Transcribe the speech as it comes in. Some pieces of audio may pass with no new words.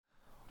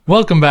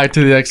Welcome back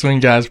to the X-Wing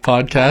Guys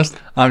podcast.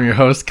 I'm your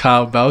host,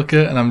 Kyle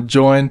Belka, and I'm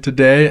joined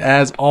today,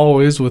 as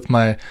always, with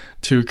my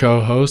two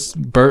co-hosts,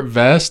 Bert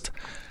Vest.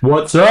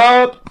 What's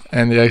up?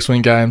 And the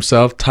X-Wing guy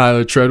himself,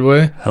 Tyler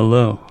Treadway.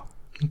 Hello.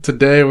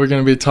 Today, we're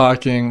going to be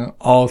talking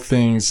all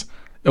things,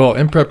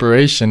 in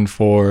preparation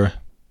for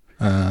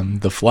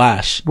The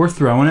Flash. We're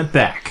throwing it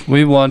back.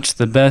 We watched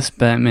the best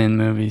Batman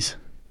movies.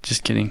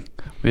 Just kidding.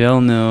 We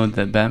all know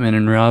that Batman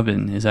and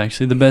Robin is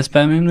actually the best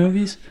Batman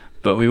movies,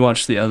 but we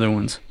watched the other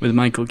ones with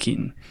Micheal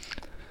Keaton.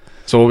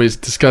 So we'll be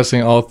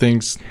discussing all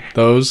things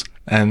those,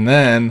 and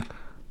then,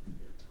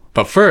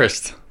 but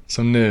first,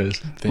 some news.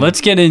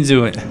 Let's get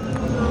into it.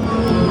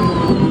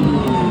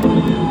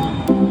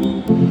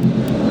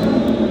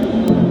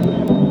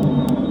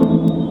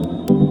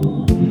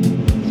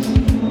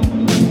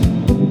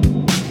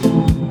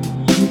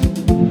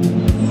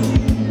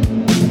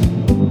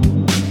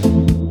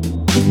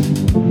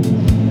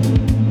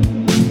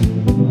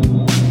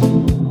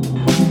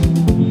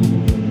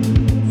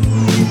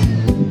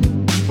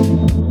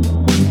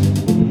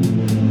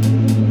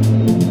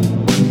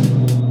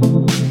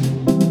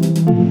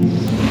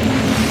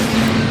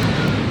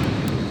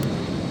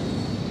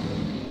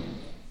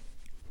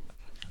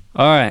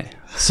 All right,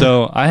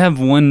 so I have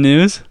one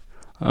news,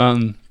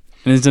 and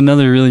it's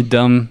another really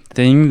dumb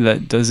thing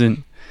that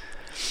doesn't,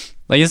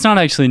 it's not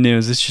actually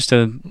news, it's just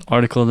an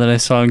article that I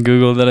saw on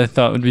Google that I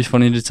thought would be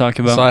funny to talk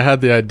about. So I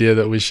had the idea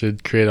that we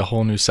should create a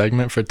whole new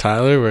segment for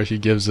Tyler where he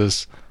gives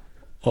us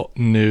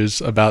news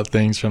about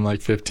things from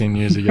 15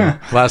 years ago.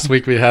 Last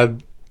week we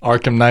had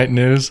Arkham Knight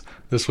news.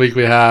 This week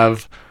we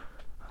have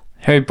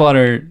Harry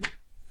Potter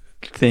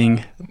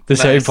thing.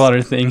 Nice. Harry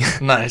Potter thing.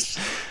 Nice.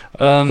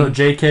 So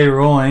J.K.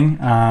 Rowling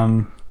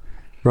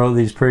wrote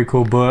these pretty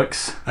cool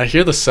books. I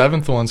hear the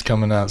 7th one's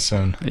coming out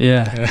soon.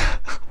 Yeah.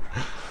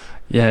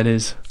 Yeah, it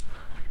is.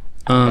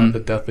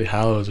 The Deathly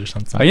Hallows or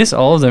something. I guess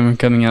all of them are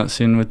coming out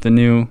soon with the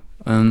new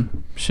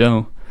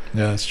show.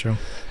 Yeah, that's true.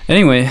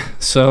 Anyway,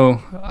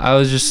 so I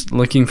was just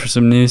looking for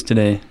some news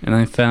today, and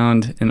I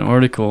found an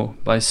article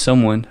by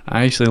someone.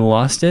 I actually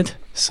lost it,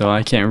 so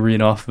I can't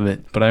read off of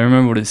it, but I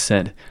remember what it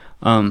said.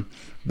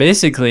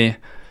 Basically,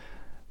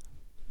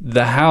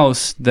 the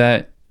house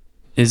that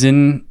is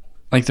in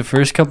the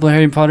first couple of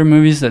Harry Potter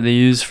movies that they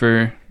use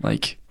for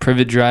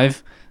Privet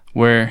Drive,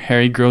 where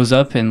Harry grows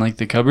up in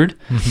the cupboard,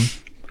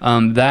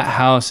 that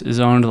house is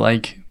owned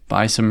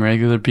by some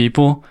regular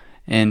people,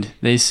 and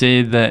they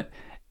say that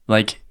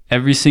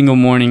every single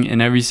morning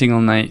and every single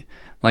night,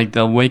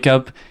 they'll wake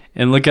up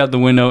and look out the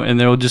window and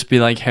there will just be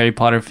Harry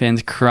Potter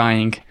fans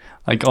crying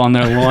on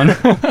their lawn.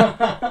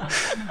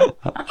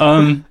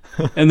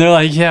 And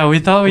they're yeah, we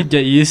thought we'd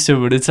get used to it,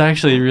 but it's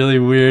actually really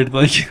weird.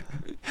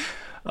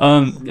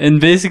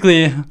 And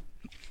basically,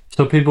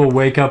 so people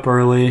wake up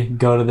early,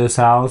 go to this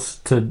house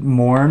to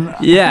mourn.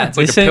 Yeah, it's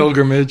a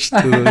pilgrimage to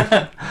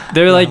the.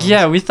 They're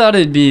yeah, we thought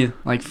it'd be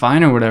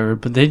fine or whatever,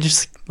 but they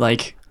just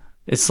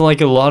it's a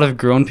lot of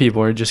grown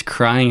people are just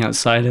crying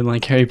outside in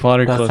Harry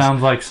Potter clothes. That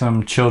sounds like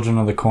some Children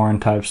of the Corn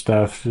type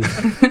stuff.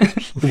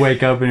 Just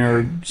wake up and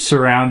you're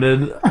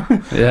surrounded.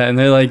 Yeah, and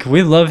they're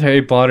we love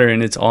Harry Potter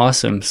and it's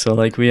awesome. So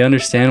we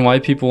understand why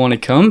people want to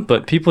come,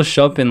 but people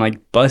show up in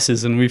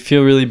buses and we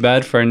feel really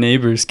bad for our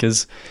neighbors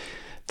because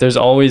there's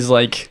always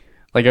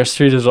our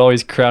street is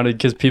always crowded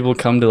because people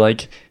come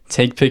to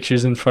take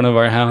pictures in front of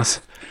our house.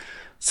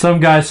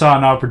 Some guy saw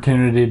an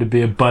opportunity to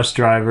be a bus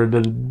driver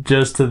to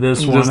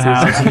this one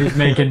house. He's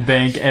making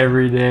bank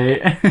every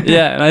day.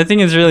 Yeah, and I think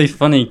it's really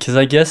funny because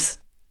I guess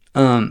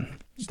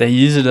they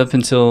use it up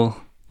until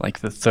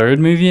the third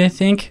movie, I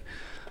think.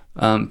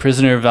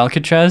 Prisoner of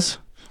Alcatraz,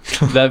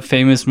 that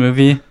famous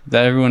movie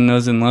that everyone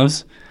knows and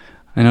loves.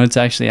 I know it's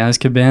actually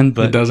Azkaban,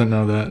 but he doesn't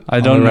know that. I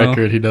don't know. On the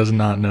record, he does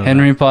not know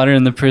Henry Potter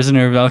and the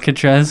Prisoner of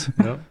Alcatraz.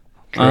 Yep,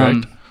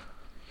 correct.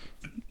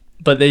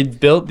 But they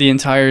built the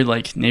entire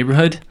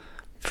neighborhood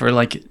for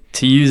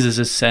to use as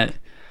a set,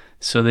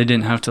 so they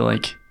didn't have to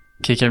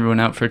kick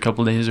everyone out for a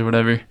couple days or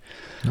whatever.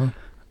 Oh.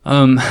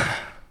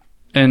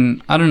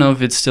 And I don't know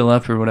if it's still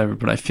up or whatever,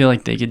 but I feel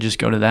they could just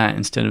go to that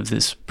instead of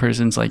this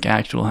person's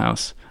actual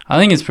house. I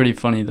think it's pretty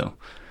funny though.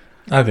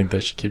 I think they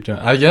should keep doing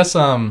it. I guess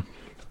I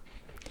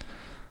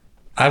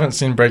haven't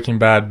seen Breaking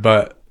Bad,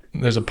 but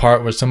there's a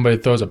part where somebody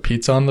throws a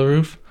pizza on the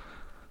roof,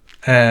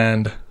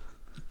 and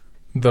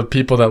the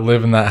people that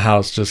live in that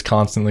house just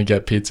constantly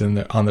get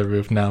pizza on the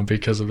roof now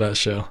because of that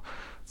show.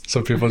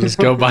 So people just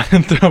go by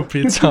and throw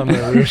pizza on the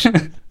roof.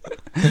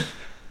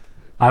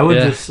 I would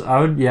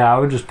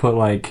just put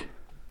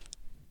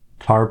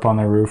tarp on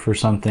the roof or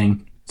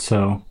something.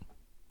 So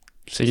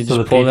you the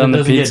just pull down the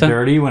doesn't pizza, get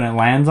dirty when it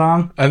lands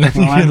on. And then it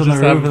lands you on the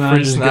just roof, have and a then I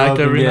free just snack go up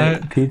every and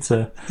get night.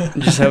 pizza.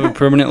 just have a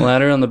permanent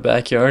ladder on the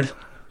backyard.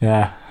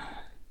 Yeah.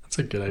 That's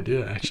a good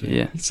idea, actually.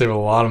 Yeah. You'd save a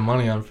lot of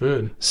money on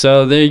food.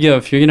 So there you go.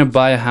 If you're gonna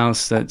buy a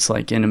house that's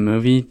in a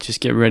movie, just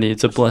get ready.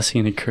 It's a blessing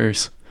and a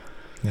curse.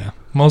 Yeah,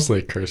 mostly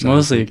a curse.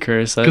 Mostly a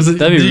curse. Because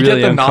That'd be you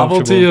really get the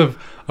novelty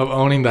uncomfortable. of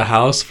owning the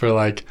house for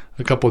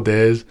a couple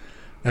days,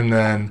 and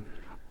then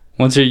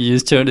once you're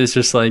used to it, it's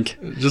just like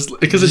just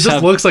because it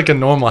just looks like a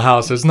normal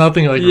house. There's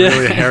nothing like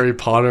really Harry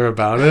Potter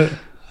about it.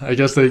 I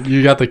guess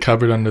you got the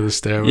cupboard under the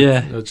stairway.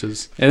 Yeah. Which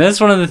is... And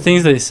that's one of the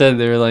things they said.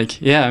 They were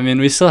like, yeah, I mean,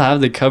 we still have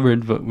the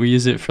cupboard, but we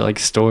use it for like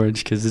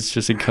storage because it's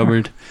just a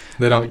cupboard.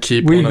 They don't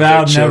keep We one of their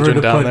vowed never children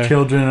to down put there.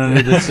 children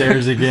under the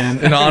stairs again.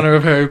 In honor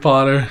of Harry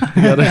Potter,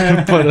 you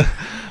gotta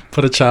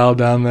put a child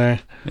down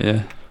there.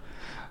 Yeah.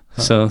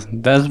 So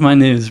that's my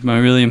news, my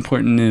really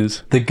important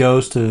news. The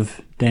ghost of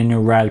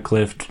Daniel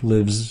Radcliffe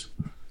lives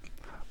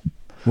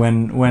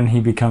when he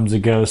becomes a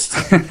ghost.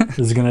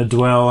 Is going to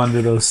dwell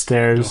under those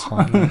stairs.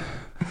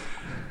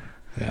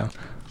 Yeah.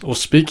 Well,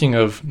 speaking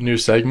of new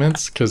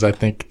segments, because I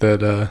think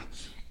that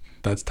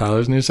that's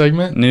Tyler's new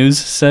segment. News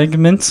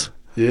segments?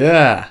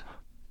 Yeah.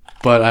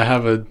 But I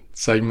have a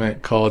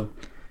segment called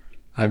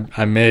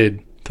I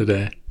made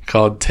today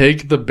called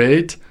Take the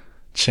Bait,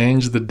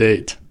 Change the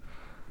Date.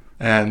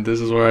 And this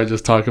is where I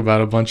just talk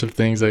about a bunch of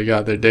things that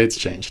got their dates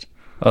changed.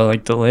 Oh,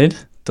 like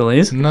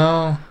delays?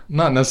 No,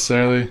 not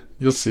necessarily.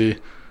 You'll see.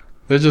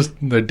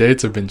 Their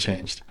dates have been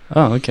changed.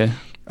 Oh, okay.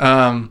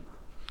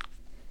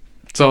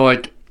 So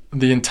like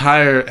the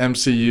entire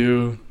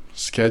MCU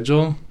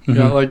schedule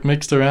got like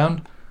mixed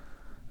around.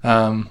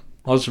 I'll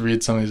just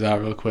read some of these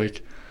out real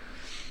quick.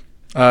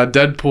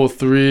 Deadpool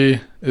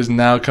 3 is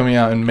now coming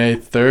out in May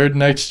 3rd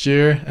next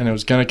year, and it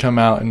was going to come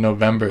out in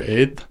November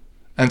 8th.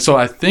 And so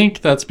I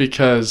think that's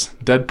because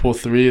Deadpool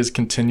 3 is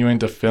continuing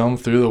to film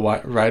through the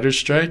writer's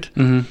strike,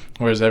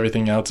 whereas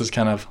everything else is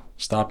kind of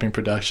stopping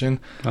production.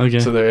 Okay.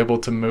 So they're able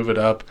to move it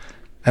up,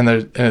 and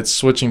it's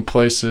switching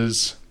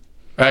places.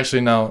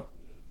 Actually, no.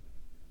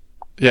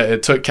 Yeah,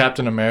 it took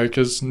Captain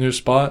America's new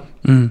spot,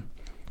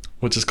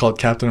 which is called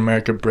Captain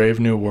America Brave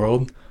New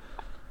World.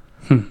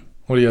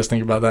 What do you guys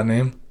think about that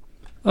name?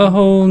 A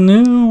whole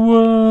new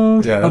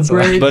world. Yeah, that's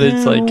but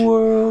it's like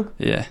world.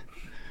 Yeah.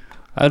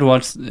 I'd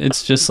watch.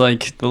 It's just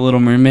like The Little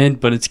Mermaid,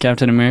 but it's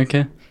Captain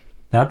America.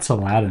 That's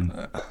Aladdin.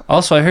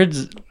 Also, I heard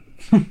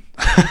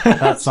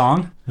That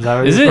song? Is that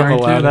what Is you're it? referring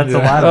to? Aladdin, That's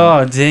yeah. Aladdin.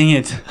 Oh, dang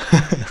it.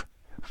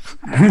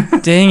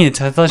 Dang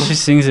it. I thought she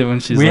sings it when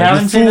she's We like,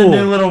 haven't seen the fool.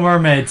 new Little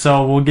Mermaid,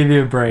 so we'll give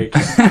you a break.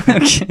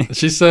 okay.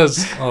 She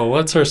says, "Oh,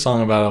 what's her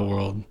song about a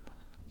world?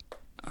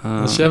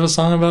 Does she have a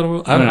song about a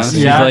world? I don't know.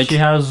 She's Yeah, like- she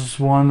has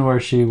one where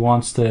she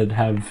wants to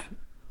have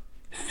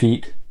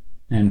feet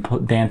and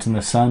dance in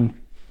the sun.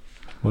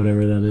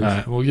 Whatever that is. All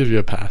right, we'll give you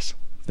a pass.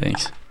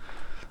 Thanks.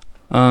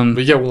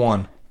 We get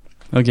one.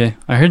 Okay.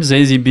 I heard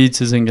Zazie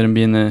Beetz isn't going to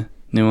be in the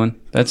new one.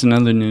 That's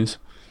another news.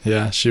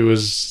 Yeah, she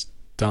was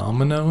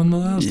Domino in the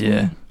last one.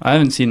 Yeah. I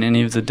haven't seen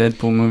any of the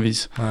Deadpool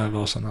movies, I've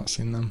also not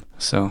seen them.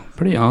 so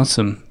pretty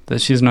awesome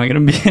that she's not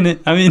going to be in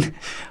it. I mean,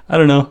 I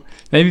don't know.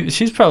 Maybe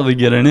she's probably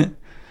good in it.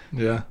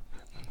 Yeah,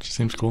 she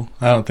seems cool.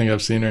 I don't think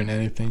I've seen her in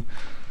anything.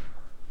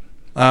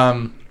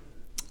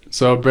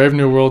 So Brave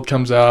New World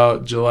comes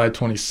out July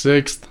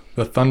 26th.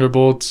 The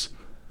Thunderbolts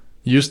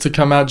used to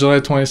come out July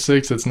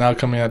 26th. It's now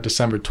coming out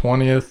December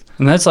 20th.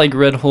 And that's like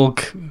Red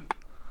Hulk,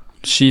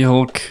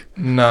 She-Hulk.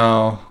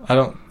 No, I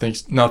don't think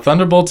so. No,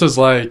 Thunderbolts is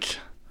like,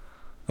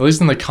 at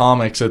least in the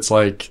comics, it's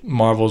like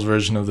Marvel's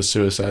version of the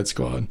Suicide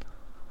Squad.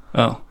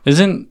 Oh.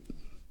 Isn't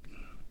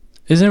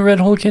Red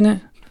Hulk in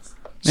it?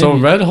 So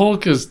Maybe. Red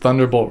Hulk is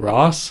Thunderbolt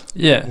Ross.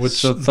 Yeah. Which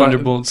So but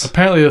Thunderbolts.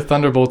 Apparently the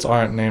Thunderbolts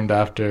aren't named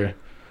after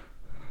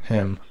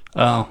him,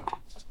 Oh.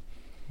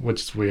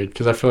 which is weird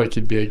because I feel like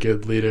he'd be a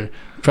good leader.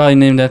 Probably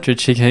named after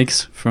Chick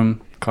Hicks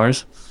from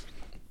Cars.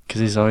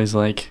 Because he's always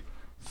like,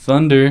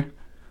 Thunder.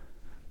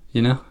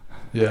 You know?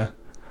 Yeah,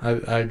 I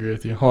agree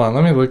with you. Hold on,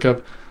 let me look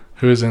up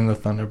who's in the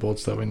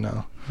Thunderbolts that we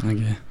know.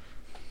 Okay.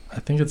 I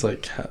think it's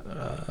like,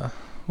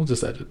 we'll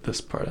just edit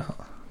this part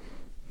out.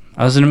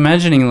 I was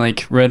imagining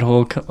like Red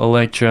Hulk,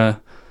 Elektra,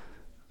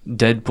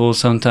 Deadpool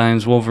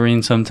sometimes,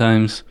 Wolverine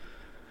sometimes.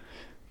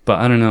 But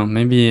I don't know.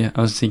 Maybe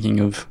I was thinking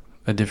of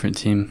a different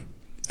team.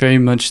 Very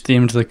much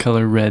themed the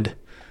color red.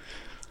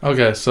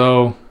 Okay,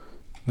 so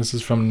this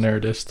is from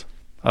Nerdist.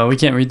 Oh, we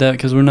can't read that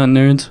because we're not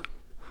nerds?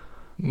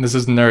 This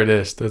is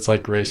Nerdist. It's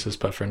like racist,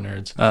 but for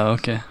nerds. Oh,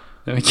 okay.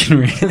 Then we can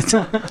read it.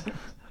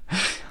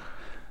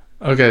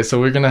 Okay, so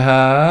we're going to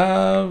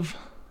have...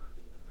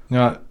 You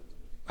know what?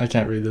 I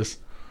can't read this.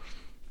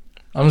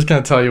 I'm just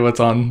going to tell you what's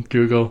on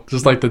Google.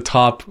 Just like the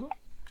top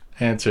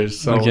answers.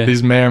 So Okay.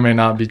 these may or may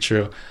not be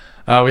true.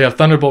 We have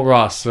Thunderbolt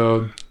Ross,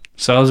 so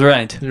So I was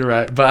right. you're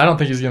right. But I don't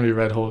think he's going to be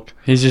Red Hulk.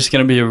 He's just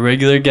going to be a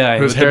regular guy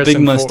Who's with a big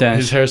He's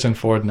mustache. Harrison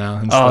Ford now. Oh,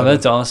 instead.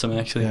 that's awesome,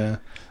 actually.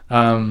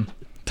 Yeah.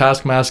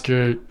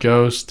 Taskmaster,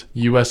 Ghost,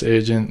 U.S.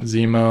 Agent,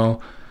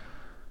 Zemo,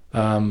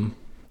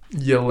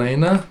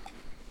 Yelena.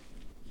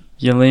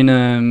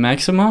 Yelena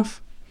Maximoff?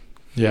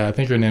 Yeah, I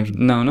think her name's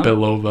No.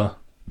 Belova.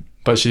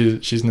 But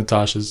she's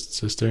Natasha's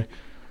sister.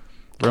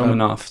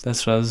 Romanoff.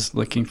 That's what I was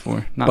looking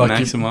for. Not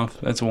Bucky- Maximoff.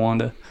 That's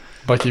Wanda.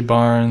 Bucky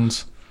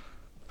Barnes,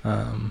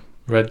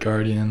 Red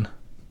Guardian,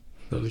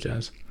 those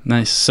guys.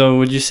 Nice. So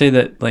would you say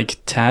that like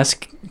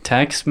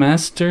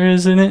Taskmaster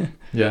is in it?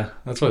 Yeah,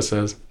 that's what it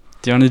says.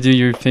 Do you want to do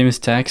your famous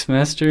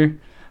Taskmaster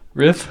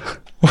riff?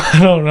 I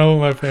don't know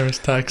what my parents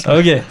text me.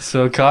 Okay,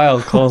 so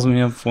Kyle calls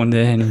me up one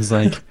day and he's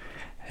like,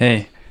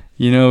 "Hey,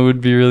 you know it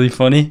would be really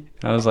funny?"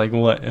 I was like,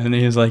 "What?" And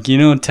he was like, "You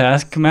know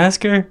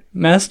Taskmaster?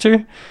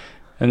 Master?"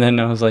 And then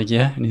I was like,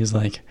 "Yeah." And he's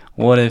like,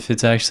 "What if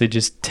it's actually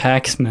just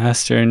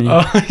Taxmaster?" And he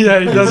Yeah,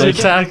 he does your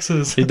like,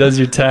 taxes. he does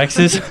your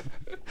taxes.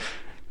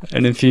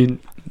 And if he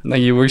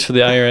works for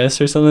the IRS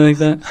or something like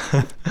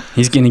that,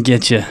 he's gonna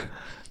get you.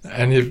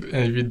 And if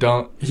you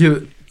don't,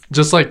 he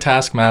just like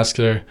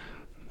Taskmaster,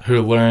 who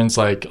learns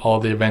like all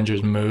the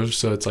Avengers moves,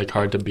 so it's like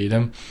hard to beat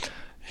him.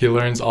 He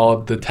learns all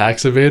of the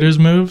tax evaders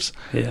moves.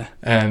 Yeah.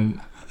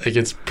 And like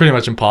it's pretty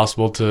much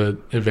impossible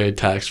to evade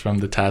tax from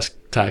the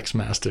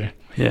Taskmaster.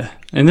 Yeah.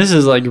 And this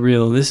is like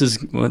real. This is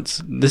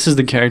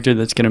the character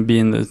that's gonna be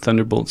in the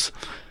Thunderbolts.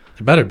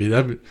 It better be.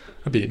 That'd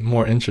be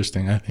more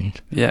interesting, I think.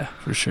 Yeah,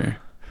 for sure.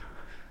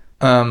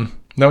 Then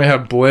we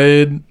have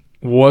Blade.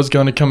 Was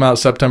going to come out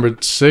September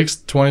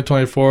 6th,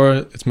 2024.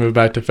 It's moved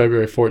back to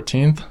February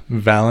 14th,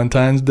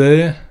 Valentine's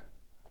Day.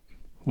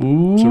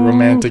 Ooh. It's a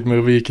romantic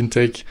movie you can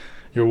take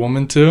your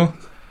woman to.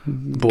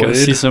 Blade. Go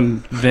see some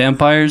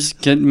vampires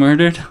get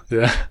murdered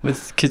Yeah.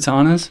 with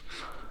katanas.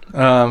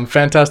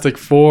 Fantastic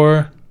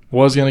Four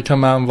was going to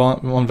come out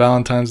on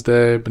Valentine's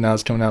Day, but now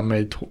it's coming out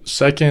May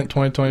 2nd,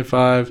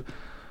 2025.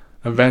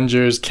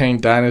 Avengers Kang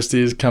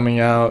Dynasty is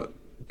coming out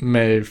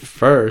May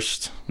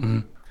 1st. Mm-hmm.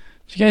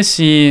 Did you guys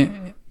see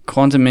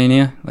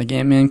Quantumania? Like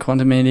Ant-Man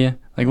Quantumania?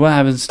 Like what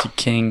happens to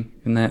King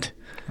in that?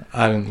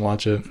 I didn't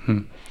watch it.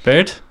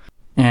 Bert?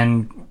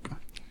 And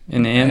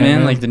In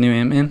Ant-Man, like the new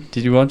Ant-Man?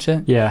 Did you watch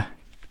it? yeah.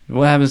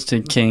 What happens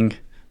to King?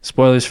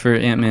 Spoilers for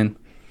Ant-Man.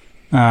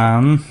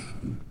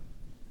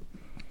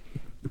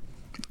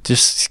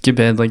 Just skip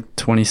ahead like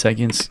 20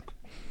 seconds.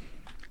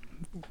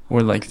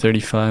 Or like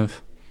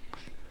 35.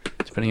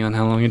 Depending on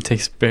how long it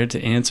takes Bear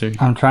to answer.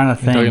 I'm trying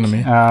to think. You're talking to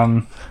me?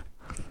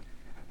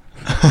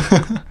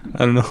 I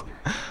don't know.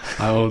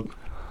 I will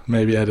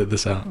maybe edit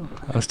this out.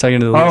 I was talking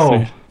to the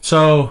listener.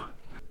 So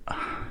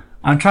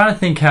I'm trying to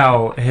think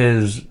how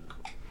his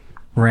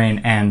reign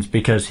ends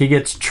because he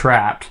gets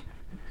trapped.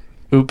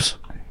 Oops.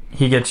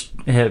 He gets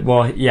hit.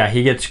 Well, yeah,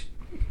 he gets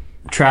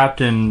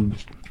trapped in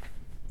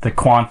the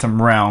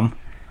quantum realm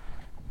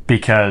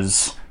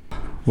because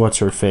what's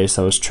her face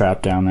that was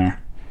trapped down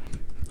there?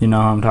 You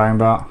know who I'm talking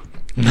about?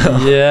 No.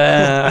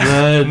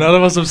 Yeah. None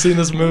of us have seen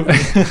this movie.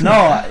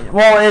 No,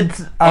 well,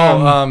 it's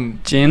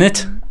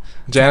Janet?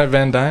 Janet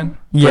Van Dyne?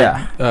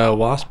 yeah,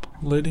 Wasp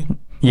lady?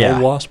 yeah.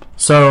 Old Wasp?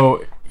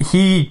 So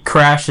he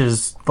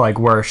crashes like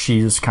where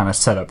she's kind of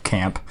set up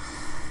camp,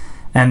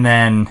 and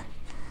then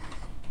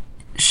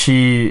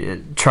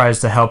she tries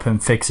to help him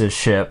fix his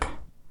ship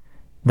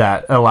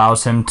that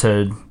allows him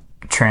to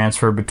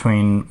transfer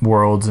between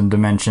worlds and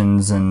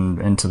dimensions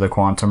and into the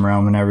quantum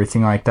realm and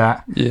everything like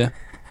that. Yeah.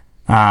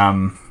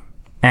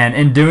 And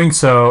in doing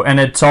so, and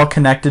it's all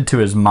connected to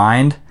his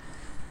mind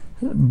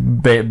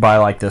by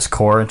like this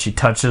core, and she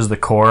touches the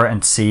core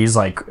and sees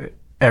like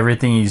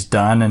everything he's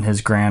done and his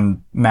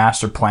grand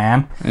master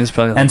plan. It's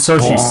probably like, And so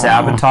she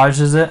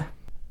sabotages it.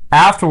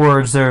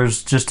 Afterwards,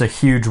 there's just a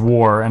huge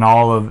war, and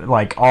all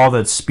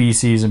the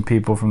species and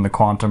people from the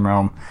quantum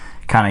realm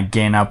kind of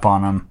gain up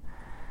on him.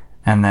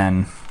 And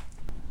then,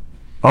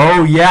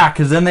 oh yeah,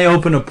 because then they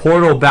open a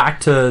portal back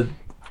to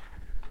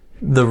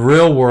the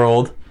real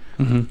world,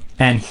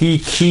 and he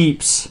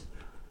keeps,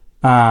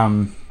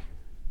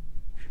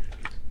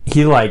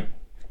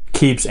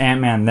 keeps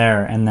Ant-Man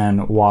there, and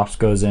then Wasp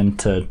goes in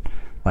to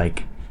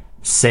like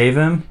save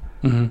him.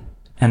 And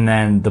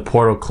then the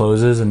portal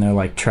closes and they're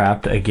like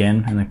trapped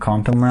again in the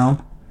quantum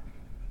realm.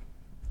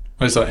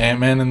 Wait, so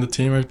Ant-Man and the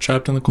team are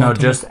trapped in the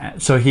quantum? No, just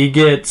so he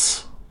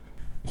gets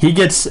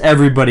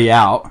everybody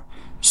out.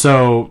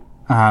 So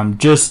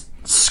just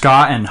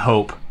Scott and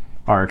Hope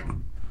are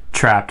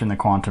trapped in the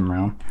quantum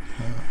realm.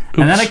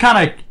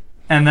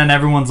 And then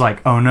everyone's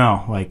like, "Oh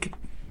no, like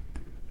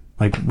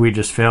we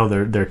just failed.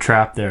 They're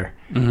trapped there."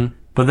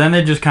 But then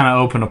they just kind of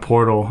open a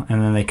portal and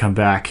then they come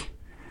back.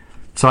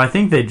 So I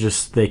think they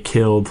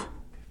killed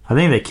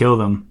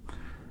him.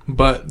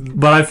 But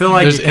I feel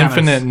like there's it kinda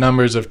infinite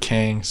numbers of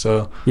Kang,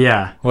 so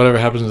yeah. whatever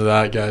happens to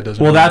that guy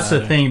doesn't Well, really that's the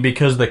matter. thing,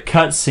 because the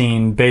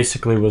cutscene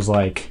basically was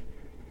like,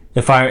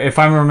 if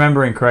I'm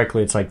remembering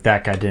correctly, it's like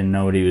that guy didn't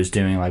know what he was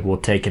doing. Like, we'll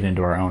take it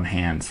into our own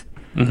hands.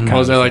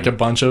 Was there like a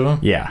bunch of them?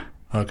 Yeah.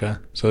 Okay,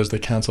 so there's the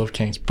Council of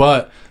Kings.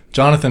 But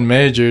Jonathan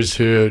Majors,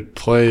 who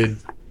played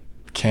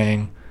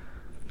Kang,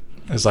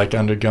 is like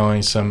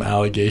undergoing some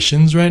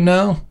allegations right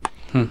now.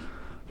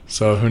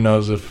 So who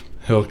knows if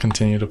he'll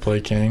continue to play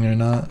Kang or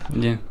not.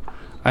 Yeah.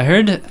 I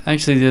heard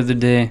actually the other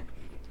day,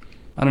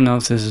 I don't know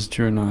if this is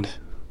true or not.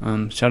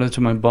 Shout out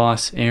to my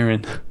boss,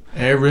 Aaron.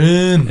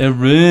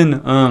 Apparently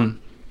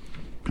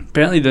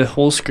the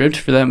whole script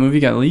for that movie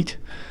got leaked.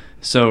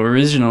 So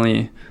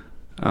originally,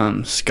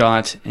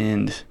 Scott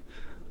and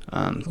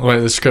Wait,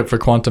 the script for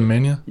Quantum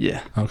Mania?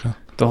 yeah, Okay.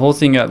 the whole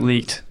thing got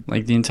leaked,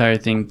 like the entire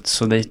thing.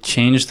 So they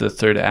changed the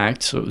third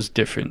act so it was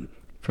different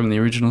from the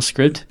original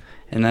script,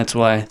 and that's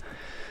why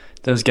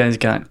those guys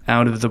got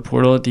out of the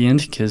portal at the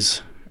end,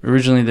 because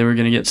originally they were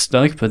going to get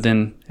stuck, but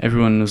then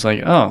everyone was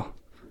like, oh,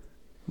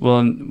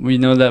 well, we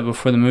know that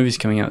before the movie's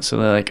coming out. So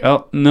they're like,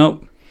 oh,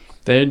 nope.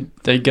 They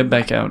get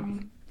back out.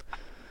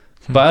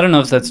 But I don't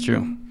know if that's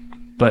true.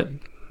 But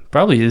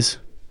probably is.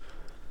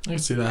 I can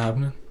see that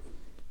happening.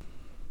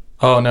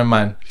 Oh, never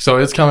mind. So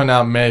it's coming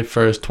out May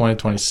 1st,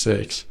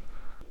 2026.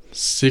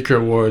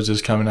 Secret Wars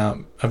is coming out.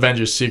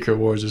 Avengers Secret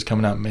Wars is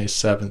coming out May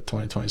 7th,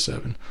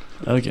 2027.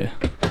 Okay.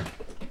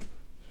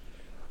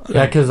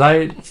 Yeah, because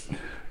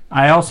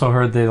I also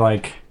heard they,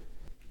 like,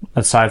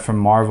 aside from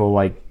Marvel,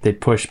 like, they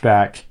push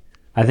back.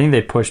 I think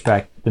they pushed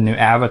back the new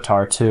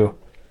Avatar, too.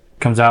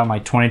 Comes out in,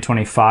 like,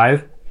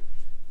 2025.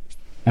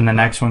 And the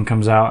next one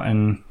comes out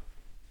in,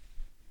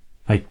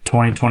 like,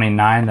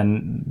 2029.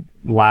 And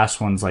last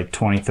one's, like,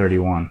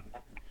 2031.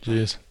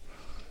 Jeez.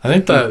 I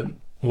think that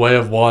Way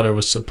of Water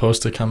was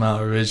supposed to come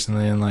out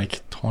originally in,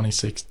 like,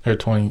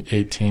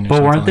 2018 or But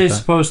something weren't they like that.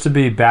 supposed to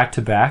be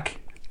back-to-back?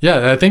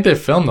 Yeah, I think they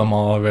filmed them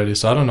all already,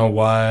 so I don't know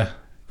why.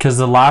 Because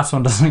the last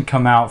one doesn't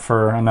come out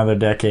for another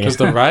decade. Because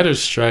the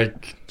writer's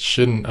strike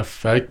shouldn't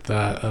affect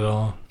that at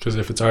all. Because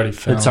if it's already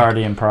filmed. It's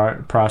already in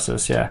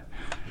process, yeah.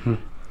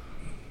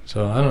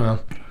 So, I don't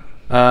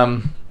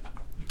know.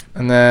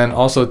 And then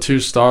also 2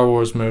 Star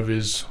Wars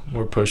movies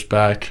were pushed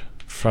back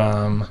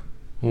from...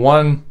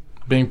 One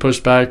being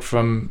pushed back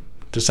from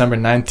December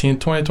 19th,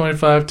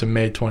 2025 to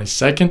May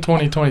 22nd,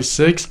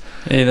 2026.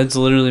 Hey, that's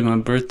literally my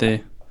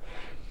birthday.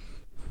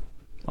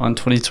 On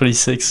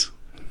 2026.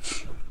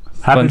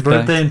 Happy Fun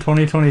birthday fact. in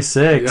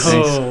 2026.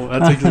 Oh,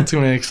 that's into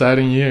an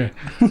exciting year.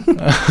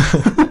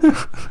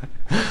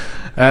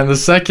 And the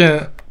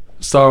second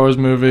Star Wars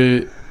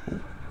movie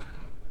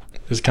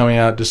is coming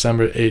out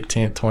December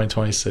 18th,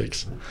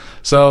 2026.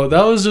 So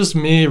that was just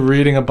me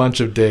reading a bunch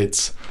of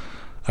dates,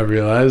 I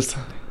realized.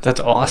 That's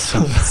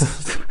awesome.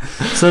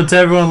 So to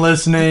everyone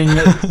listening,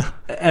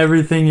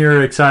 everything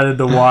you're excited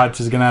to watch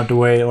is going to have to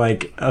wait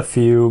like a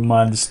few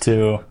months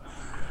to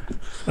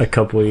a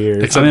couple of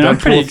years. Except I'm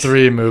Deadpool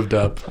 3 moved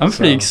up. I'm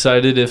pretty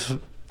excited if,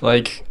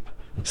 like,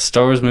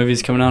 Star Wars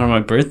movies coming out on my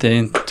birthday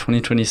in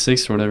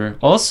 2026 or whatever.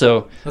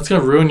 Also, That's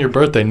going to ruin your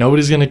birthday.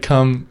 Nobody's going to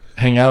come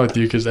hang out with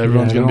you because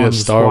everyone's going to be at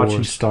Star watching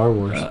Wars. Star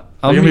Wars.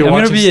 You're going to be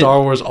watching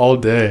Star Wars all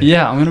day.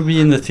 Yeah, I'm gonna be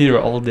in the theater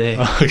all day.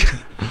 Okay.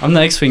 I'm the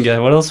X-Wing guy.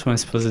 What else am I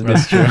supposed to do?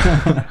 That's true.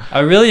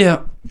 I really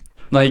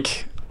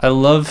I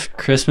love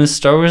Christmas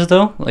Star Wars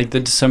though, like the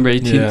December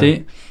 18th Yeah.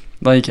 date.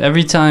 Like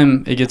every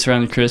time it gets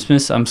around to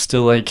Christmas, I'm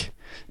still like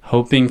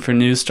hoping for a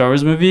new Star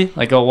Wars movie.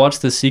 Like I'll watch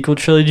the sequel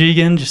trilogy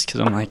again just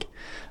because I'm like,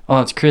 oh,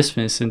 it's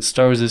Christmas and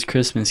Star Wars is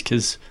Christmas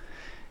because.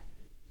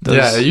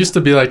 Yeah, it used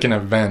to be like an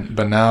event,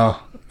 but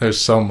now there's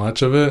so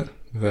much of it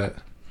that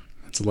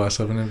it's less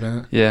of an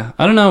event. Yeah,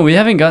 I don't know. We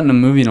haven't gotten a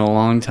movie in a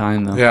long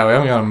time though. Yeah, we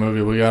haven't got a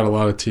movie. We got a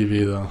lot of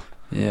TV though.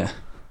 Yeah.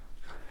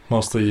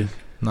 Mostly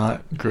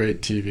not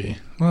great TV.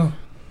 Well,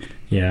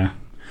 Yeah.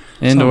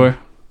 Andor.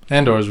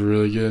 Andor's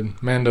really good.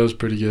 Mando's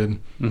pretty good.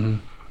 Mm-hmm.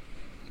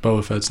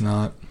 Boba Fett's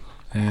not.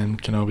 And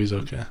Kenobi's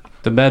okay.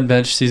 The Bad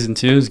Batch season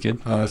 2 is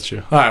good. Oh, that's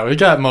true. All right, we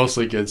got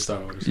mostly good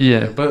Star Wars.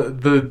 Yeah.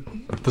 But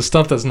the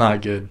stuff that's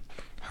not good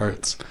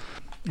hurts.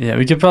 Yeah,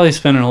 we could probably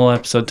spend a whole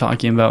episode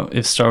talking about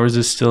if Star Wars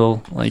is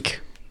still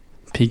like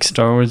peak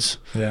Star Wars.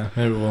 Yeah,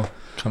 maybe we'll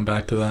come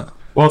back to that.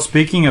 Well,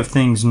 speaking of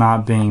things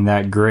not being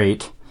that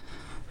great,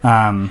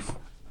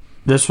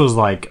 this was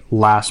like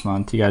last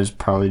month. You guys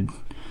probably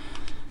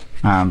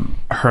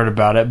heard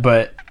about it,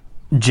 but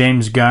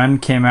James Gunn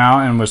came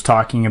out and was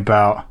talking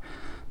about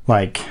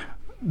like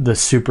the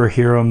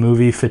superhero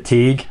movie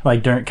fatigue,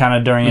 like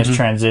during his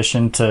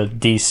transition to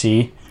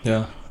DC.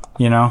 Yeah.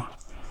 You know,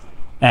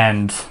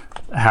 and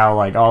how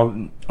like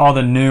all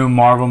the new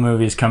Marvel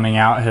movies coming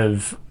out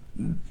have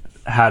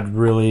had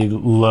really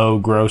low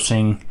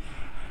grossing,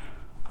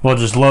 well,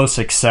 just low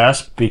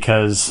success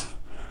because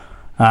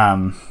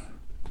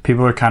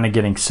people are kind of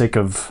getting sick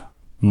of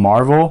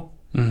Marvel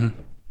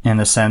in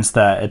the sense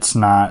that it's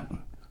not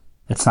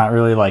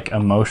really like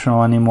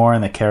emotional anymore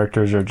and the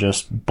characters are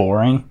just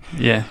boring.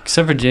 Yeah,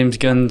 except for James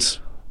Gunn's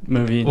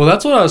movie. Well,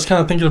 that's what I was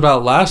kind of thinking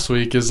about last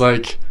week is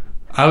like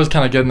I was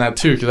kind of getting that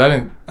too because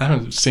I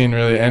haven't seen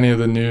really any of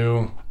the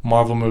new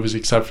Marvel movies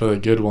except for the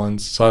good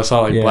ones. So I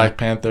saw like Black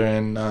Panther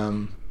and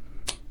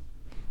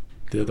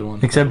the other one.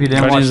 Except you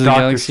didn't Guardians of watch the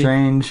Doctor Galaxy?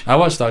 Strange. I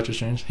watched Doctor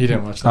Strange. He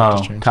didn't watch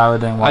Doctor Strange. Tyler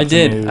didn't watch I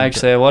did, the new-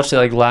 actually. I watched it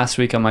like last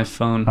week on my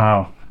phone.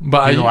 Oh,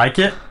 But you like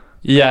it?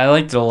 Yeah, I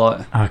liked it a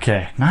lot.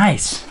 Okay,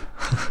 nice.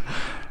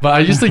 But I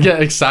used to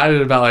get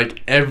excited about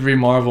like every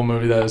Marvel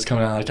movie that was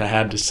coming out. Like I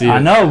had to see it. I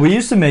know, we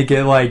used to make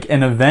it like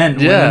an event.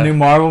 When Yeah. a new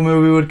Marvel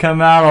movie would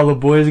come out, all the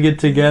boys would get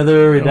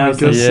together. We'd have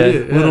go to see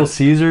it, yeah. Little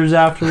Caesars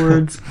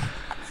afterwards.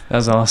 That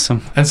was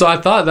awesome. And so I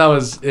thought that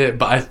was it.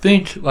 But I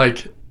think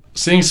like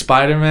seeing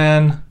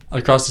Spider-Man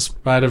Across the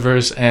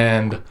Spider-Verse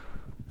and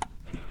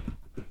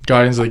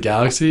Guardians of the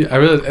Galaxy,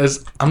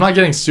 I'm not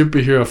getting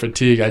superhero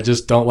fatigue. I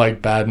just don't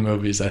like bad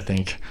movies, I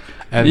think.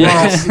 And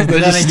Yeah. they Then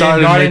just again,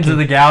 started Guardians making, of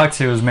the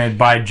Galaxy was made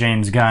by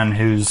James Gunn,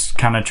 who's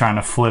kind of trying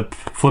to flip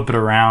it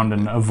around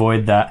and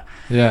avoid that.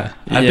 yeah.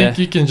 I Yeah. think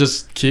you can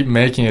just keep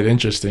making it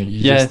interesting.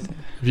 Yeah,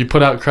 if you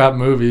put out crap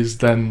movies,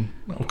 then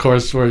of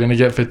course we're gonna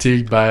get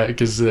fatigued by it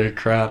because they're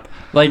crap.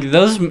 Like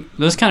those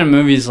kind of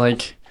movies,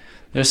 like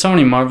there's so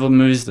many Marvel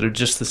movies that are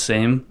just the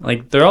same.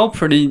 Like they're all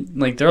pretty,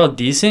 like they're all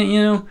decent,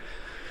 you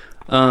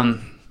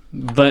know.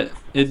 But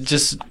it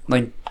just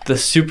like the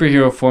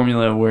superhero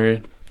formula where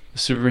the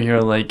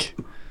superhero like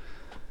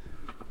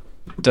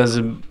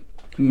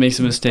makes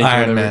a mistake.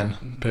 Iron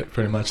Man,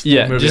 pretty much.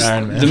 Yeah, the movie just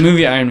Iron Man. the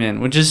movie Iron Man,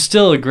 which is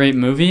still a great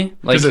movie.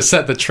 Like Because it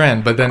set the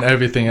trend, but then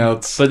everything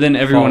else. But then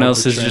everyone followed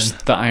else the is trend.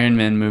 just the Iron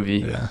Man movie.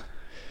 Yeah.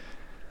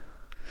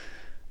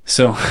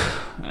 So,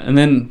 and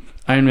then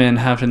Iron Man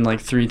happened like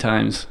 3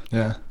 times.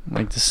 Yeah.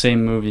 Like the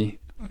same movie.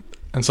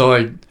 And so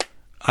like,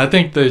 I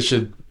think they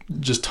should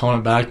just tone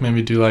it back.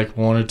 Maybe do like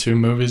 1 or 2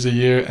 movies a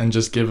year, and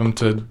just give them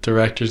to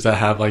directors that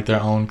have like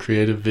their own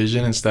creative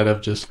vision instead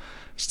of just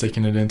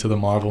sticking it into the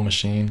Marvel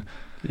machine.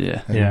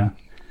 Yeah. And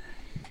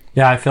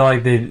Yeah, I feel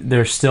like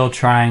they're still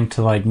trying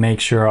to like make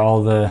sure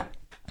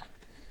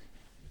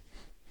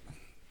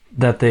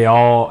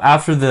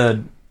after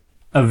the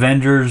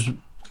Avengers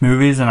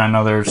movies, and I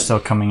know they're still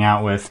coming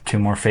out with 2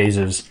 more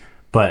phases,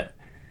 but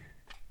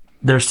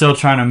they're still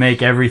trying to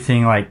make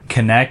everything like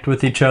connect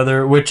with each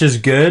other, which is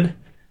good,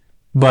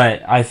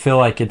 but I feel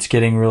like it's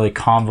getting really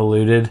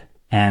convoluted,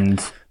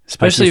 and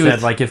Especially like you with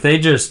said, like if they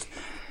just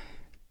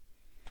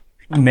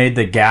made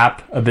the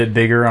gap a bit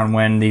bigger on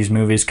when these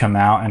movies come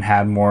out and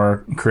have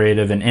more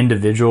creative and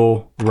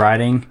individual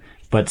writing,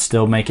 but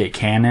still make it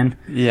canon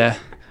yeah.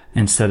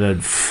 instead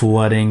of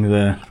flooding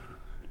the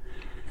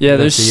Yeah, the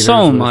there's theaters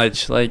so with-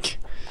 much like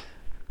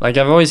I've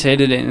always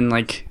hated it in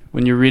like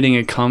when you're reading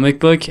a comic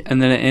book and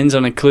then it ends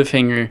on a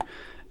cliffhanger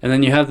and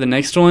then you have the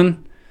next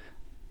one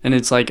and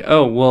it's like,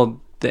 oh,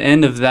 well, the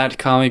end of that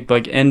comic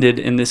book ended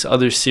in this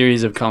other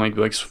series of comic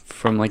books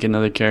from like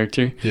another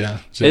character. Yeah.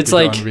 So It's you have to go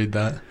like- and read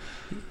that.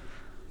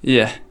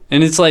 Yeah.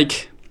 And it's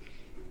like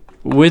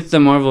with the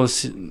Marvel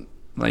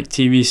like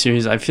TV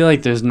series, I feel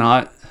like there's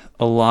not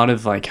a lot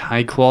of like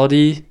high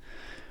quality.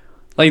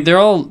 Like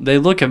they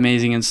look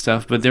amazing and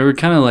stuff, but they were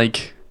kind of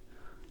like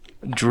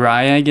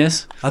dry, I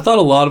guess. I thought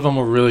a lot of them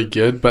were really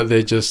good, but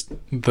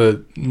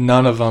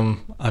none of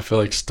them I feel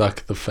like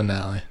stuck the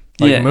finale.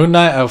 Like Yeah. Moon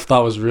Knight I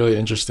thought was really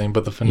interesting,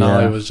 but the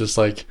finale Yeah. was just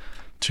like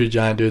 2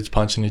 giant dudes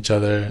punching each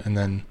other and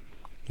then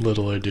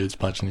littler dudes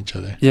punching each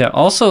other. Yeah.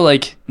 Also,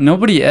 like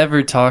nobody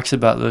ever talks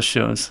about those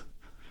shows.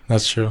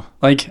 That's true.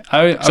 Like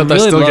I Except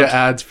really I still loved, get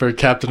ads for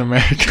Captain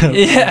America,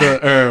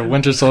 Yeah. or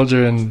Winter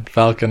Soldier and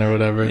Falcon or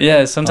whatever.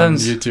 Yeah,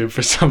 sometimes on YouTube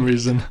for some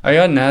reason. I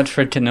got an ad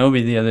for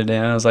Kenobi the other day,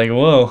 and I was like,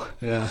 whoa.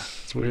 Yeah,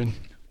 it's weird.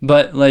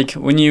 But like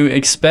when you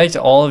expect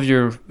all of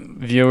your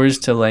viewers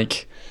to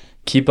like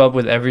keep up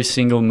with every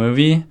single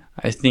movie,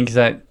 I think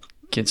that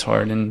gets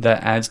hard, and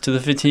that adds to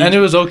the fatigue. And it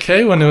was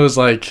okay when it was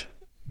like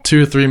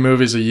 2 or 3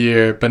 movies a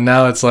year, but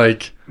now it's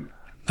like,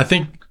 I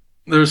think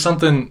there was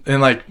something in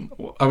like,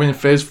 are we in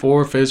phase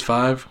 4, phase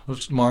 5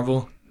 of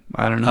Marvel?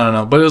 I don't I know. don't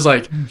know, but it was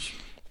like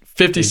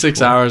 56 Phase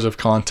 4. hours of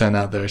content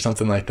out there,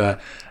 something like that.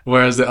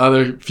 Whereas the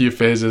other few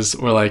phases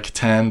were like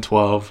 10,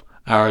 12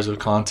 hours of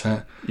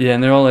content. Yeah,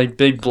 and they're all like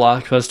big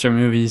blockbuster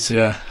movies.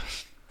 Yeah.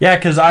 Yeah,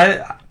 because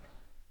I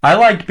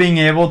liked being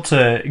able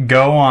to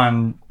go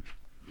on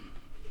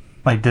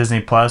like Disney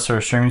Plus or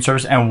a streaming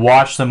service and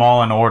watch them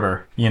all in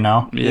order, you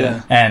know,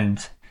 Yeah.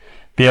 and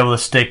be able to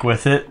stick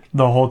with it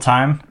the whole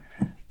time.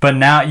 But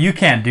now you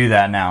can't do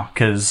that now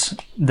because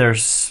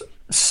there's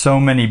so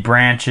many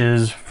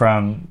branches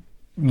from,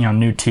 you know,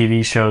 new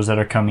TV shows that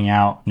are coming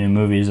out, new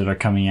movies that are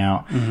coming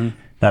out,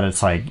 that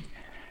it's like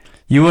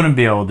you wouldn't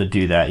be able to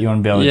do that. You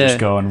wouldn't be able to Yeah. just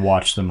go and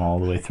watch them all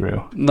the way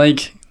through.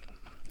 Like,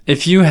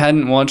 if you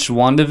hadn't watched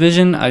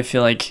WandaVision, I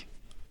feel like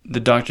the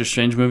Doctor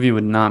Strange movie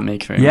would not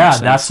make very much Yeah,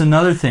 sense. that's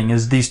another thing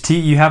is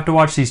you have to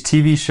watch these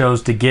TV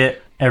shows to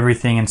get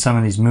everything in some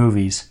of these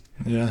movies.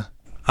 Yeah.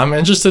 I'm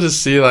interested to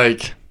see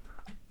like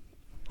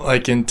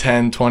in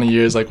 10, 20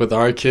 years, like with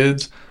our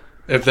kids,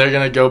 if they're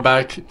going to go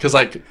back, because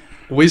like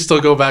we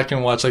still go back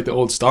and watch like the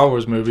old Star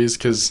Wars movies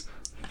because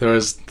there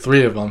was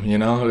 3 of them, you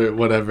know, or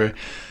whatever.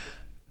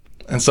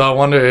 And so I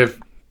wonder if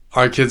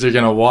our kids are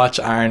going to watch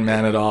Iron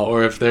Man at all,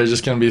 or if they're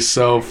just going to be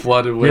so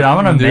flooded with Dude, I'm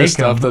gonna new make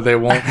stuff 'em. that they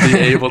won't be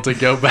able to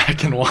go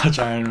back and watch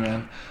Iron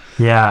Man.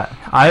 Yeah,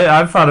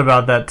 I've thought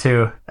about that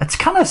too. It's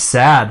kind of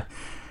sad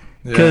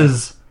Yeah.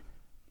 because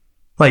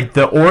like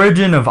the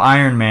origin of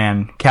Iron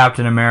Man,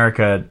 Captain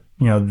America,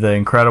 you know, the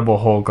Incredible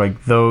Hulk,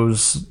 like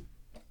those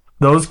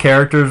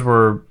characters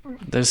were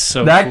That's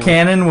so that cool.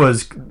 canon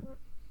was,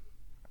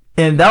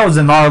 and that was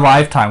in our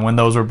lifetime when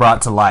those were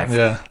brought to life.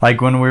 Yeah.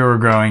 Like when we were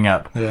growing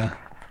up Yeah.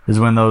 is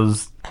when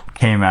those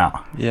came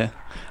out. Yeah.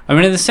 I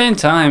mean, at the same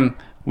time,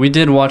 we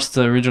did watch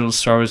the original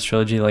Star Wars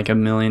trilogy like a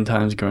million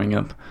times growing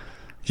up.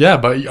 Yeah,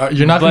 but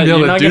you're not going But to be you're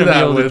able not to do gonna be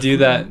that able with... to do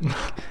that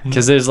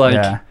because there's like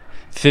Yeah.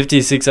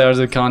 56 hours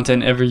of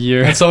content every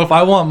year. And so if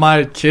I want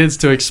my kids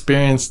to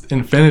experience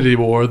Infinity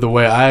War the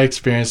way I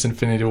experienced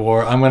Infinity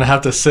War, I'm going to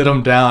have to sit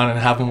them down and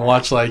have them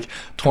watch like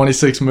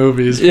 26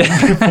 movies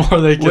before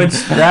they can. Which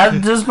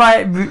that just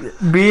might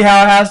be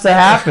how it has to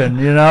happen,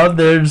 you know?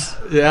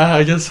 Yeah,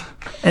 I guess.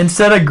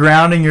 Instead of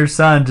grounding your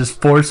son,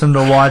 just force him to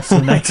watch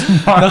the next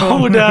Marvel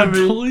No, Dad,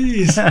 movie.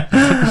 please.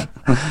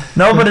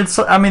 No, but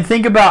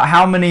think about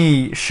how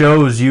many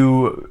shows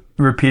you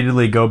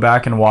repeatedly go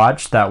back and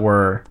watch that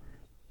were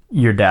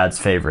your dad's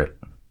favorite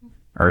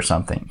or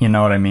something. You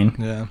know what I mean?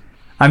 Yeah.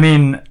 I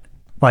mean,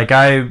 like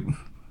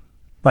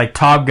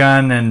Top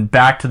Gun and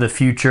Back to the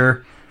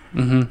Future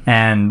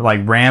and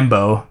like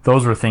Rambo.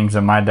 Those were things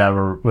that my dad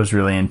was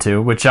really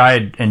into, which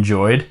I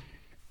enjoyed.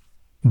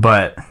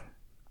 But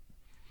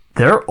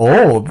they're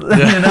old, you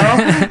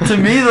know? To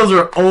me, those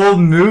are old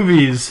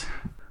movies.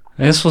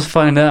 I guess we'll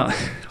find out.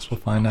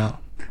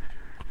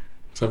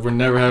 Except we're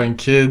never having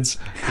kids.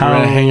 We're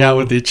going to hang out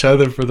with each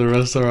other for the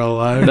rest of our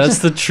lives. That's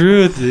the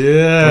truth.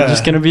 Yeah. We're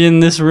just going to be in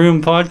this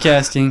room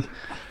podcasting.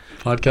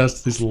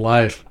 Podcast is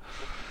life.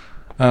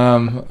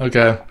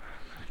 Okay.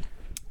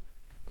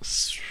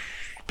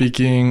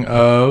 Speaking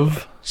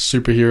of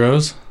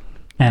superheroes.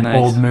 And Nice.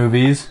 old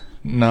movies.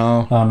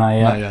 No. Oh, not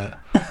yet. Not yet.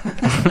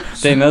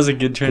 Dang, that was a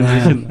good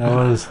transition. That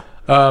was...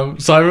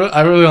 So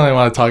I really only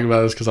want to talk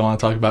about this because I want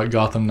to talk about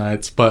Gotham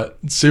Knights. But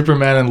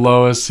Superman and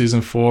Lois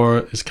season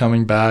 4 is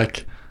coming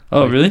back.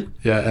 Oh, really?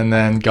 Yeah, and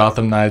then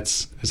Gotham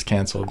Knights is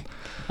canceled.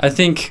 I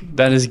think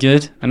that is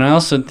good. And I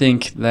also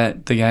think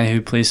that the guy who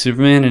plays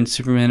Superman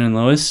and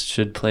Lois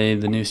should play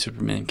the new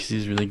Superman because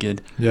he's really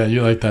good. Yeah,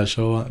 you like that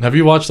show a lot. Have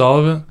you watched all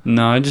of it?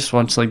 No, I just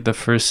watched like the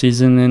first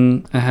season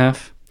and a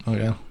half. Oh,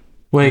 yeah.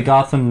 Wait,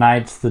 Gotham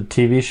Knights, the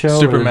TV show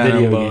Superman or the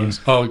video and game?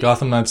 Lois. Oh,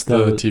 Gotham Knights,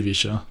 the TV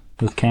show.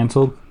 Was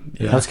canceled?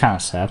 Yeah. That's kind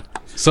of sad.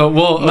 So,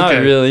 well, okay. Not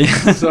really.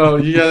 So,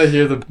 you gotta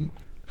hear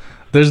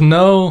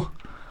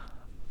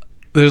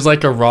there's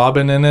like a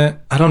Robin in it.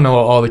 I don't know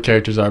what all the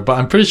characters are, but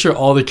I'm pretty sure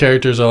all the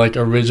characters are like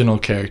original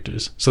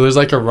characters. So there's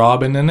like a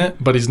Robin in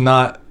it, but he's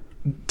not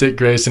Dick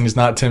Grayson, he's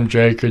not Tim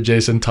Drake or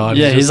Jason Todd.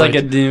 Yeah, he's just like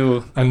a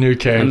new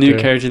character. A new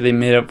character they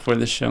made up for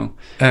the show.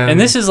 And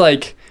this is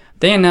like,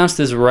 they announced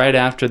this right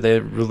after they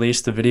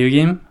released the video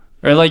game.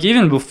 Or like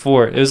even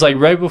before. It was like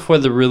right before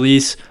the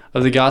release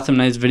of the Gotham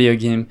Knights video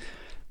game,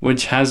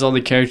 which has all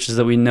the characters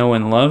that we know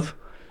and love.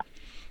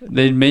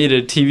 They made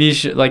a TV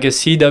show, like a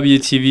CW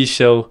TV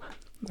show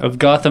of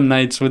Gotham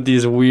Knights with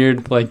these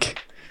weird, like,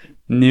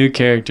 new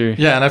characters.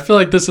 Yeah, and I feel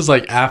like this is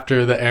like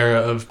after the era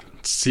of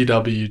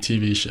CW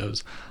TV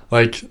shows.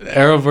 Like,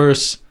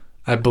 Arrowverse,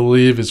 I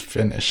believe, is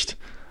finished.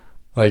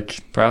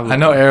 Like, Probably. I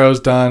know Arrow's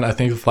done. I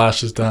think The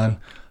Flash is done.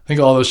 I think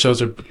all those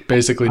shows are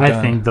basically done.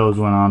 I think those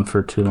went on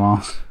for too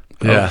long.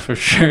 Yeah. Oh, for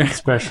sure.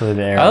 Especially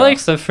the Arrow. I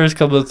liked the first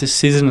couple of the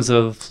seasons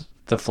of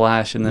The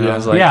Flash, and then I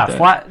was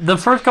like... the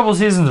first couple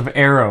seasons of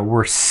Arrow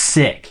were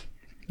sick.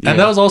 And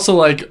that was also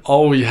like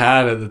all we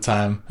had at the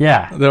time.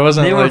 Yeah. There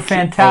wasn't They were like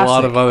fantastic. a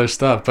lot of other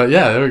stuff. But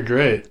yeah, they were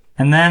great.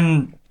 And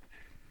then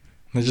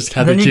They just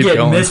had to keep you get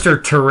going.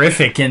 Mr.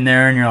 Terrific in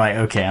there, and you're like,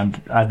 okay,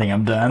 I think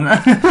I'm done.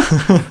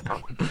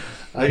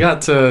 I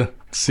got to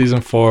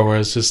season 4 where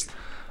it's just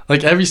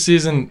like every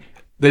season.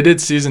 They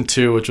did season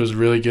 2, which was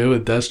really good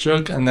with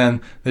Deathstroke, and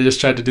then they just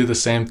tried to do the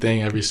same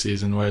thing every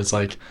season where it's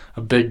like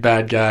a big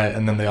bad guy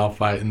and then they all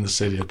fight in the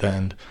city at the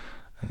end.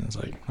 And it's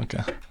like,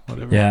 okay,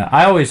 whatever. Yeah,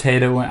 I always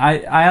hate it when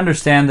I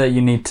understand that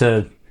you need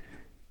to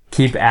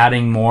keep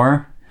adding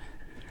more,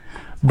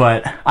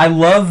 but I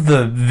love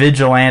the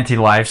vigilante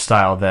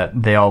lifestyle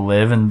that they all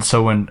live, and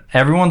so when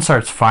everyone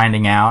starts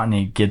finding out and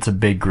he gets a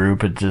big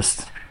group, it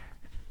just,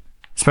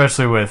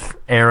 especially with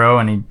Arrow,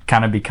 and he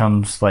kind of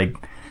becomes like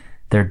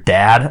their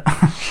dad.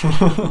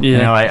 Yeah. You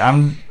know, like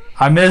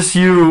I miss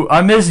you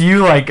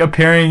like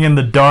appearing in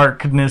the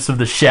darkness of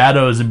the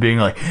shadows and being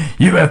like,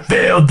 you have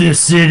failed this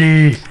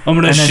city. I'm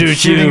gonna and then shoot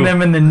shooting you.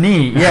 them in the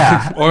knee.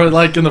 Yeah. Or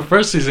like in the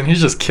first season, he's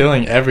just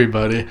killing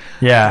everybody.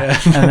 Yeah.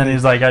 And then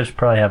he's like, I should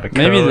probably have a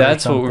Maybe code or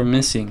that's what something. we're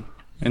missing.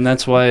 And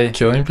that's why...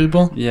 Killing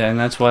people? Yeah, and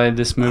that's why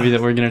this movie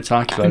that we're going to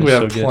talk I about think we is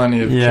have so good. plenty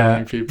of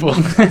Yeah. killing people.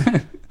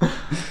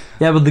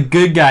 Yeah, but the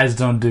good guys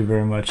don't do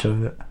very much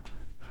of it.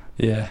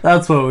 Yeah.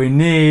 That's what we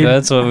need.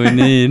 That's what we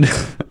need.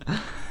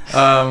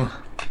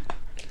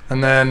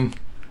 And then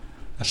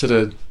I should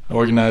have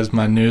organized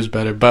my news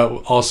better, but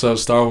also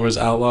Star Wars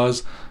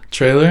Outlaws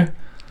trailer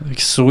Like,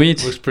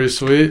 sweet. looks pretty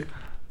sweet.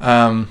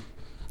 I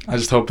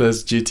just hope that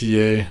it's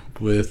GTA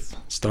with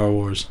Star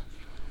Wars,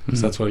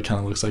 because that's what it kind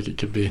of looks like it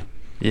could be.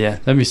 Yeah,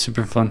 that'd be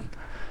super fun.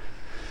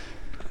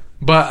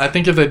 But I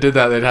think if they did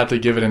that, they'd have to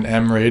give it an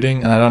M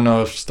rating, and I don't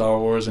know if Star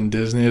Wars and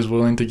Disney is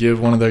willing to give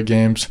one of their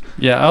games.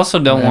 Yeah, I also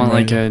don't Yeah, want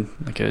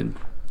maybe.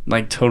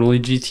 like totally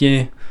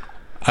GTA.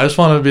 I just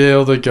want to be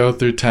able to go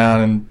through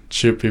town and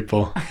shoot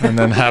people, and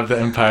then have the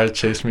Empire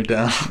chase me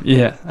down.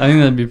 Yeah, I think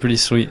that'd be pretty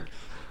sweet.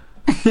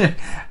 You're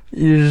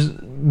just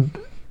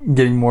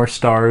getting more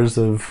stars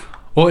of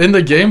Well, in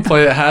the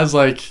gameplay, it has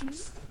like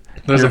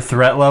there's your a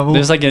threat level.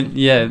 There's like a...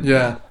 Yeah.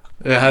 yeah,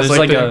 it has There's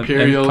like like the a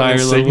Imperial Empire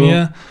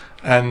insignia,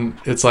 and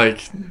it's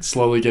like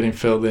slowly getting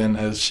filled in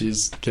as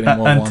she's getting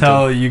more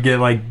until wanted. you get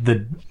like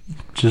the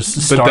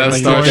The Death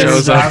Star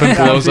shows up and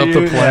blows up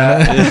the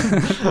planet.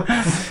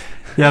 Yeah.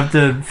 You have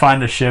to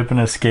find a ship and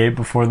escape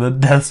before the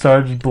Death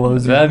Star just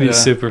blows That'd be Yeah.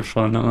 super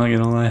fun. I'm not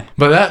gonna lie.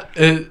 But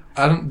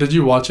did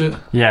you watch it?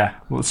 Yeah,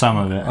 well, some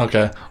of it.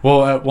 Okay.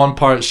 Well, at one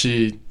part,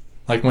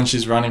 when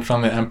she's running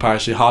from the Empire,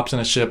 she hops in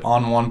a ship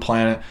on one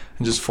planet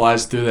and just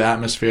flies through the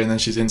atmosphere, and then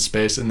she's in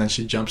space, and then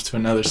she jumps to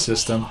another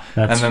system,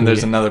 That's and then there's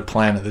sweet. another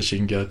planet that she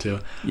can go to.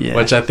 Yeah.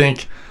 Which I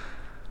think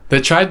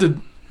they tried to,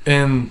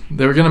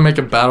 they were gonna make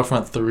a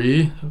Battlefront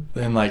 3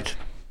 in like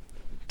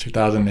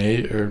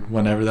 2008 or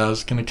whenever that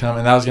was gonna come,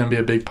 and that was gonna be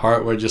a big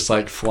part where just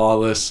like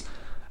flawless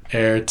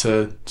air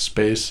to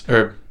space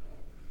or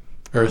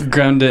Earth.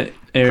 ground to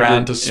air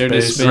Ground to, to air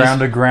to space. space.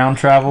 Ground to ground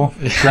travel.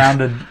 Yeah. Ground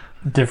to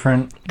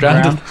different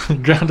ground.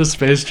 ground to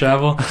space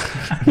travel,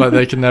 but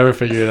they could never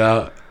figure it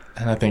out.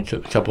 And I think a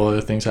couple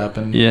other things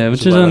happened. Yeah,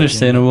 which is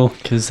understandable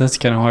because that's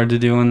kind of hard to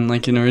do on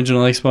like an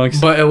original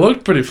Xbox. But it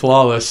looked pretty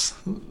flawless.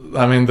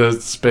 I mean, the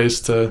space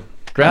to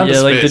ground to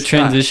Yeah, space. like the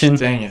transition. Gosh,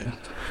 dang it.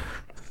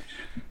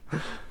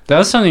 That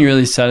was something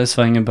really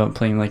satisfying about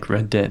playing like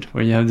Red Dead,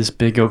 where you have this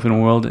big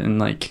open world and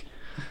like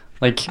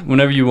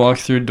whenever you walk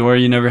through a door,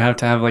 you never have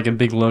to have like a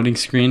big loading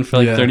screen for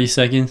like Yeah. 30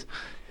 seconds.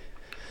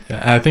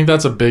 Yeah, and I think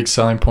that's a big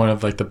selling point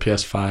of like the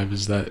PS5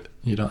 is that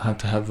you don't have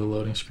to have the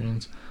loading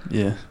screens.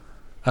 Yeah.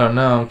 I don't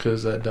know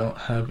because I don't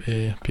have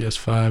a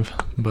PS5,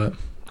 but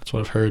that's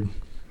what I've heard.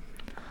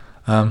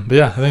 But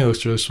yeah, I think it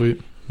looks really sweet.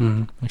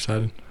 Mm-hmm. I'm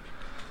excited.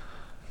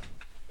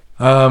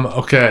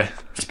 Okay.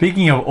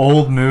 Speaking of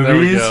old There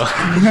we movies,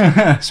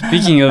 go.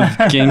 Speaking of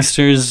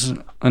gangsters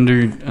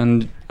under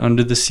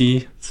the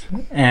sea,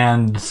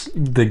 and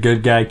the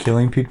good guy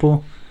killing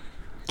people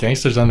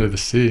Gangsters Under the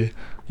Sea.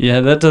 yeah,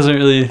 that doesn't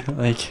really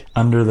like.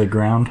 under the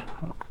ground.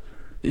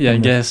 Yeah, I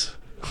guess.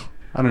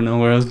 I don't know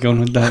where I was going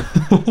with that.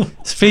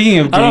 Speaking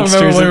of I don't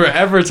gangsters, remember we were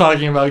ever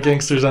talking about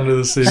Gangsters Under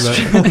the Sea,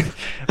 but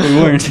we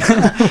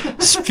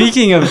weren't.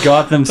 Speaking of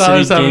Gotham City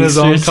Tyler's having his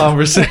own gangsters,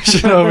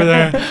 conversation over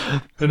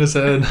there in his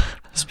head.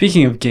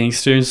 speaking of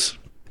gangsters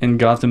in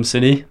Gotham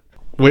City,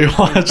 We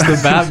watched the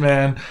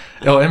Batman.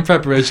 In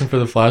preparation for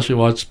the Flash, we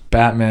watched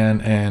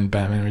Batman and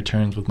Batman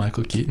Returns with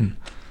Micheal Keaton.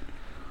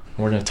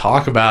 We're gonna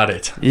talk about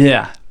it.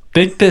 yeah,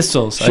 big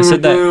pistols. Should I said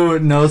we that. do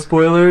no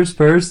spoilers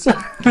first?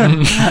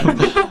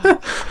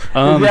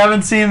 If you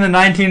haven't seen the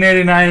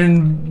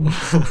 1989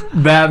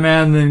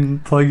 Batman, then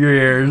plug your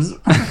ears.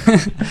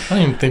 I don't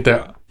even think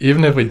there.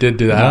 Even if we did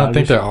do that, I don't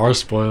think there are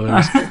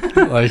spoilers.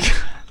 Like,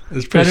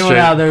 it's pretty Anyone straight.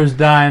 out there is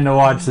dying to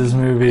watch this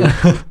movie.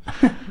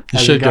 You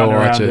should go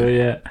watch it,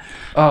 Yet.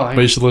 Oh, but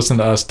you should listen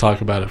to us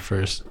talk about it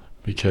first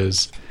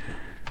because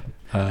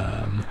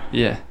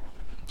yeah.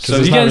 So there's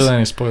have you not guys really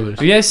any spoilers.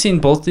 have you guys seen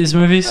both these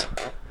movies?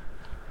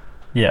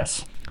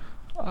 Yes.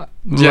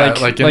 Yeah,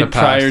 like in the past.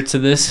 prior to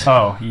this.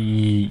 Oh,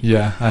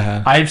 Yeah, I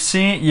had. I've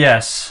seen,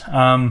 yes.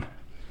 I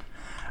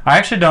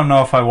actually don't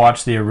know if I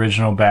watched the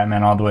original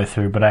Batman all the way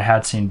through, but I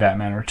had seen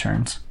Batman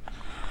Returns.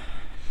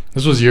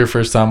 This was your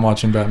first time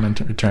watching Batman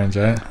Returns,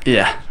 right?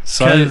 Yeah.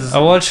 So 'Cause- I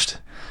watched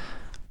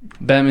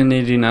Batman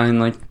 '89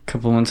 like a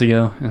couple months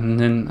ago, and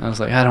then I was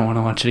like, I don't want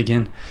to watch it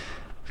again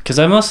because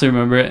I mostly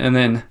remember it. And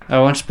then I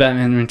watched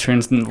Batman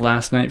Returns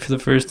last night for the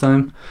first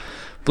time.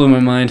 Blew my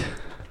mind.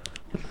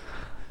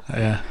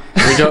 Yeah.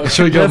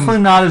 Should we go?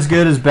 Definitely not as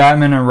good as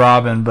Batman and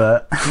Robin,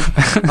 but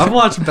I've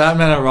watched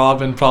Batman and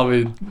Robin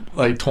probably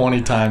like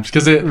 20 times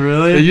because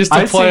really, It used to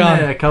I've play seen on-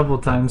 it a couple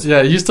times.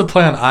 Yeah, it used to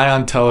play on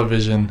Ion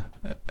Television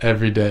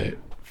every day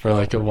for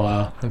like a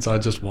while, and so I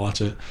just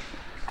watch it.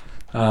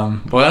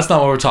 But that's not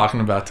what we're talking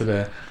about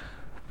today.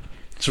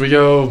 Should we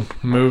go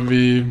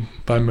movie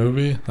by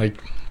movie?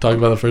 Like talk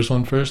about the first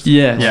one first?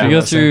 Yeah. Yeah. Should we go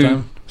At the same through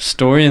time?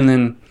 story and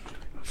then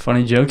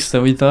funny jokes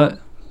that we thought?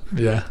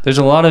 Yeah. There's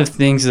a lot of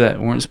things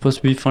that weren't supposed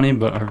to be funny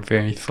but are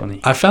very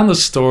funny. I found the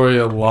story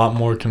a lot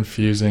more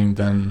confusing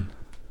than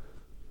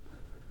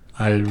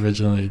I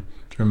originally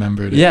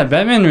remembered it. Yeah,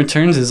 Batman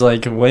Returns is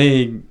like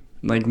way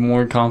like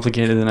more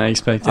complicated than I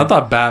expected. I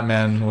thought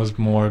Batman was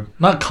more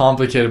not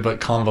complicated but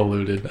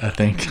convoluted, I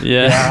think.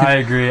 Yeah. Yeah, I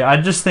agree. I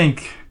just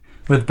think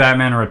with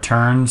Batman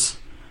Returns,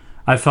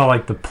 I felt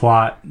like the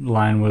plot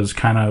line was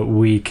kind of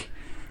weak,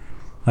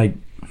 like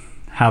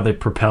how they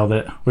propelled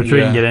it, which we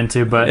Yeah. can get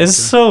into. But It's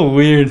so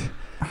weird.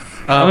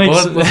 I'm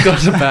Let's go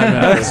to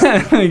Batman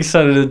first. I'm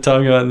excited to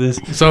talk about this.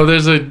 So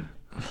there's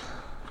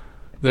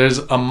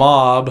a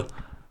mob.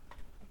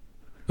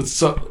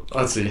 So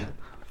let's see.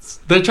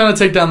 They're trying to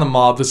take down the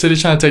mob. The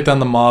city's trying to take down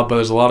the mob, but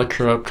there's a lot of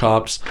corrupt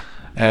cops,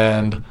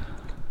 and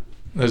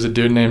there's a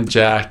dude named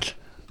Jack,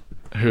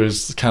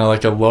 who's kind of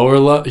like a lower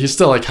level. He's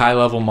still like high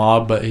level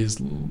mob, but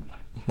he's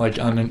like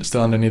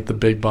still underneath the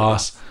big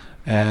boss.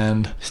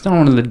 And It's not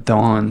one of the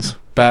Dawns.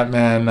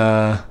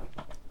 Batman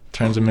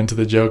turns him into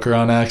the Joker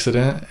on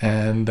accident,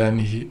 and then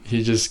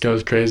he just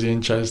goes crazy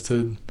and tries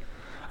to.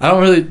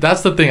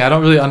 That's the thing. I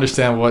don't really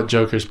understand what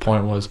Joker's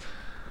point was.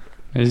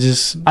 It's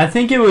just I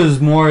think it was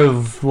more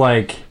of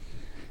like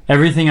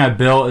everything I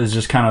built is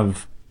just kind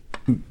of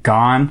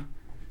gone,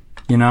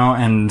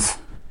 and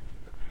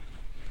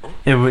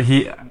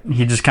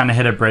he just kind of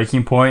hit a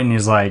breaking point, and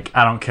he's like,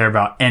 I don't care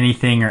about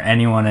anything or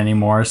anyone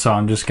anymore, so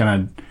I'm just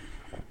gonna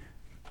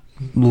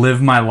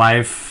live my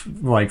life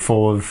like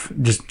full of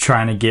just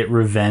trying to get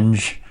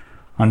revenge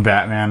on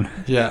Batman.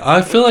 Yeah,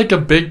 I feel like a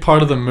big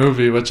part of the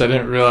movie, which I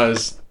didn't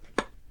realize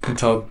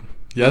until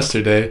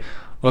yesterday,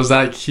 was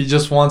that he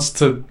just wants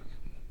to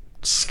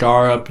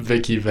scar up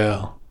Vicky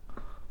Vale.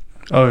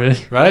 Oh,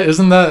 really? Right?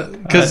 Isn't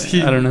that... Because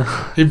I don't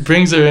know. He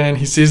brings her in,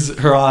 he sees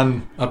her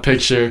on a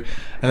picture,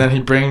 and then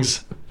he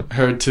brings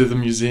her to the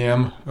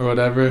museum or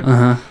whatever,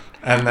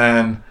 and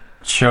then...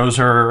 shows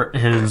her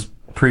his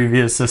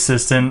previous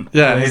assistant.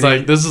 Yeah, and he's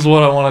like, this is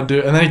what I want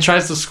to do. And then he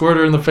tries to squirt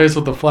her in the face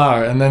with the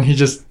flower, and then he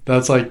just...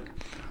 That's like...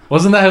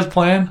 Wasn't that his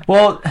plan?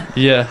 Well,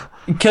 yeah.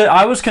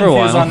 I was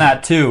confused on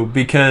that too,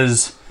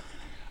 because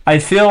I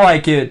feel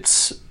like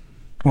it's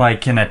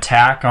like an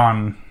attack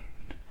on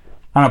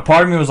a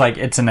part of me was like,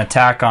 it's an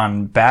attack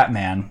on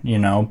Batman, you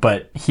know,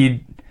 but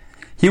he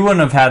wouldn't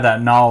have had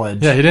that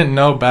knowledge. Yeah, he didn't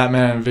know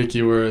Batman and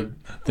Vicky were a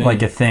thing.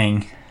 Like a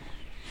thing.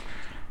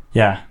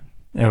 Yeah,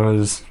 it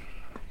was...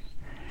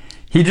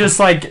 He just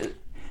like...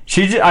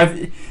 She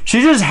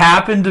just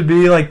happened to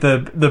be like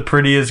the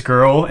prettiest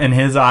girl in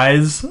his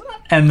eyes,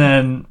 and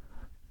then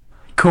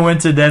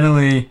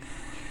coincidentally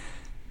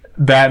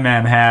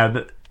Batman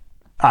had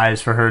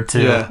eyes for her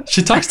too. Yeah,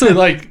 she talks to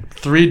like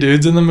 3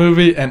 dudes in the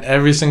movie, and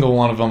every single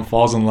one of them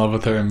falls in love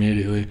with her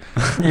immediately.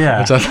 Yeah,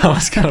 which I thought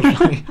was kind of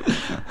funny.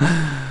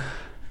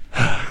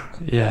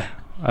 Yeah,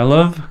 I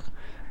love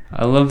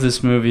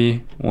this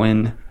movie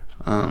when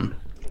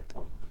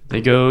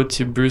they go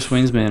to Bruce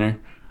Wayne's manor.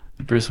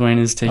 Bruce Wayne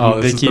is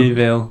taking Vicky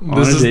Vale on a date.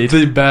 This is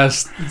the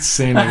best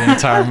scene of the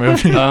entire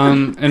movie.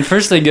 And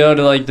first they go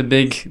to like the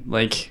big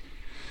like...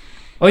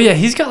 Oh yeah,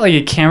 he's got like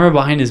a camera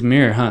behind his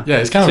mirror, huh? Yeah,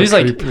 he's kind of he's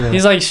creep. like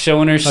he's like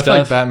showing her stuff. I feel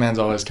like Batman's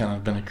always kind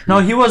of been a creep. No,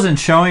 he wasn't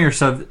showing her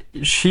stuff.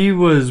 She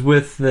was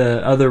with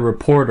the other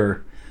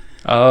reporter.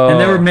 Oh. And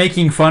they were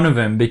making fun of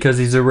him because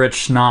he's a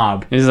rich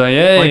snob. He's like,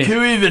 hey. Like,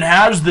 who even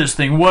has this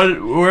thing?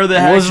 Where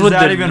the heck is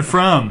that even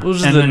from? What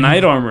was the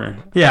knight armor?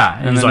 Yeah,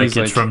 and he's like,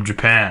 it's from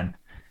Japan.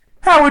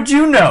 How would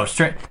you know?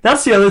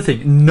 That's the other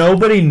thing.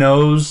 Nobody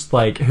knows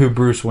like who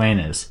Bruce Wayne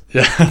is.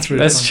 Yeah, that's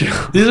true.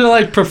 These are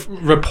like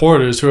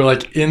reporters who are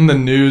like in the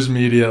news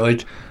media.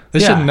 Like they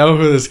should know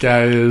who this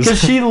guy is.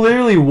 Because she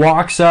literally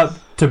walks up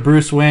to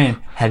Bruce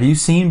Wayne. Have you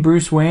seen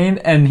Bruce Wayne?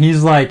 And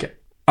he's like,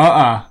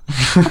 Just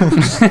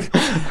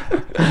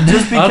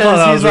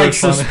because he's like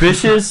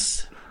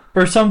suspicious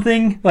or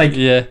something. Like,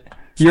 yeah,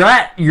 you're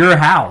at your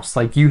house.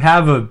 Like you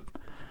have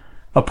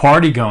a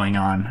party going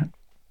on,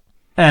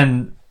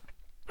 and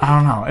I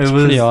don't know. It was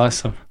pretty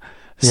awesome.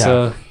 Yeah.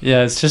 So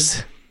yeah, it's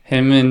just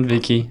him and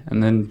Vicky,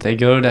 and then they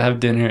go to have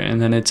dinner,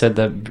 and then it's at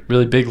that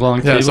really big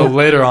long table. Yeah. So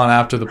later on,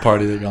 after the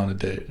party, they go on a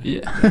date.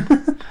 Yeah.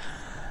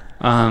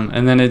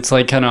 And then it's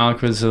like kind of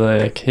awkward. So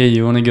they're like, hey,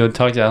 you want to go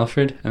talk to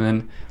Alfred? And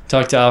then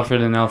talk to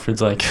Alfred, and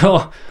Alfred's like,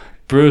 oh,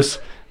 Bruce,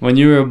 when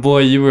you were a boy,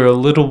 you were a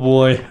little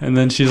boy. And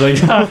then she's like,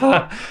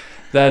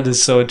 that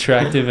is so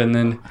attractive. And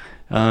then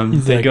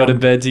they like, go to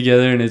bed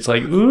together, and it's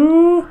like,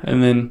 ooh.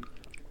 And then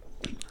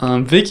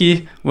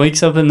Vicky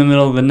wakes up in the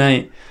middle of the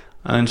night,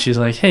 and she's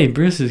like, hey,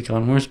 Bruce is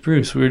gone. Where's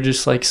Bruce? We were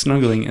just like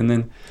snuggling. And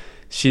then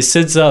she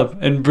sits up,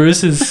 and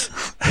Bruce is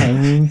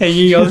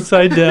hanging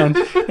upside down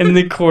in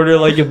the corner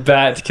like a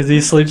bat, because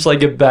he sleeps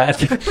like a bat.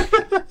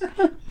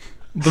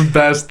 The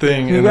best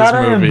thing in this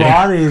movie. You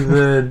gotta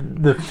embody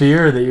the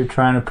fear that you're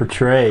trying to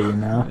portray, you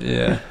know?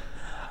 Yeah.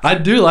 I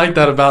do like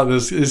that about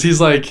this, is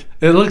he's like,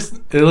 it looks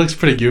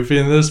pretty goofy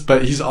in this,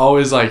 but he's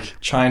always like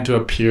trying to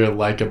appear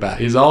like a bat.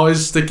 He's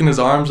always sticking his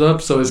arms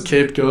up so his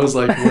cape goes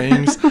like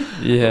wings.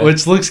 Yeah.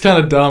 Which looks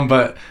kind of dumb,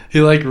 but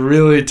he like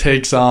really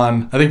takes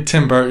on, I think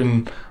Tim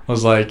Burton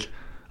was like,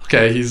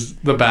 okay, he's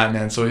the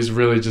Batman, so he's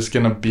really just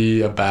gonna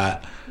be a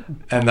bat.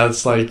 And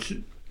that's like,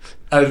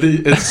 I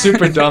think it's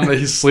super dumb that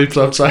he sleeps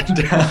upside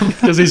down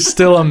because he's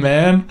still a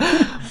man,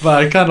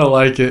 but I kind of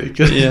like it.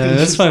 Yeah,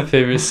 that's my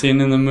favorite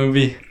scene in the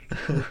movie.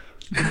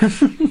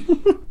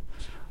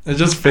 It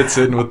just fits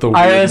in with the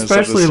weirdness. I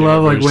especially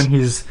love universe. like when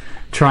he's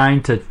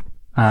trying to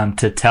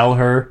tell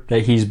her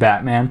that he's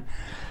Batman,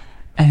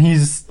 and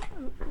he's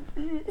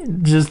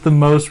just the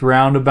most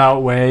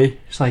roundabout way.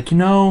 He's like, you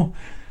know,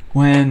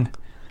 when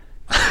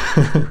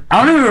I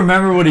don't even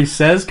remember what he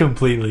says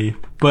completely,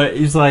 but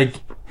he's like,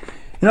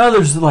 you know,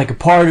 there's like a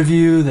part of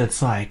you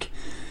that's like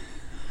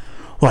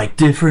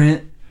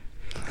different,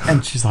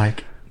 and she's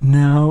like,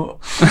 no.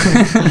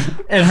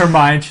 In her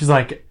mind, she's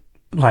like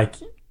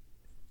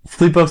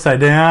sleep upside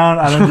down.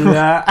 I don't do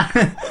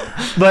that.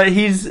 But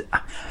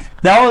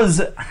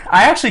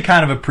I actually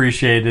kind of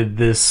appreciated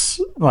this,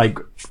 like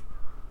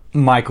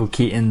Micheal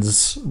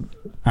Keaton's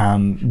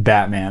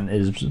Batman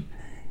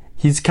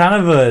he's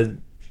kind of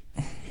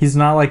he's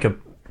not like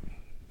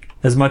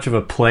as much of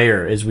a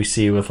player as we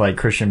see with like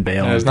Christian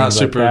Bale. Yeah, he's not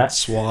super like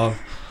suave.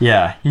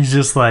 Yeah, he's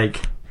just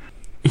like,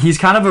 he's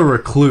kind of a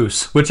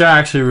recluse, which I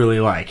actually really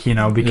like, you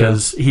know,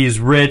 because he's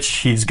rich,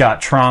 he's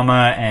got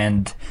trauma,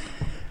 and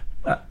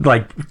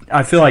like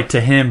I feel like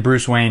to him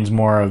Bruce Wayne's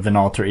more of an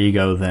alter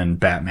ego than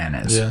Batman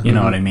is. Yeah. You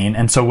know what I mean?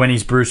 And so when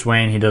he's Bruce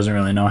Wayne, he doesn't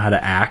really know how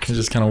to act. It's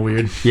just kind of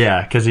weird.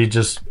 Yeah, because he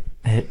just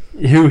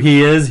who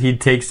he is, he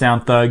takes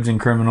down thugs and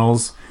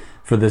criminals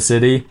for the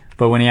city.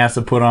 But when he has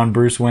to put on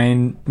Bruce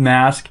Wayne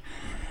mask,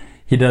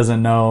 he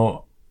doesn't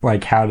know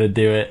like how to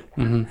do it.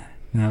 Mm-hmm.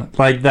 You know,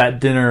 like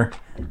that dinner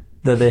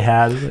that they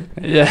had.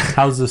 Yeah.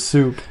 How's the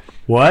soup?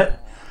 What?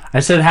 I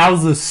said,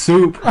 how's the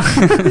soup?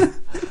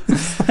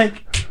 It's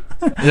like.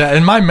 Yeah,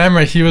 in my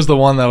memory, he was the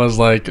one that was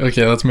like,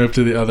 okay, let's move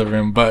to the other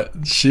room.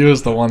 But she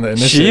was the one that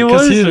initiated. She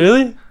was?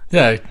 Really?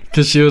 Yeah,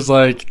 because she was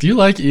like, do you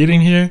like eating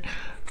here?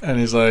 And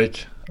he's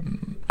like,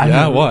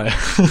 yeah, why?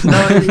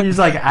 No, he's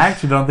like, I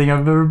actually don't think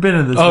I've ever been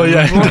in this room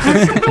yeah.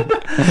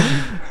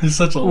 He's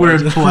such a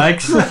weird legend.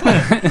 flex.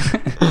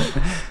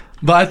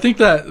 But I think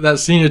that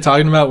scene you're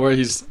talking about where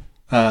he's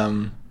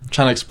trying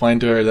to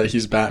explain to her that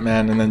he's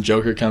Batman and then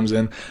Joker comes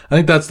in, I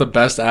think that's the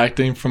best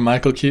acting from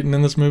Michael Keaton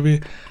in this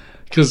movie.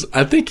 Because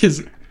I think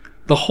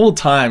the whole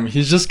time,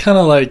 he's just kind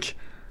of like,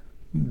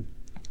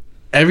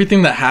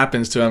 everything that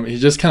happens to him, he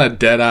just kind of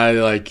dead-eyed,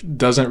 like,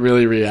 doesn't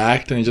really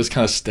react, and he just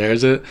kind of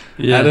stares at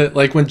it.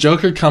 Like, when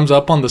Joker comes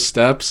up on the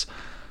steps,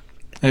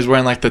 and he's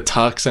wearing, like, the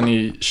tux, and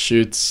he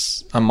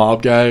shoots a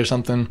mob guy or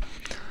something.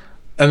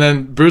 And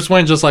then Bruce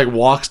Wayne just, like,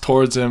 walks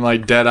towards him,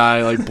 like,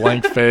 dead-eye, like,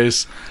 blank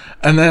face.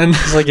 And then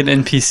It's like an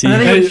NPC. And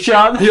then he gets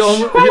shot. He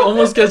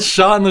almost gets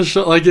shot in the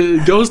shoulder. Like,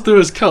 it goes through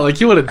his cut. Like,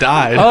 he would have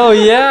died. Oh,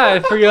 yeah. I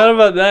forgot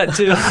about that,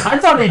 too. I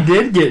thought he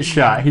did get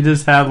shot. He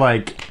just had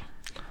like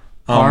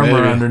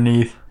armor maybe.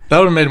 underneath. That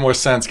would have made more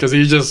sense because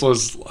he just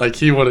was like,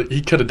 he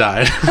could have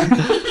died.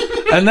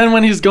 And then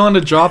when he's going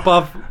to drop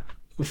off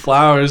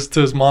flowers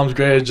to his mom's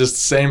grave, just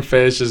same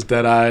face, just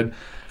dead-eyed.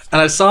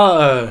 And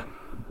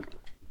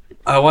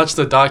I watched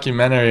a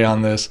documentary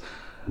on this,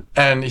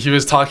 and he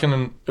was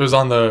talking, it was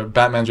on the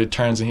Batman's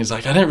Returns, and he's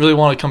like, I didn't really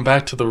want to come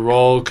back to the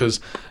role because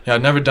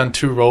I'd never done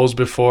 2 roles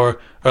before,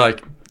 or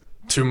like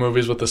 2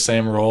 movies with the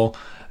same role,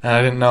 and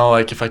I didn't know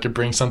like if I could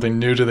bring something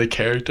new to the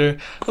character.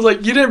 I was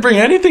like, you didn't bring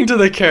anything to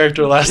the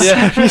character last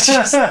time. You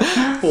just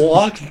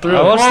walked through.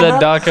 I watched that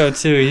doco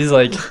too. He's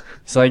like,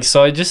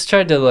 so I just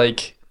tried to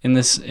like in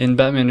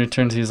Batman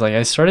Returns. He's like,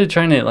 I started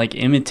trying to like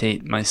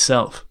imitate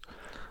myself.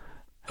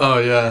 Oh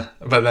yeah,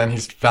 but then he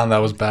found that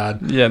was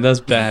bad. Yeah,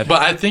 that's bad.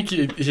 But I think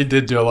he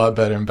did do a lot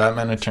better in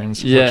Batman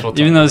Returns. Yeah,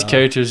 even though his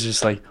character's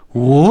just like,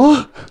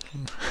 what?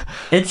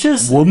 It's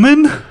just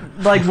Woman?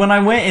 like when I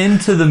went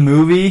into the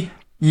movie,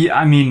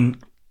 I mean,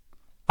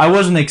 I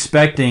wasn't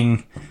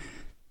expecting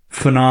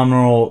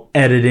phenomenal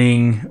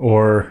editing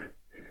or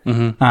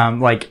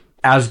like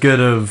as good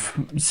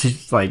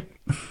of like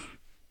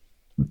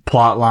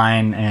plot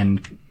line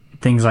and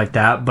things like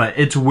that. But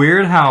it's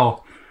weird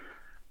how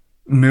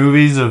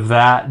movies of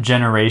that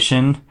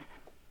generation,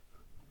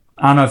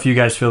 I don't know if you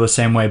guys feel the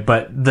same way,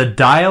 but the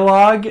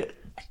dialogue,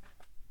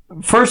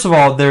 first of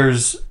all,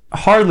 there's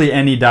hardly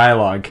any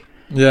dialogue.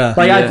 Yeah.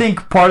 Like, I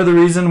think part of the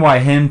reason why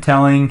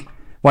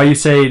you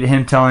say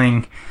him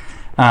telling,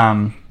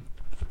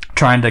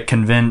 trying to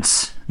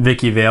convince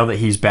Vicky Vale that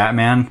he's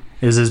Batman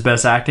is his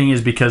best acting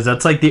is because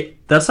that's like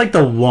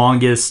the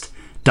longest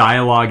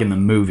dialogue in the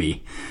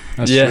movie.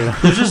 That's true.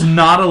 There's just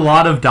not a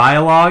lot of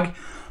dialogue,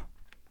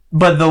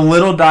 but the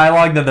little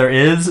dialogue that there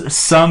is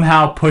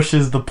somehow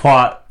pushes the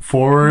plot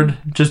forward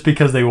just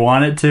because they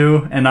want it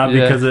to, and not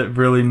because it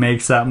really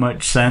makes that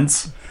much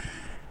sense.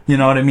 You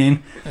know what I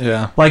mean?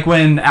 Yeah. Like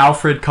when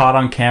Alfred caught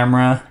on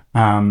camera,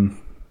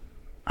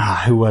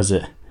 who was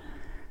it?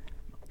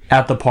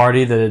 At the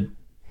party, the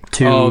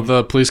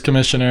police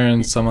commissioner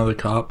and some other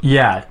cop.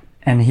 Yeah,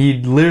 and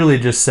he literally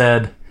just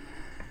said,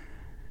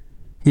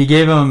 he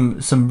gave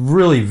him some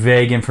really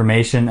vague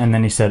information, and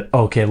then he said,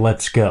 okay,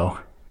 let's go.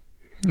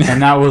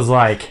 And that was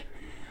like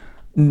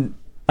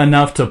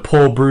enough to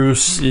pull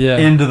Bruce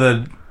into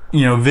the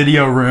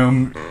video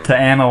room to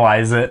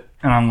analyze it,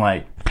 and I'm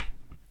like,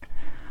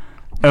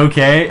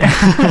 okay.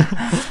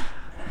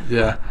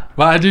 Yeah,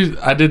 but I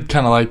did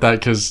kind of like that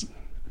because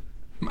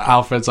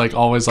Alfred's like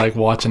always like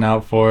watching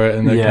out for it,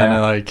 and they're kind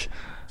of like,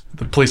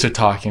 the police are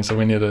talking, so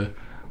we need to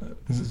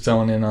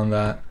zone in on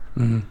that.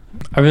 Mm-hmm.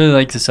 I really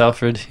like this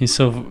Alfred. He's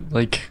so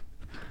like,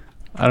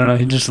 I don't know,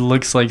 he just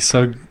looks like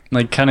so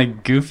like kind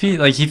of goofy.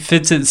 Like he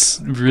fits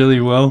it really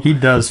well. He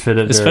does fit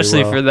it especially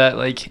very well. For that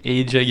like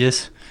age, I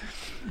guess.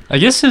 I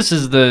guess this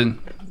is the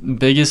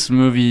biggest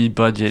movie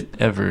budget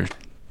ever,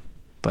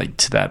 like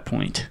to that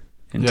point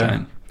in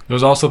time. It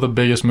was also the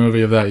biggest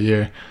movie of that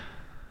year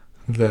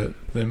that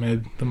they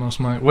made the most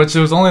money, which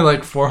it was only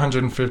like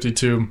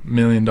 $452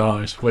 million,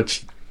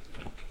 which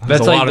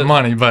that's a like lot of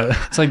money, but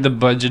it's like the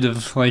budget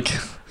of like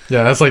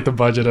that's like the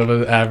budget of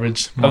an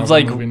average Marvel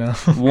like movie now.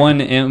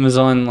 One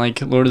Amazon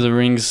like Lord of the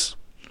Rings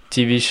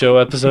TV show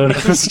episode.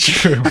 That's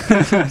true.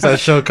 That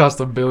show cost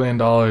 $1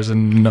 billion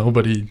and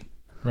nobody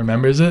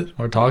remembers it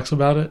or talks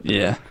about it.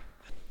 Yeah.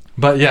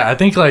 But yeah, I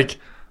think like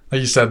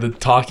you said, the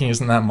talking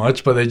isn't that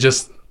much, but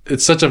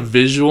it's such a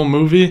visual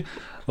movie.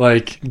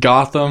 Like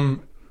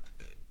Gotham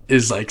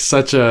is like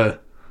it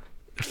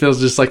it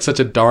feels just like such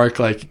a dark,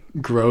 like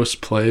gross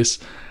place,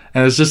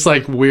 and it's just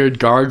like weird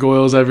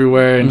gargoyles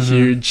everywhere and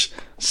huge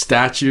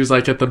statues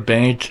like at the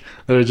bank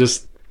that are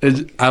just.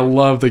 I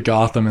love the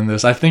Gotham in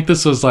this. I think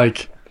this was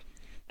like,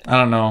 I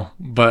don't know,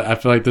 but I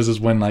feel like this is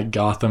when like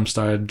Gotham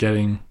started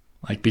getting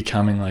like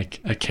becoming like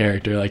a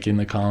character like in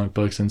the comic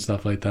books and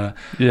stuff like that.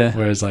 Yeah.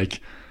 Whereas like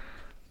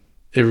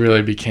it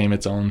really became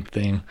its own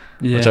thing,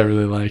 which I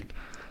really liked.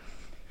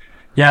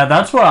 Yeah,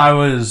 that's what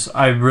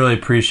I really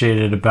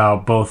appreciated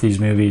about both these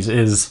movies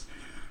is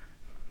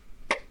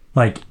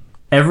like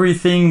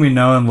everything we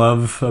know and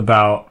love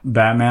about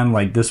Batman.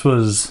 Like this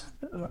was,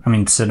 I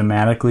mean,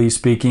 cinematically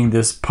speaking,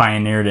 this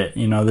pioneered it.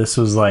 You know, this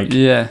was like,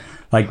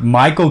 like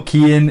Micheal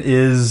Keaton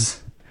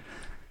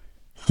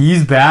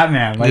he's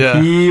Batman.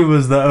 Like he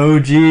was the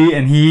OG,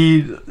 and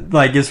he,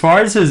 like, as far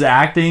as his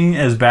acting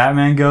as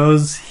Batman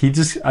goes,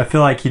 I feel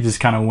like he just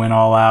kind of went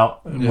all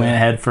out, went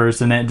head first,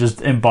 and it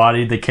just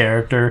embodied the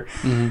character,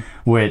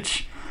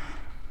 which,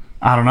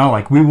 I don't know,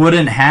 like, we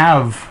wouldn't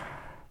have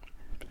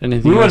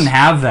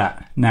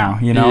that now,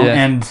 you know?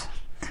 And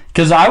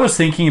because I was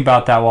thinking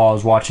about that while I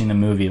was watching the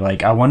movie,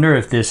 like, I wonder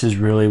if this is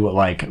really what,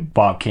 like,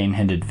 Bob Kane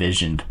had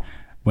envisioned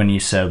when he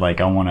said,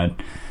 like, I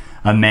want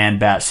a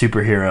man-bat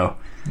superhero.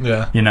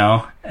 Yeah. You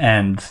know?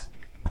 And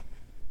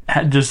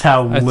just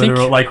how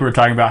literal, like we were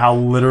talking about, how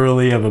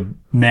literally of a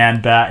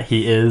man-bat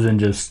he is, and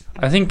just...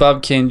 I think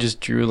Bob Kane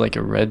just drew, like,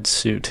 a red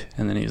suit,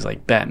 and then he was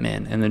like,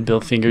 Batman, and then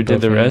Bill Finger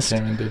did the rest.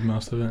 Came and did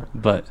most of it.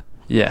 But,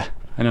 yeah,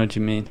 I know what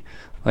you mean.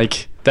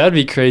 Like, that would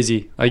be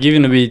crazy. Like,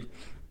 even to be,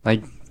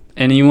 like,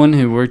 anyone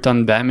who worked on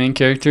the Batman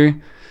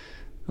character,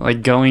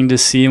 like, going to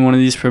see one of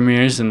these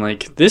premieres, and,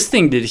 like, this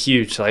thing did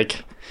huge.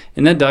 Like,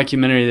 in that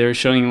documentary, they were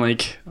showing,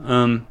 like,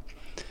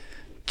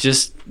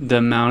 just the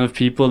amount of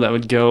people that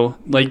would go,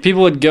 like,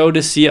 people would go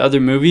to see other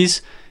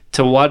movies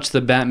to watch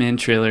the Batman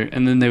trailer,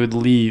 and then they would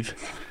leave.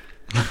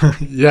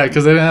 Yeah,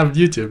 because they didn't have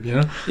YouTube, you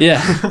know?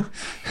 Yeah.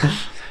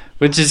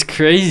 Which is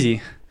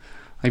crazy.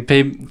 Like,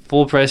 pay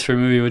full price for a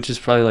movie, which is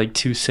probably like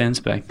 2 cents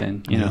back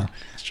then, you know?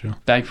 That's true.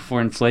 Back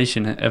before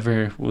inflation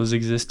ever was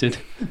existed.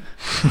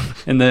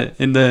 in the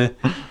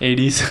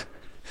 80s.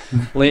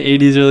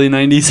 Late 80s, early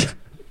 90s.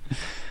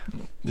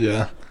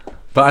 Yeah.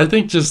 But I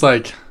think just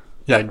like,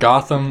 yeah,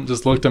 Gotham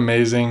just looked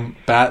amazing.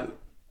 What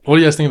do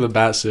you guys think of the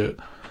bat suit?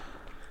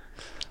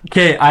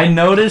 Okay, I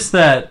noticed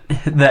that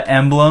the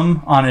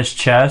emblem on his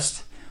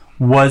chest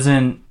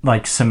wasn't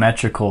like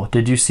symmetrical.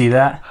 Did you see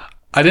that?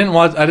 I didn't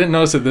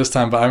notice it this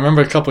time, but I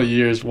remember a couple of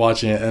years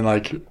watching it and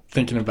like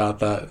thinking about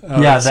that.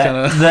 Yeah,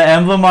 the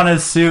emblem on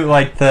his suit,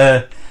 like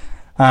the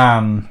I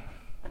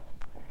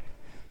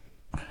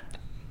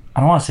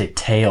don't want to say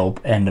tail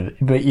end of it,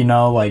 but you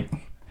know, like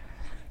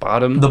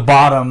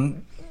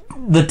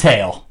the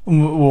tail.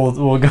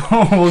 We'll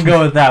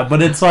go with that.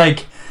 But it's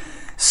like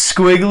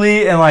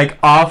squiggly and like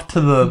off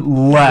to the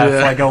left,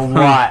 like a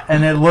lot,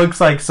 and it looks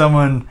like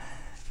someone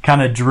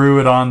kind of drew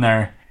it on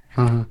there,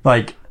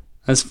 like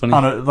that's funny.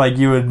 Like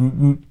you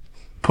would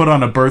put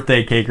on a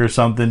birthday cake or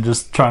something,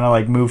 just trying to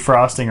like move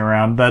frosting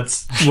around.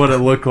 That's what it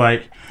looked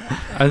like.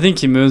 I think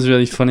he moves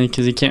really funny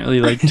because he can't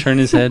really like turn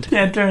his head.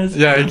 Can't turn his.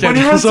 Yeah, he can't.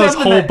 His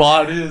whole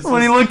body is.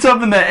 When he looks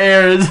up in the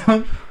air,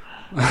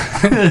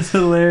 it's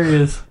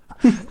hilarious.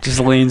 Just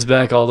leans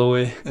back all the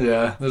way.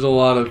 Yeah, there's a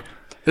lot of...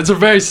 It's a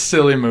very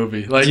silly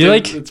movie. Like,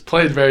 it's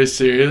played very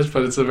serious,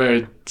 but it's a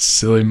very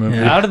silly movie.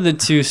 Yeah. Out of the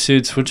two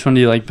suits, which one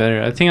do you like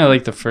better? I think I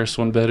like the first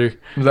one better.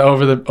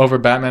 Over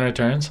Batman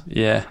Returns?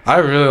 Yeah. I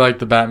really like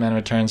the Batman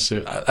Returns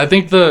suit. I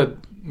think the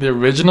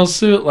original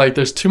suit, like,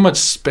 there's too much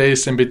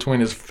space in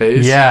between his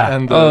face. Yeah.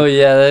 And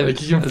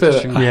like, you can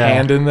fit a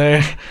hand in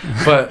there.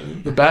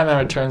 But the Batman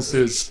Returns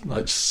suit is,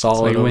 like,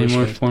 solid. It's like way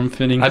more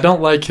form-fitting. I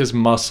don't like his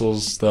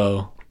muscles,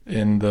 though,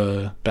 in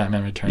the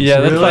Batman Returns. Yeah,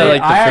 that's why I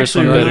like the first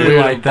one better. I actually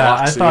really like that.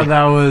 I thought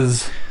that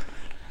was...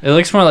 It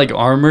looks more like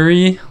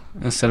armory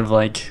instead of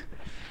like...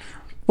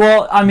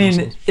 Well, I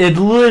mean, it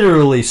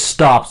literally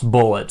stops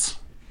bullets.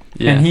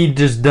 Yeah. And he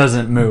just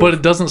doesn't move. But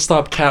it doesn't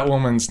stop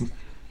Catwoman's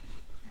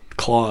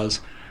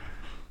claws.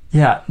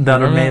 Yeah,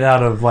 that are made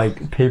out of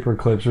like paper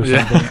clips or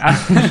something.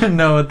 I didn't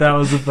know what that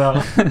was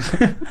about.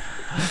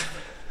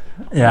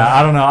 Yeah,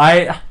 I don't know.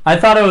 I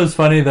thought it was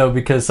funny though,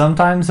 because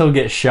sometimes he'll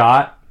get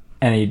shot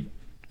and he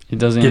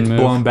doesn't gets even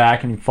blown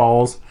back and he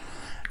falls.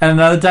 And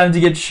other times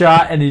he gets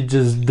shot and he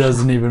just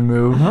doesn't even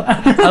move.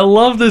 I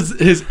love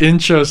his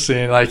intro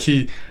scene. Like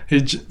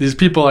these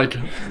people like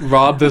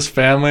rob this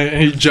family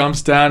and he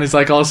jumps down. He's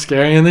like all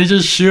scary and they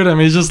just shoot him.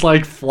 He just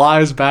like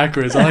flies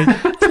backwards. I'm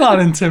like, it's not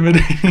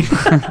intimidating.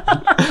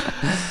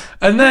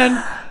 And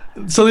then,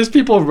 so these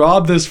people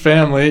rob this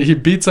family. He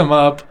beats them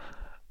up.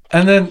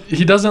 And then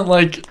he doesn't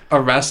like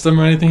arrest them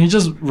or anything. He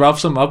just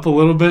roughs them up a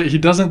little bit. He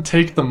doesn't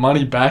take the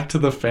money back to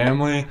the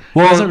family.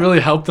 Well, he doesn't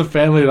really help the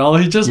family at all.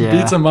 He just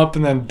beats them up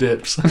and then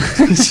dips.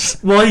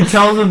 Well, he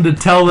tells them to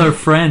tell their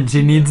friends.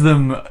 He needs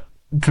them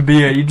to be.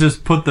 You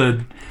just put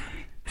the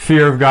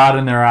fear of God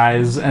in their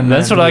eyes, and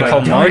That's then what I he's call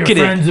like, "Tell your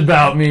marketing." friends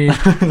about me.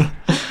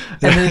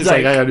 And then He's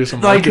like, I gotta do some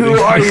like, marketing.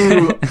 who are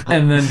you?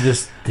 And then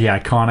just the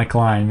iconic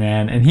line,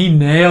 man. And he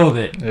nailed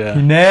it. Yeah.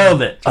 He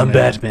nailed it. I'm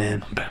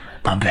Batman.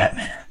 I'm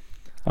Batman.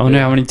 I wonder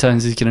how many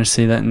times he's gonna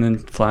say that and then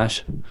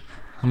Flash.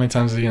 How many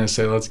times is he gonna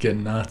say "Let's get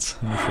nuts"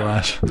 in the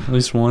Flash? At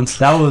least once.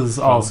 That was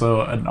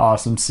also an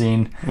awesome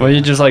scene. Well,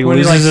 he just like When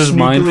he loses his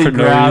mind sneakily for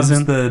no grabs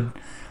reason.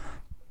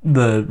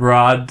 the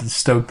rod to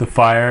stoke the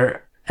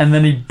fire, and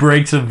then he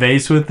breaks a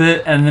vase with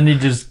it, and then he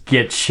just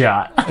gets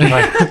shot.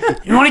 Like,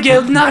 You want to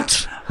get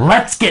nuts?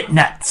 let's get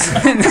nuts.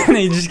 And then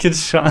he just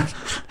gets shot.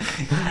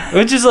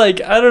 Which is like,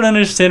 I don't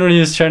understand what he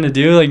was trying to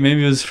do. Like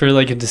maybe it was for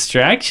like a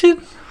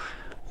distraction.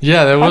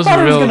 Yeah, there I was thought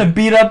a he was real. gonna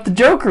beat up the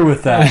Joker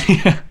with that.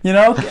 You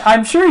know,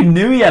 I'm sure he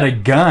knew he had a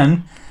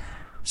gun,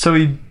 so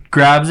he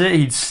grabs it.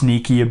 He's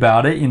sneaky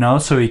about it, you know,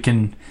 so he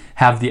can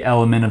have the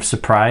element of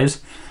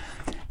surprise.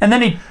 And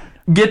then he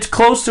gets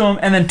close to him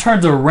and then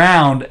turns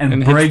around and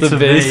And hits breaks the a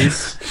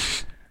vase.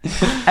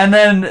 vase. And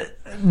then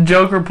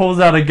Joker pulls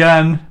out a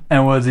gun,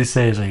 and what does he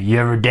say? He's like, "You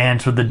ever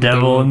dance with the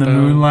devil in the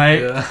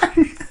moonlight?" Yeah.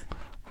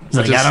 He's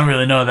like, "I don't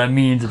really know what that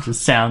means. It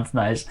just sounds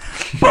nice."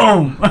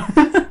 Boom.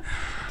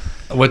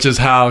 Which is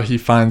how he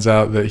finds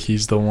out that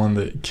he's the one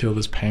that killed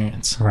his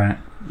parents. Right.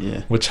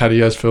 Yeah. Which, how do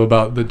you guys feel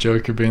about the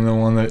Joker being the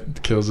one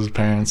that kills his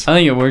parents? I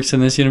think it works in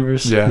this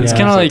universe. Yeah, It's Yeah.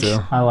 kind of I like think so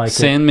too. I like it.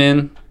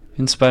 Sandman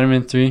in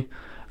Spider-Man 3.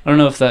 I don't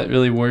know if that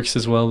really works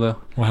as well though.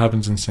 What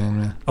happens in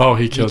Sandman? Oh,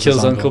 he He kills, kills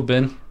his Uncle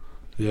Ben.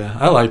 Yeah,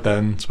 I like that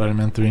in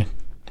Spider-Man 3.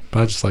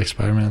 But I just like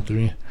Spider-Man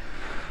 3.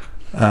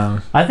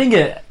 I think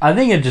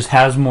it just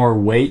has more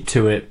weight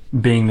to it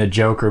being the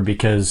Joker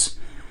because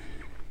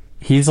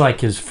he's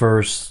like his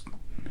first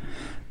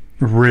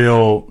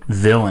real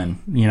villain.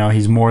 You know,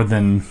 he's more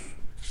than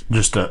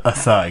just a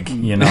thug.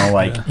 You know,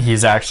 like Yeah.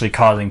 he's actually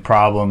causing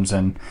problems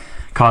and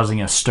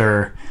causing a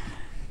stir,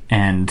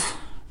 and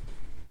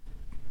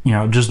you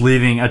know, just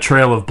leaving a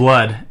trail of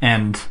blood.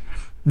 And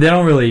they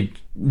don't really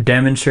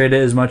demonstrate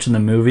it as much in the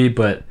movie,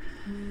 but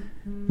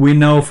we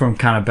know from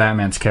kind of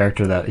Batman's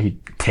character that he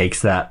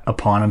takes that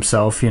upon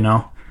himself, you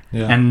know?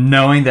 Yeah. And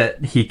knowing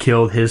that he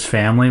killed his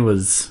family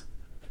was,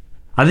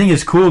 I think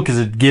it's cool because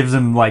it gives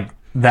him like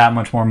that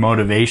much more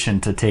motivation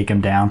to take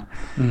him down.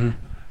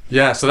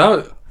 Yeah, so that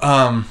was,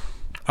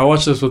 I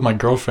watched this with my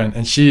girlfriend,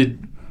 and she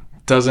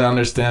doesn't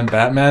understand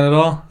Batman at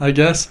all, I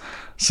guess.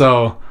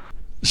 So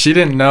she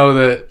didn't know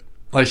that,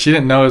 like, she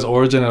didn't know his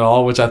origin at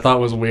all, which I thought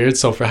was weird.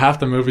 So for half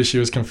the movie, she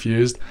was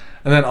confused.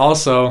 And then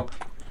also,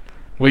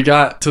 we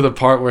got to the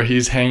part where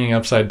he's hanging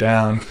upside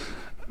down,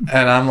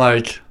 and I'm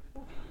like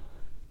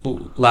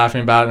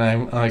laughing about it,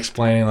 and I'm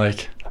explaining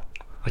like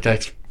I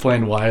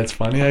explained why it's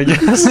funny, I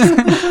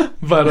guess.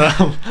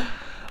 but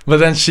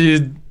then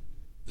she's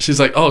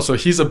like, "Oh, so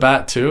he's a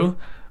bat too?"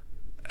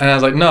 And I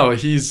was like, "No,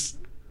 he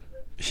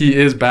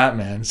is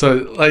Batman."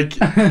 So like,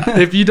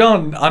 if you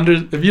don't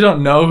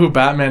know who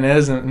Batman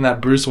is and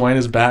that Bruce Wayne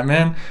is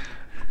Batman,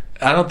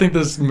 I don't think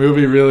this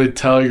movie really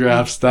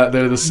telegraphs that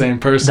they're the same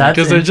person, That's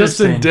because they're just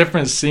in interesting.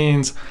 different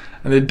scenes,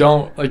 and they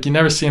don't, like, you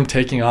never see him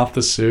taking off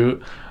the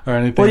suit or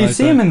anything. Well, you like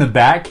see that. him in the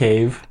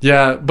Batcave.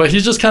 Yeah, but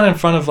he's just kind of in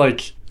front of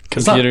like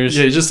it's not- Computers.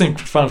 yeah, he's just in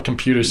front of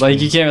computers. Like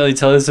you can't really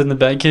tell this in the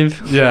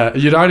Batcave. Yeah,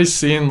 you'd already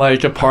seen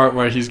like a part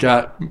where he's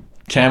got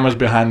cameras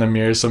behind the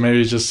mirror, so maybe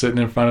he's just sitting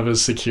in front of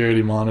his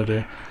security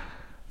monitor.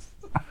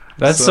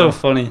 That's so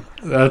funny.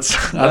 That's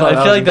I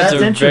feel like that's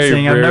a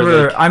interesting. very I've rare,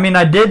 never. like- I mean,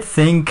 I did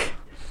think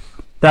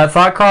that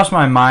thought crossed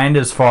my mind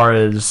as far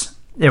as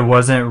it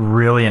wasn't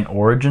really an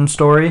origin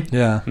story,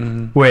 yeah.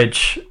 Mhm.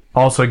 which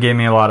also gave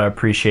me a lot of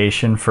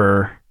appreciation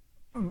for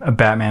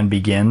Batman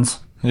Begins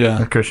Yeah.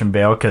 with Christian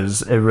Bale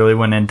because it really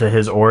went into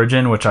his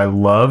origin, which I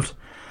loved.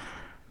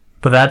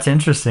 But that's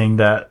interesting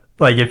that,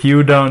 like, if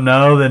you don't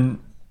know, then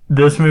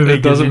this movie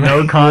It gives you doesn't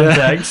no make-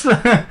 context.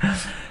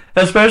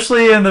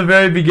 Especially in the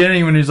very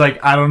beginning when he's like,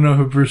 "I don't know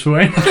who Bruce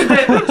Wayne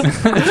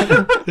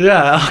is."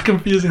 Yeah, how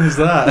confusing is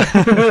that?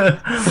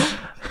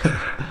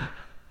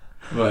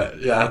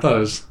 But yeah,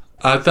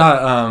 I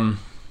thought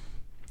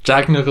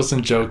Jack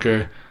Nicholson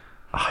Joker,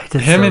 Oh, he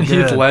did him so and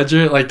Heath good.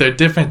 Ledger, like, they're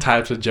different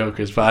types of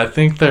Jokers, but I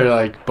think they're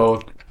like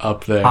both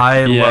up there.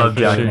 I Yeah, love for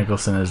Jack sure.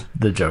 Nicholson as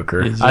the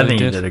Joker. He's I really think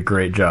good. he did a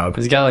great job.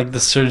 He's got like the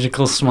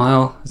surgical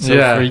smile. It's so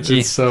yeah, freaky.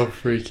 it's so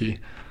freaky.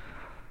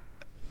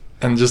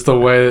 And just the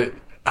way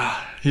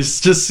he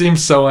just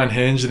seems so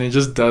unhinged, and he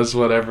just does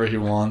whatever he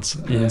wants.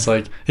 And Yeah. it's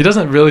like, he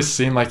doesn't really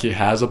seem like he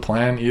has a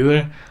plan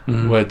either,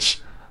 Mhm. which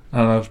I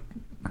don't know if,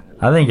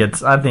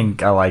 I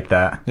think I like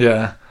that.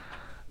 yeah.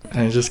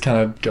 And he's just kind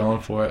of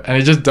going for it. And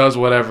he just does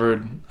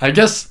whatever. I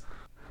guess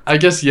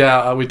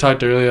yeah, we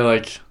talked earlier,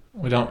 like,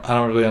 I don't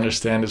really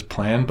understand his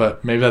plan,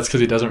 but maybe that's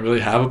because he doesn't really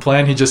have a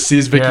plan. He just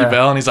sees Vicky Yeah.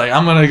 Bell, and he's like,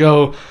 I'm going to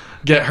go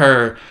get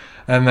her.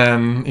 And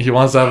then he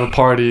wants to have a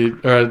party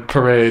or a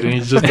parade, and he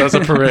just does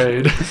a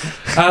parade.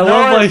 I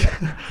love, like,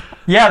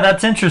 Yeah,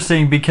 that's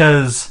interesting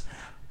because,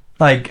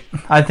 like,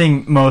 I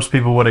think most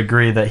people would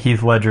agree that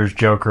Heath Ledger's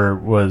Joker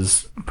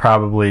was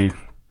probably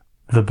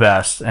the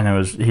best,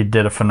 and he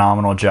did a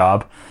phenomenal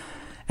job.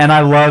 And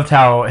I loved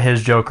how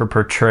his Joker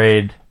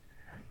portrayed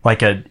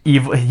like a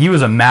evil. He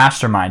was a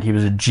mastermind. He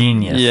was a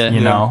genius. You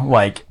know,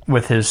 like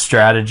with his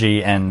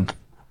strategy and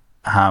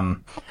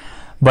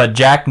But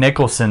Jack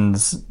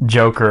Nicholson's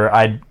Joker,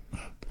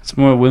 it's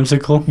more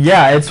whimsical.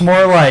 Yeah, it's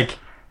more like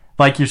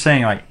you're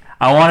saying, like,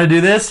 I want to do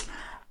this,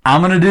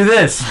 I'm gonna do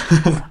this.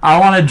 I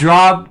want to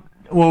drop,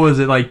 what was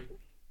it, like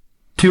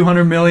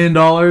 $200 million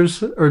or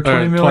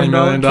 $20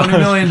 million? $20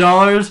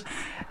 million.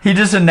 He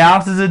just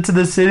announces it to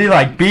the city,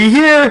 like, be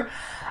here.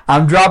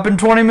 I'm dropping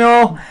 20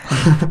 mil.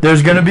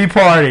 There's gonna be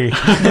party.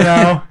 You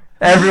know,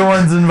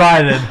 everyone's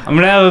invited. I'm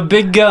gonna have a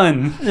big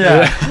gun.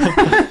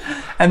 Yeah.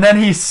 And then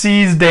he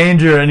sees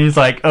danger and he's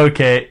like,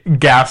 okay,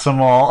 gas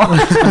them all.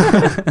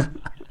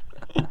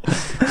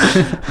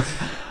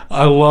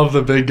 I love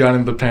the big gun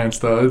in the pants,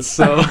 though. It's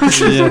so...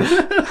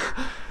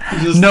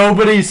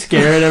 Nobody's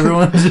scared.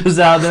 Everyone's just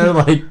out there,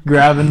 like,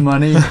 grabbing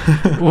money.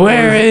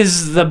 Where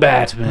is the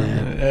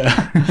Batman?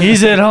 Yeah.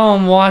 He's at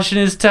home washing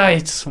his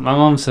tights. My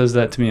mom says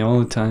that to me all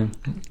the time.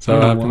 So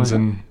that happens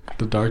in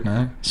The Dark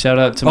Knight? Shout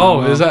out to my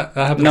mom. Is that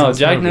happens? No,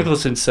 Jack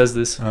Nicholson says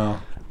this.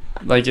 Oh.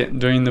 Like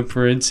during the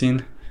parade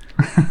scene.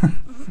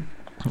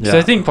 So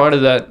I think part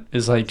of that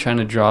is like trying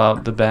to draw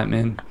out the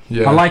Batman.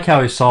 Yeah. I like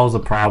how he solves the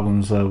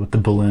problems with the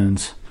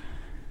balloons,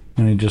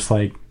 and he just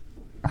like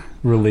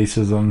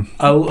releases them.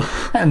 I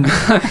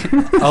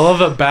love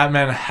that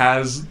Batman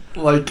has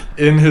like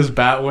in his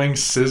Batwing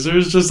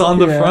scissors just on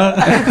the front.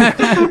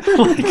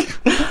 Like,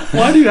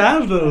 why do you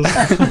have those?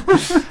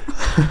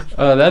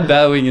 That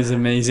Batwing is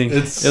amazing.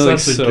 It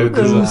looks so good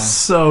design. It was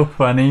so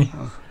funny.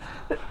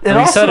 I'm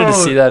excited to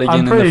see that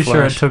again. I'm pretty in the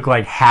sure it took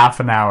like half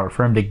an hour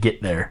for him to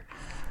get there.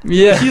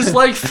 Yeah, he's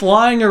like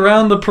flying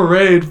around the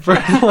parade for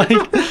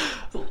like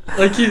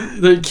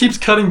he keeps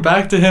cutting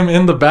back to him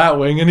in the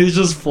Batwing, and he's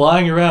just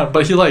flying around.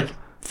 But he like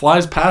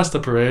flies past the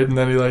parade, and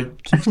then he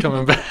like keeps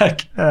coming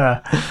back.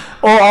 Yeah.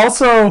 Well,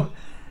 also,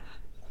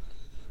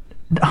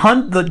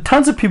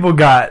 tons of people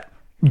got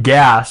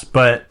gassed,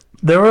 but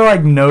there were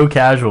like no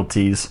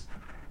casualties.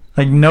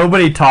 Like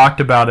nobody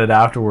talked about it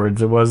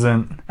afterwards. It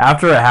wasn't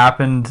after it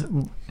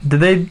happened.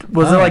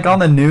 Was it like on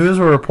the news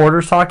or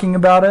reporters talking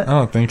about it? I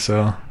don't think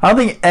so. I don't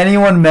think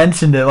anyone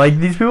mentioned it. Like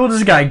these people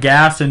just got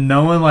gassed and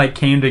no one like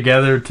came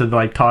together to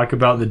like talk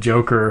about the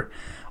Joker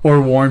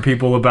or warn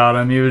people about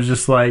him. He was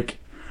just like,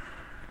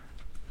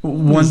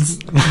 once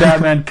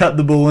Batman cut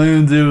the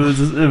balloons, it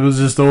was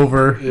just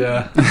over.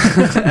 Yeah.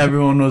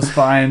 Everyone was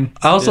fine.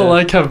 I also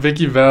like how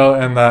Vicky Vale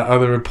and that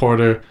other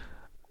reporter,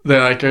 they're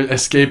like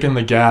escaping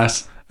the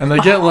gas. And they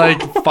get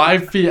like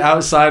 5 feet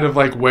outside of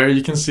like where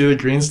you can see the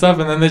green stuff,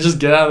 and then they just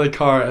get out of the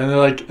car, and they're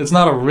like, it's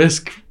not a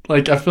risk.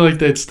 Like, I feel like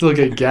they'd still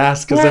get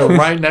gas because they're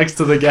right next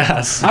to the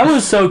gas. I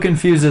was so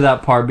confused at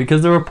that part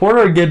because the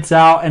reporter gets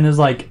out and is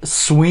like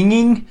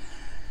swinging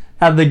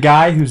at the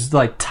guy who's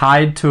like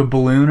tied to a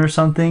balloon or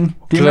something.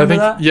 Do you remember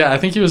that? Yeah, I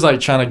think he was like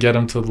trying to get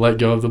him to let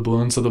go of the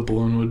balloon so the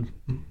balloon would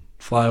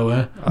fly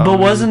away. But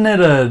wasn't it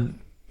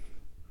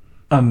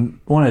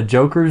one of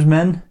Joker's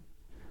men?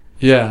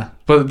 Yeah,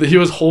 but he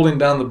was holding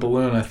down the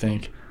balloon, I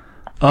think.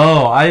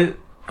 Oh, I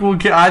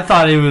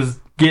thought he was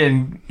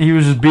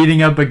just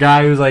beating up a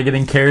guy who was like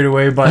getting carried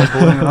away by a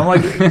balloon. I'm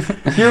like,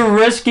 you're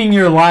risking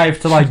your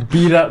life to like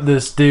beat up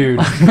this dude.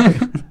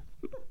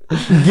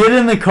 Get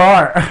in the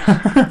car.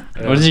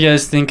 What did you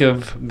guys think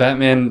of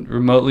Batman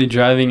remotely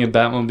driving a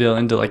Batmobile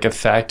into like a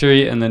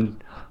factory and then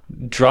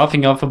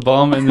dropping off a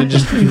bomb and then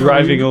just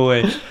driving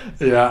away?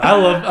 Yeah,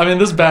 I mean,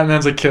 this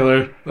Batman's a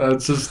killer.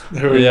 That's just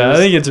who he is. I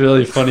think it's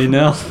really funny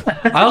now.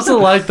 I also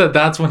like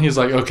that's when he's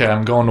like, okay,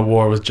 I'm going to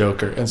war with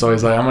Joker. And so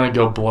he's like, I'm going to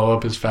go blow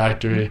up his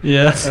factory.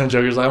 Yeah. And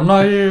Joker's like, I'm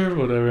not here,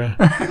 whatever.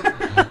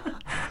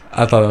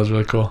 I thought that was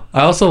really cool.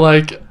 I also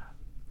like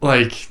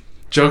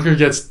Joker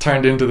gets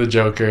turned into the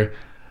Joker.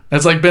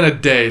 It's like been a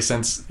day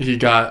since he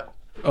got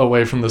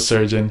away from the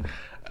surgeon.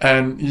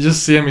 And you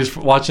just see him, he's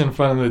watching in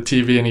front of the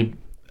TV, and he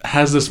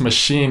has this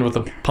machine with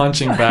a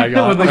punching bag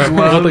on with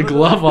a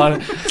glove on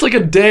it. It's like a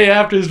day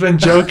after he's been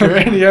Joker,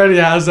 and he already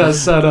has that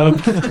set up.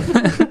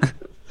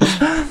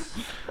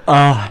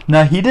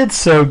 No, he did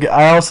so good.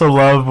 I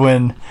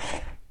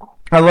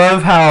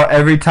love how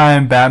every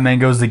time Batman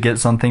goes to get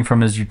something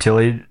from his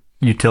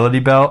utility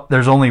belt,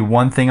 there's only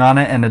one thing on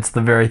it, and it's the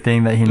very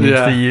thing that he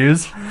needs to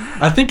use.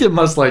 I think it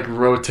must like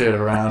rotate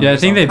around. Yeah, I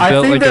think they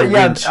built like a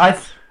winch.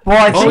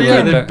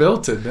 They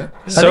built it.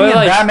 So in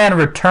Batman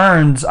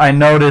Returns, I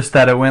noticed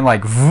that it went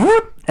like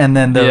whoop, and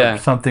then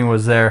something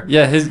was there.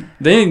 Yeah,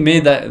 they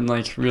made that in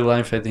like real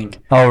life, I think.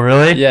 Oh,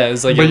 really? Yeah, it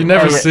was like. But you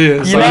never see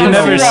it. You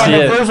never see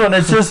it. The first one,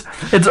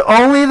 it's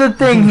only the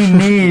thing he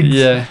needs.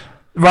 Yeah.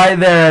 Right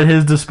there at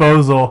his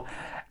disposal,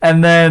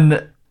 and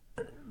then,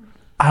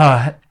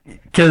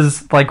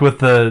 because like with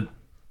the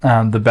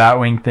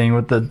Batwing thing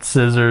with the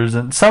scissors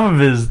and some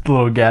of his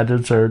little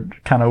gadgets are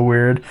kind of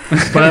weird,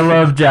 but I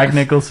love Jack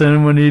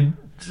Nicholson when he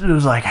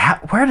was like,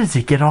 where does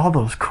he get all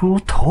those cool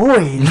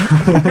toys?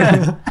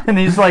 And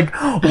he's like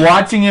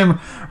watching him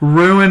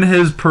ruin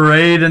his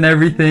parade and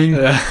everything,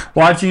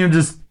 watching him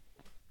just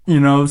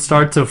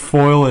start to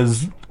foil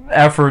his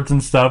efforts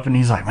and stuff, and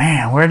he's like,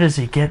 man, where does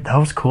he get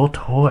those cool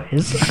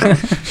toys?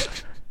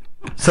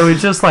 So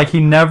he's just like, he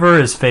never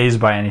is fazed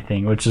by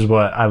anything, which is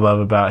what I love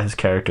about his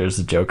character as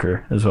the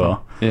Joker as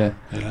well. Yeah.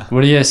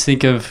 What do you guys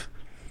think of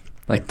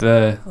like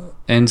the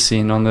end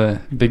scene on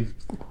the big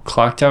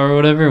clock tower or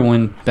whatever,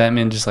 when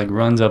Batman just like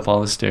runs up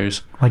all the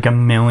stairs? Like a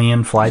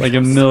million flights. Like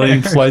a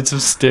million flights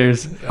of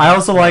stairs. I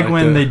also like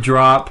when they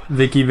drop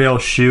Vicky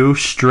Vale's shoe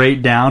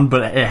straight down,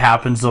 but it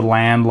happens to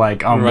land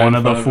like on Right one in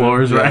of the front of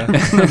floors, him, right? in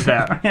the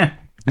Batman.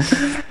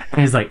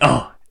 And he's like,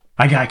 oh,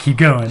 I gotta keep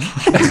going.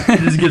 He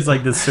just gets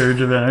like this surge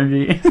of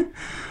energy.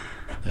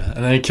 Yeah,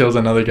 and then he kills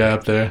another guy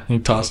up there. He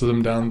tosses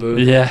him down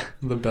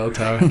the bell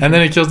tower. And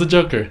then he kills the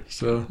Joker.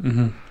 So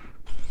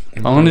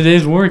all in a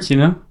day's work, you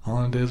know?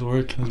 All in a day's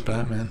work as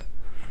Batman.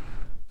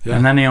 Yeah.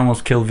 And then he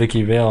almost killed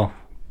Vicky Vale,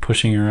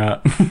 pushing her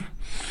up.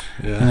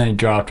 Yeah. And then he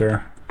dropped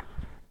her.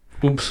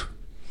 Oops.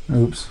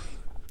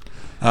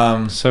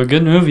 So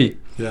good movie.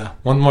 Yeah.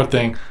 One more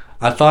thing.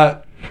 I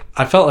felt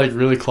like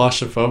really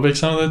claustrophobic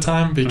some of the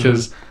time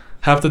because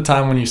half the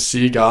time when you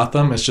see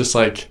Gotham, it's just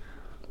like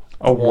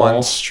a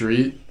one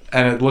street,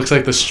 and it looks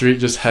like the street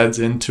just heads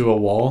into a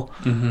wall.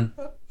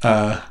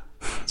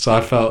 So I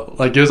felt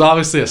like it was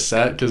obviously a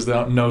set because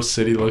no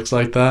city looks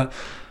like that.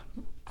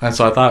 And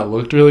so I thought it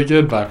looked really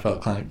good, but I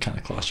felt kind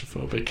of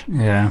claustrophobic.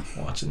 Yeah.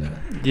 Watching it.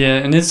 Yeah,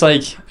 and it's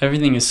like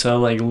everything is so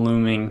like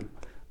looming.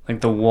 Like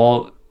the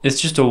wall,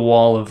 it's just a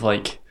wall of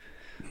like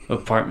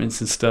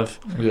apartments and stuff.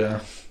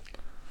 Yeah.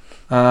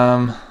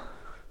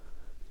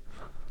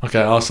 Okay,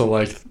 I also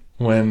like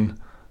when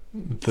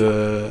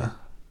the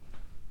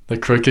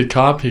crooked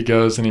cop, he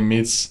goes and he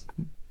meets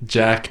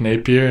Jack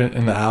Napier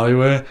in the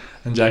alleyway,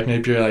 and Jack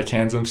Napier like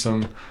hands him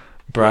some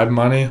bribe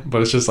money,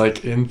 but it's just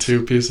like in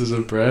 2 pieces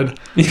of bread.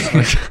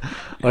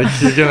 like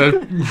you're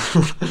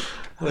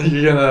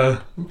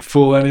gonna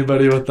fool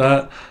anybody with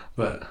that.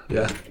 But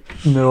yeah,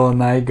 Middle of the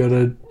night, go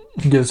to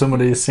give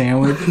somebody a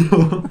sandwich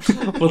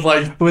with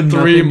like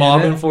 3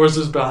 mob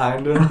enforcers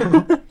behind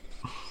him.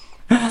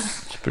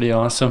 It's pretty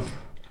awesome.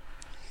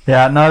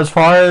 Yeah, no, as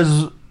far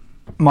as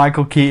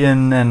Michael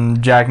Keaton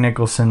and Jack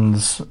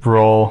Nicholson's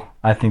role,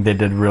 I think they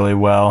did really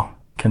well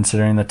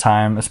considering the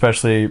time,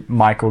 especially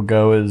Michael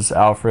Gough as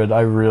Alfred.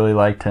 I really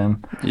liked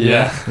him.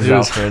 Yeah, as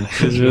Alfred.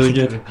 It was really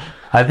good.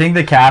 I think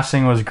the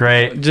casting was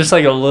great. Just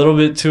like a little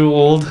bit too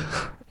old.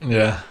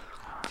 Yeah.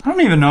 I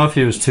don't even know if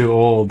he was too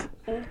old.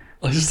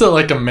 He's just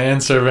like a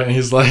manservant.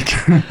 He's like,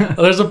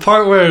 there's a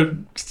part where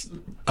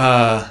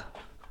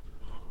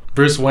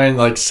Bruce Wayne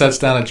like sets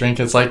down a drink.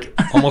 It's like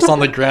almost on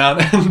the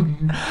ground,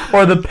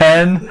 Or the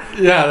pen.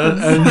 Yeah,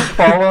 and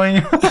following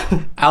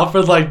him.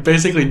 Alfred like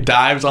basically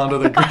dives onto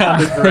the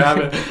ground to grab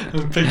it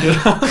and pick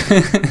it up.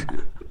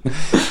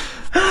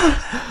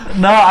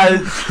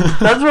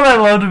 That's what I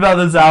loved about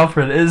this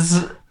Alfred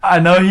is I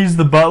know he's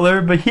the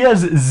butler, but he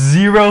has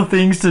 0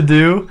 things to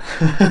do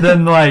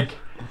than like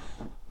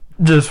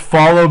just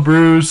follow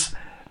Bruce.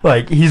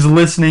 Like, he's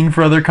listening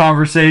for other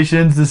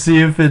conversations to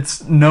see if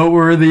it's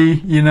noteworthy,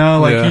 you know?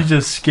 Like, he's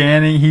just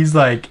scanning. He's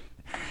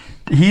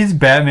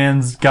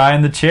Batman's guy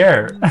in the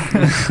chair.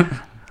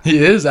 He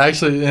is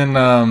actually in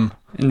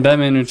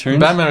Batman Returns.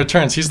 Batman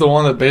Returns, he's the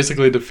one that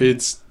basically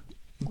defeats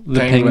the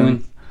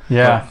Penguin.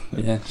 Yeah.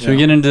 Should we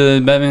get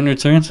into Batman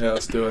Returns? Yeah,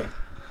 let's do it.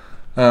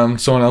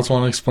 Someone else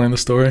want to explain the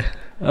story?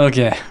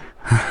 Okay.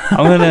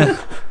 I'm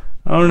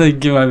gonna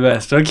give my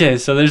best. Okay,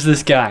 so there's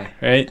this guy,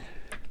 right?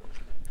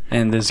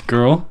 And this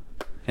girl,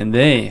 and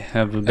they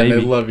have a baby.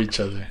 And they love each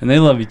other. And they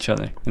love each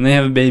other. And they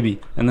have a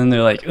baby. And then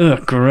they're like,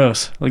 ugh,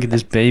 gross. Look at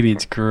this baby.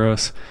 It's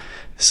gross.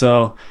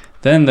 So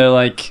then they're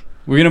like,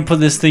 we're going to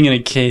put this thing in a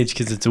cage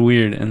because it's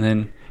weird. And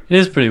then it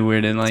is pretty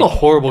weird. And like, it's a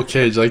horrible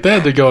cage. Like, they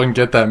had to go and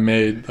get that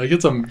made. Like,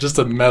 it's just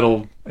a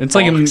metal It's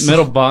box. Like a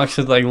metal box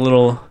with like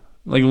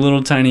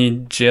little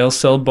tiny jail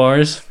cell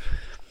bars.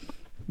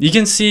 You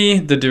can see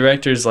the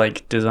director's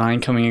like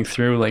design coming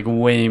through like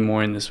way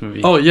more in this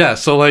movie. Oh yeah,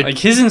 so like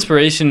his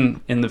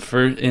inspiration in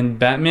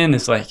Batman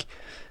is like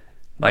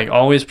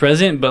always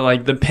present, but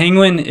like the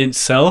Penguin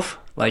itself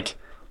like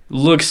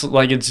looks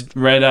like it's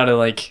right out of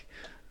like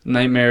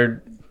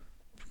Nightmare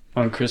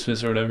on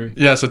Christmas or whatever.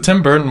 Yeah, so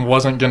Tim Burton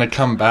wasn't gonna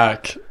come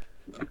back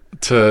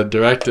to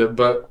direct it,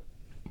 but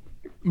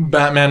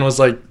Batman was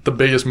like the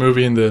biggest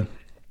movie Batman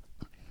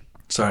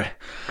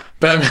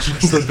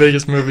was the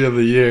biggest movie of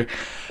the year.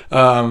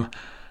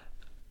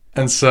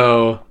 And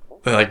so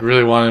they like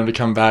really wanted him to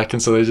come back,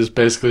 and so they just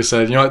basically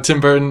said, you know what, Tim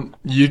Burton,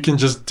 you can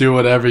just do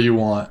whatever you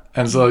want.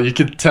 And so you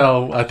could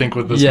tell, I think,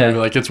 with this movie,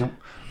 like the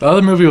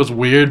other movie was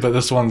weird, but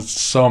this one's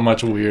so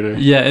much weirder.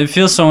 Yeah, it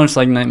feels so much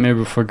like Nightmare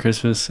Before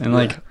Christmas, and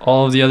like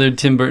all of the other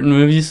Tim Burton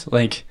movies,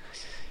 like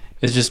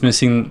it's just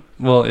missing.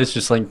 Well, it's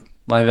just like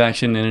live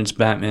action and it's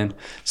Batman.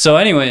 So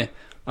anyway,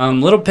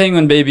 little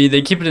penguin baby,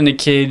 they keep it in a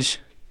cage.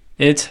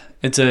 It's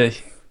a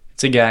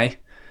guy.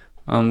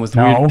 With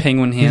weird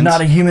penguin hands. He's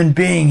not a human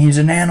being. He's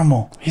an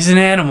animal. He's an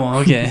animal.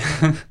 Okay.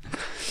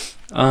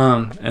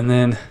 And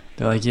then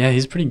they're like, yeah,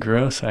 he's pretty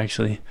gross,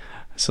 actually.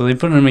 So they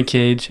put him in a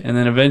cage, and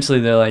then eventually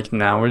they're like,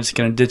 nah, we're just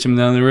gonna ditch him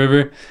down the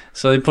river.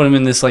 So they put him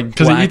in this like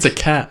because he eats a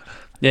cat.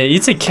 Yeah, he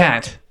eats a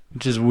cat,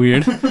 which is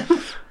weird.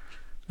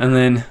 And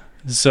then,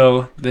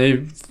 so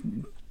they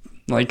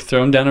like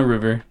throw him down a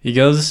river. He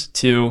goes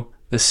to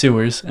the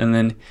sewers, and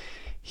then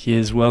he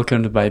is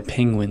welcomed by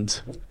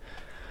penguins.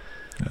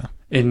 Yeah.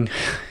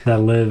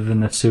 That live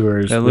in the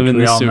sewers. That live in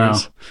the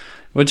sewers.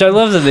 Which I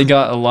love that they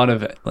got a lot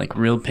of like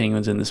real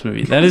penguins in this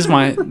movie. That is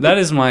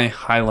my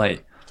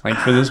highlight. Like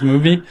for this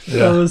movie.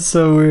 Yeah. That was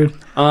so weird.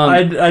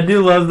 I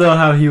do love though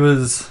how he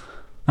was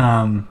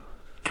kind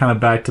of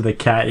back to the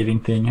cat eating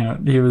thing. How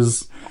he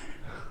was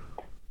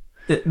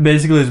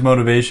basically his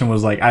motivation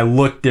was like, I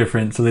look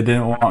different, so they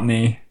didn't want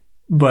me.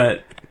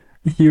 But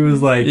he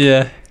was like,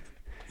 yeah,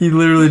 he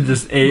literally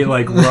just ate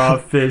like raw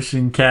fish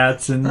and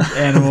cats and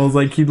animals.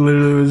 Like he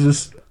literally was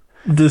just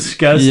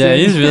disgusting. Yeah,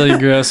 he's really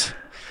gross.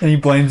 And he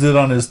blames it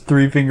on his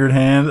 3-fingered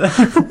hand.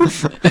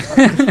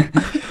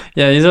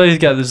 Yeah, he's always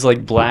got this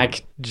like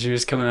black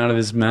juice coming out of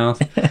his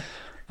mouth.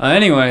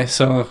 Anyway,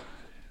 so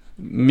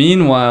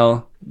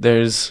meanwhile,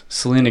 there's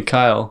Selena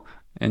Kyle,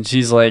 and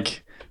she's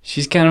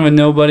kind of a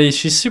nobody.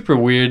 She's super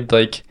weird,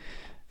 like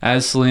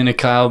as Selena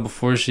Kyle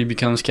before she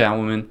becomes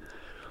Catwoman.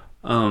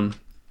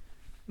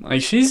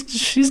 Like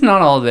she's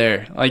not all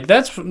there. Like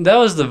that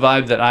was the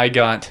vibe that I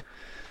got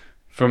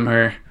from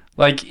her.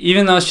 Like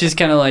even though she's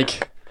kind of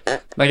like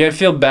I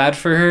feel bad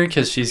for her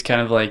because she's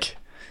kind of like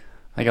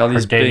all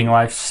these her dating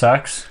life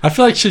sucks. I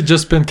feel like she'd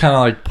just been kind of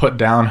like put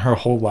down her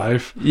whole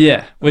life.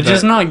 Yeah, which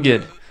is not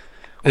good.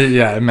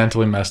 It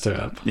mentally messed her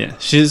up. Yeah,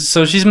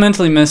 she's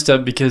mentally messed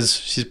up because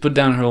she's put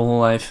down her whole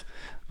life.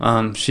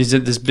 She's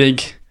at this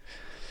big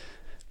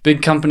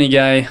company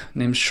guy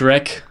named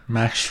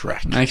Max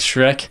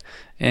Shrek,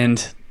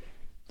 and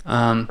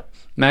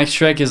Max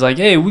Shrek is like,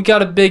 hey, we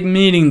got a big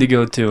meeting to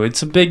go to.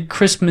 It's a big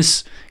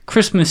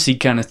Christmassy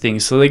kind of thing.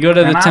 So they go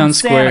to the town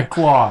square. Santa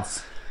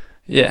Claus.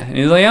 Yeah, and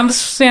he's like, I'm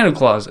Santa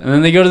Claus. And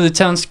then they go to the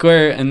town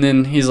square, and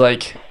then he's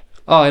like,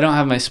 oh, I don't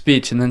have my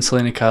speech. And then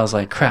Selena Kyle's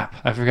like, crap,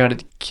 I forgot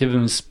to give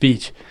him his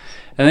speech.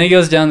 And then he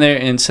goes down there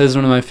and says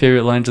one of my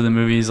favorite lines of the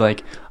movie. He's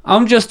like,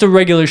 I'm just a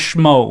regular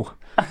schmo.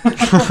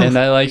 And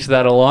I liked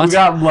that a lot. You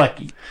got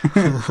lucky.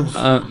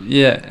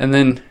 Yeah, and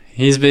then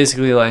he's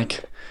basically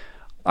like,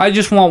 I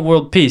just want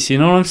world peace. You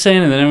know what I'm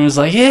saying? And then everyone's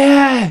like,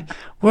 yeah,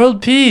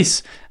 world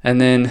peace. And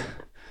then,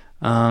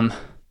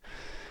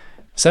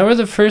 is that where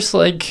the first,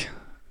 like,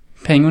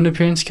 penguin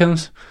appearance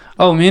comes?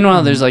 Oh,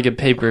 meanwhile, there's, like, a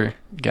paper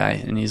guy,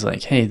 and he's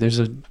like, hey, there's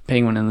a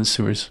penguin in the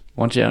sewers.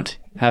 Watch out.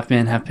 Half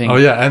man, half penguin.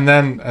 Oh, yeah, and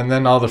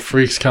then all the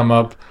freaks come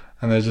up,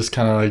 and they just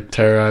kind of, like,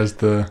 terrorize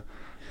the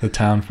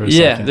town for a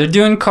second. Yeah, they're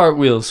doing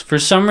cartwheels. For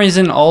some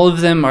reason, all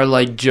of them are,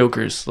 like,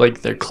 jokers.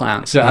 Like, they're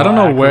clowns. Yeah, I don't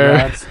know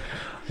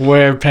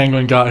where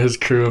Penguin got his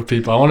crew of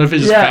people. I wonder if he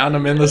just found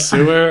them in the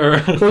sewer.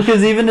 Or well,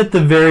 because even at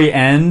the very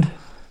end,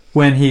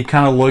 when he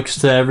kind of looks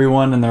to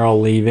everyone and they're all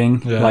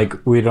leaving, like,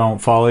 we don't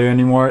follow you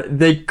anymore,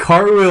 they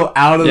cartwheel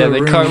out of the room. Yeah,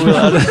 they cartwheel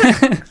out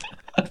of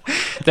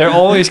They're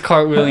always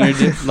cartwheeling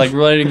or like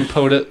riding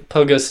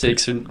pogo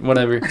sticks or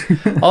whatever.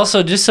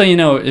 Also, just so you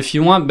know, if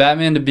you want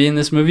Batman to be in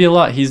this movie a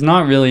lot, he's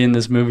not really in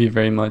this movie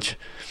very much.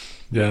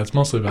 Yeah, it's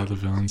mostly about the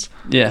villains.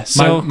 Yeah,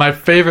 so my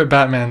favorite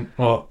Batman,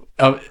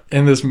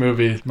 in this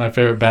movie, my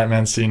favorite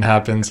Batman scene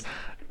happens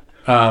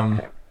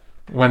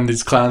when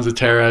these clowns are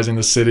terrorizing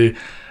the city,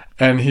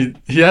 and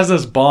he has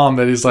this bomb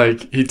that he's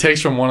like, he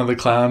takes from one of the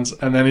clowns,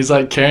 and then he's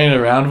like carrying it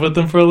around with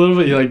him for a little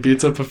bit. He like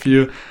beats up a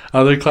few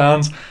other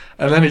clowns,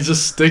 and then he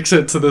just sticks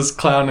it to this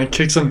clown and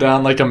kicks him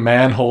down like a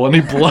manhole, and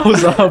he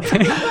blows up.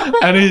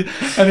 and he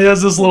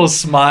has this little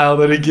smile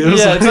that he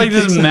gives. Yeah, it's like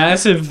this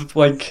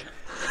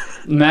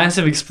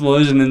massive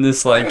explosion in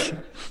this like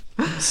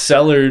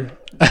cellar.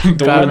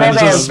 Batman's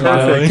just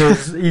smiling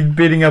because he's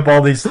beating up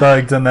all these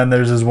thugs, and then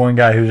there's this one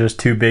guy who's just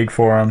too big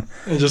for him.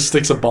 He just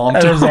sticks a bomb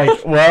and to him.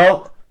 Like,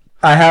 well,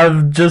 I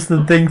have just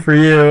the thing for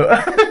you.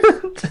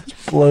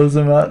 Just blows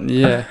him up.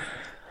 Yeah.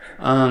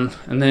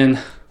 And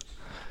then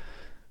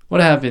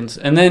what happens?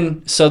 And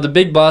then so the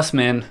big boss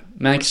man,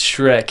 Max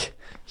Shrek,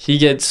 he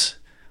gets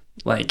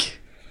like,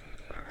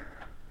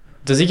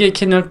 does he get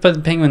kidnapped by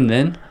the penguin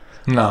then?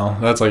 No,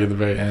 that's like at the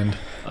very end.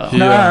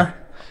 Nah.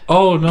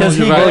 Oh no,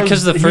 you're right.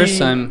 Because the first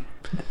time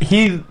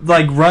he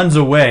like runs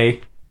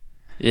away.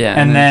 Yeah,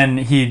 and then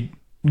he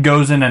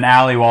goes in an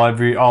alley while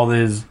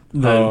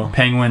the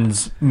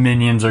penguin's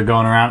minions are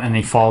going around, and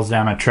he falls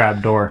down a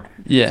trap door.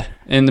 Yeah,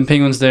 and the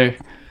penguin's there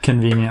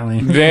conveniently.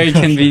 Very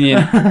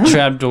convenient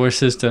trap door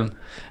system.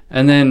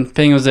 And then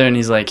penguin's there, and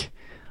he's like,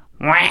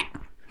 wah!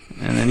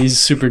 And then he's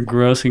super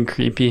gross and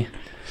creepy.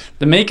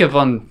 The makeup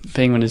on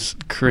Penguin is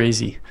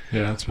crazy.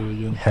 Yeah, that's really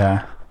good.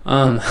 Yeah.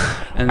 And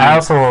then,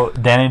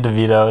 Danny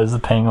DeVito as the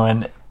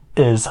Penguin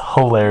is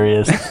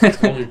hilarious.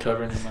 You're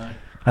covering your mic.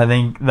 I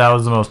think that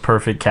was the most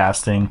perfect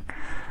casting.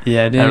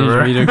 Yeah, Danny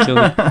DeVito killed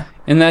it.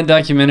 In that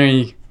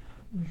documentary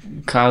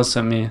Kyle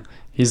sent me,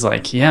 he's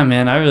like, yeah,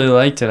 man, I really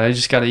liked it. I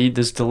just got to eat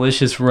this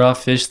delicious raw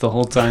fish the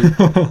whole time.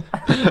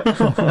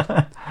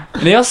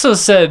 And he also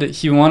said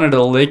he wanted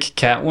to lick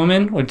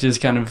Catwoman, which is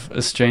kind of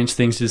a strange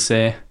thing to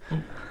say.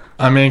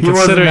 I mean,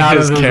 considering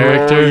his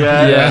character,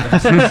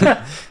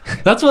 yeah.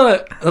 that's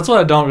what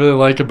I don't really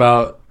like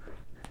about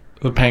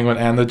the Penguin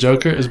and the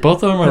Joker is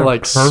both of them are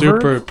like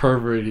super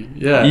perverty.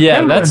 Yeah.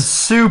 Yeah, that's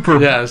super.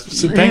 Yeah,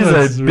 He's a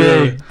Penguin's big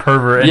really,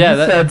 pervert. And Yeah,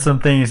 he said some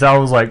things. I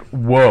was like,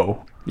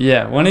 whoa.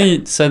 yeah. When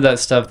he said that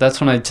stuff, that's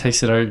when I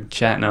texted our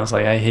chat and I was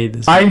like, I hate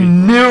this. I movie.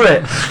 knew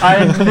it.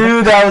 I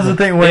knew that was the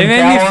thing. When It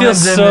made me feel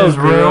Catwoman's in so his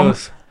room,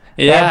 gross.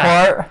 Yeah.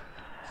 that part,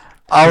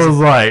 I was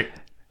like,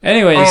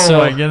 Anyway, oh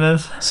my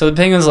goodness. So the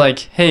Penguin's like,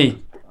 hey,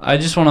 I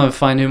just want to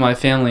find who my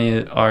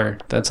family are.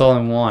 That's all I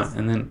want.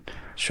 And then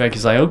Shrek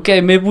is like, okay,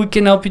 maybe we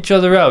can help each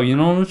other out. You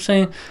know what I'm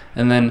saying?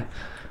 And then,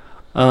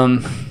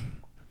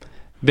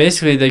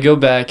 basically they go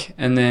back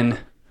and then,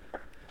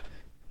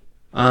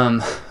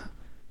 I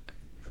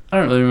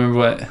don't really remember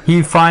what.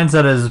 He finds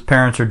that his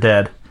parents are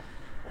dead.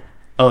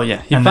 Oh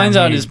yeah, he And finds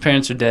then out he his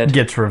parents are dead.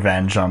 Gets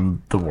revenge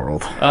on the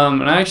world.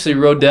 And I actually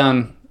wrote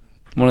down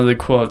one of the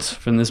quotes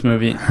from this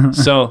movie.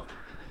 So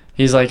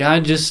he's like, I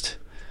just,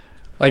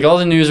 like, all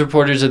the news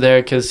reporters are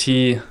there because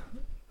he.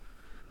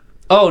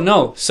 Oh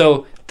no!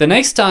 So the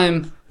next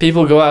time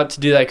people go out to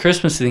do that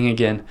Christmas thing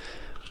again,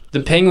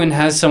 the Penguin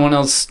has someone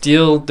else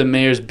steal the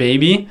mayor's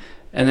baby,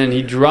 and then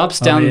he drops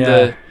down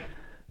the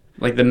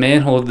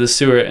manhole of the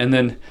sewer, and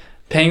then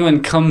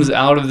Penguin comes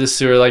out of the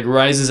sewer, like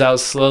rises out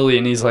slowly,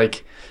 and he's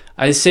like,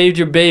 I saved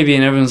your baby,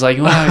 and everyone's like,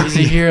 wow, he's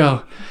a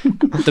hero.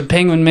 The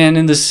Penguin man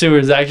in the sewer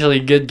is actually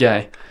a good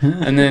guy.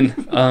 And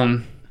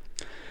then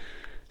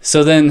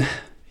so then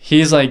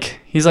he's like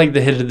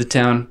the hit of the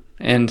town,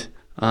 and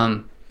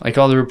like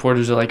all the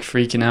reporters are like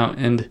freaking out,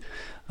 and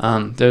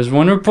there's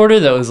one reporter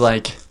that was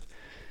like,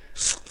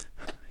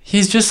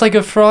 he's just like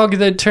a frog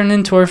that turned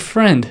into our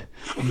friend.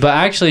 But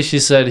actually, she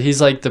said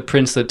he's like the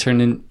prince that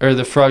turned in, or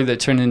the frog that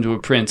turned into a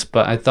prince.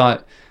 But I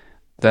thought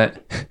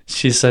that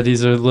she said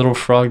he's a little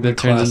frog that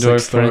turns into our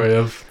friend. Story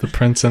of the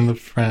prince and the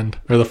friend,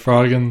 or the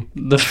frog and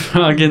the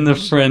frog and the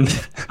friend.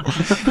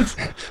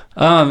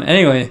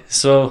 Anyway,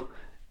 so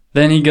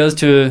then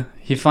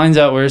he finds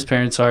out where his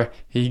parents are.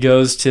 He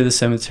goes to the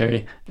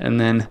cemetery, and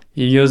then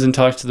he goes and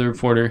talks to the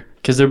reporter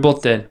because they're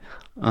both dead.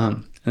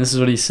 And this is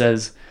what he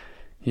says.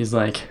 He's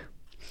like,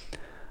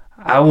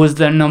 I was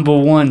their number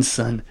one,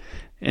 son,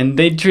 and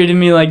they treated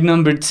me like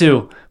number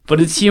two.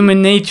 But it's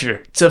human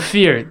nature to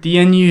fear the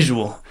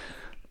unusual.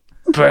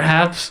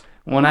 Perhaps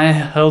when I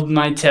held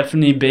my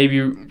Tiffany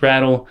baby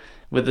rattle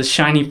with a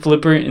shiny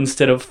flipper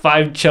instead of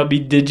 5 chubby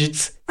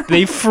digits,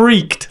 they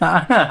freaked.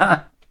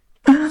 I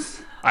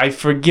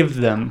forgive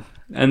them.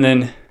 And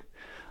then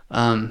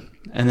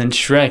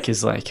Shrek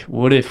is like,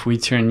 what if we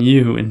turn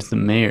you into the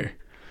mayor?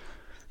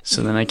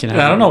 So then I can have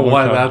I don't know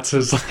why that's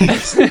his like.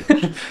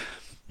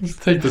 Let's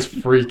take this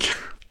freak.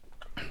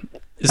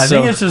 I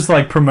think it's just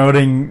like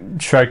promoting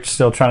Shrek,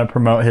 still trying to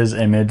promote his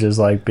image as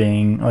like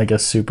being like a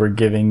super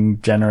giving,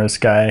 generous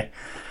guy.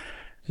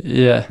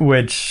 Yeah.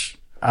 Which,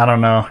 I don't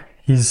know.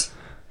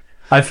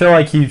 I feel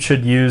like he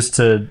should use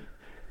to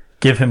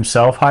give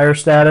himself higher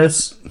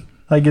status,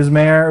 like as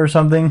mayor or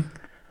something.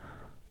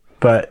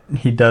 But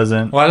he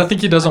doesn't. Well, I don't think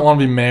he doesn't want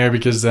to be mayor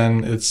because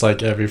then it's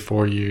like every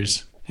 4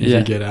 years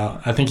you get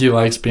out. I think he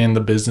likes being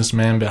the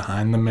businessman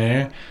behind the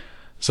mayor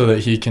so that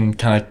he can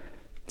kind of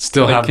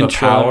still like have the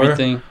power.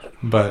 Everything.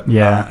 But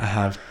not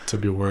have to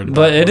be worried about.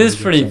 But it is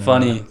pretty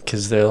funny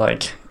because they're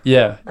like,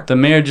 yeah, the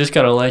mayor just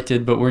got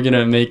elected, but we're going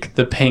to make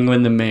the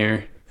Penguin the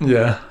mayor.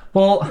 Yeah.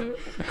 Well,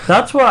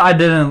 that's what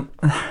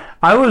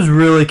I was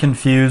really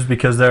confused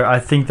because I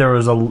think there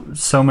was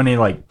so many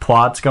like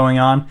plots going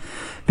on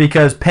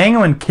because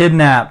Penguin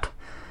kidnapped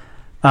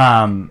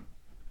Max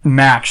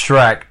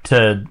Shrek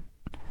to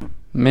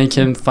make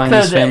him find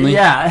his family.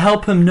 Yeah,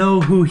 help him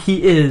know who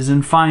he is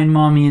and find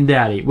mommy and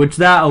daddy, which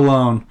that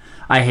alone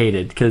I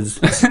hated because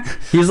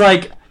he's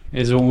like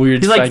he's a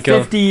weird psycho. Like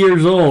 50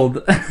 years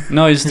old.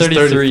 No, he's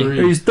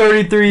 33. He's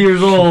 33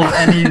 years old,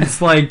 and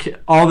he's like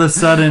all of a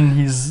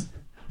sudden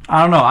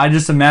I don't know. I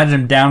just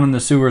imagine him down in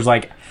the sewers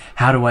like,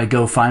 how do I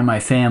go find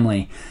my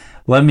family?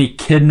 Let me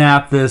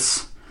kidnap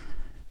this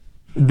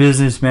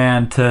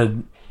businessman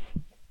to,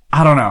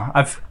 I don't know.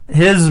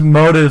 His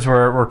motives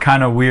were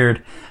kind of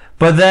weird,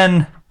 but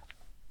then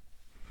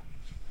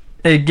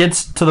it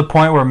gets to the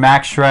point where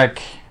Max Shrek,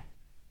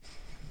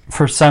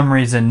 for some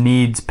reason,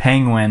 needs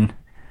Penguin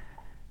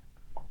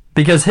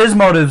because his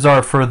motives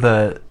are for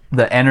the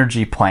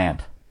energy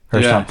plant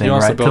or something, he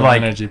wants right? to build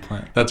an energy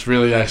plant that's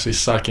really actually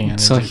sucking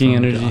energy. Sucking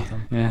energy.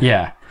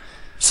 Yeah.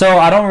 So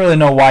I don't really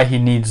know why he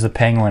needs the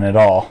Penguin at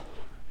all.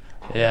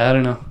 Yeah, I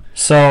don't know.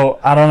 So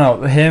I don't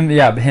know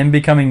him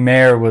becoming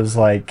mayor was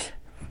like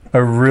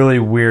a really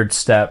weird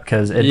step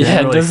because it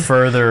didn't really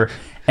further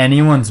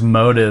anyone's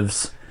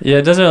motives. Yeah,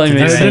 it doesn't really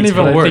make sense. It didn't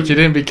even work. He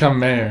didn't become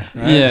mayor.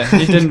 Right? Yeah,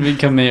 he didn't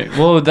become mayor.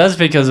 Well, that's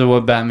because of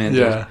what Batman did.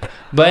 Yeah.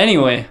 But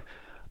anyway,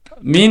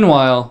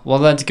 meanwhile, while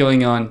that's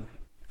going on,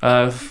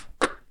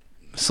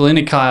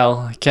 Selena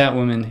Kyle,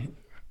 Catwoman,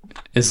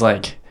 is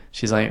like,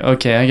 she's like,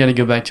 okay, I gotta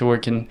go back to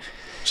work. And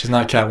she's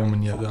not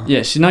Catwoman yet, though.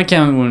 Yeah, she's not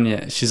Catwoman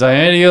yet. She's like,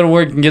 I gotta go to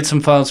work and get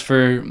some files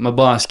for my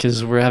boss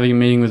because we're having a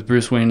meeting with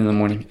Bruce Wayne in the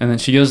morning. And then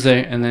she goes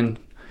there, and then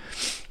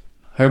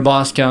her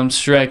boss comes,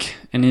 Shrek,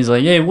 and he's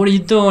like, hey, what are you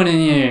doing in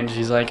here? And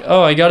she's like,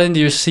 oh, I got into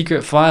your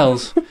secret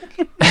files.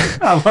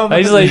 I love I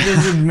that just, like- he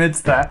just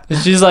admits that. And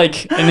she's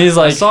like, and he's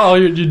I like, saw all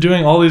you're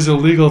doing all these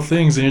illegal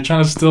things, and you're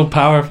trying to steal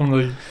power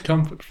from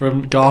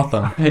from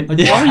Gotham. Like, why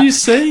Yeah. are you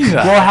saying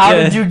that? Well, how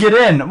Yeah. did you get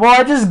in? Well,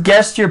 I just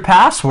guessed your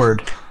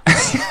password.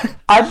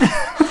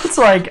 It's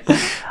like,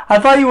 I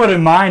thought you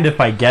wouldn't mind if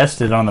I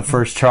guessed it on the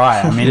first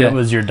try. I mean, Yeah. it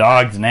was your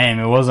dog's name.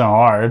 It wasn't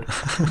hard.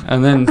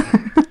 and then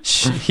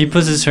he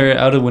pushes her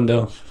out a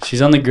window.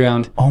 She's on the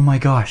ground, Oh my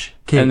gosh.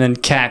 Okay, and then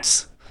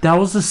cats. that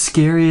was the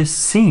scariest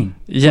scene.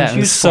 Yeah, she it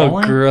was was so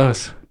falling?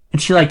 gross.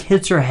 And she like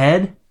hits her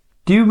head.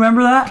 Do you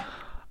remember that?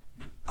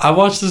 I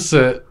watched this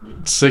at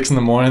 6 in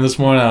the morning this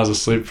morning. I was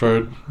asleep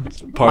for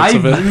parts I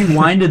of it.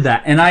 rewinded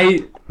that and I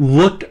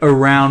looked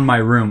around my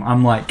room.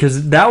 I'm like,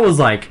 because that was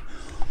like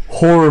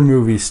horror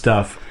movie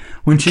stuff.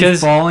 When she's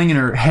 'Cause- falling and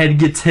her head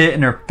gets hit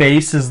and her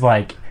face is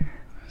like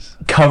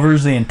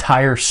covers the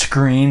entire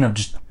screen of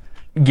just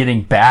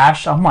getting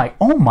bashed. I'm like,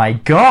 oh my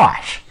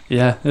gosh.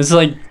 Yeah, it's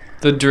like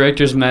the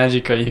director's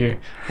magic right here.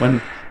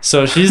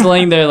 So she's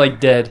laying there like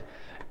dead,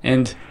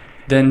 and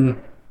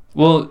then,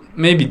 well,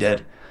 maybe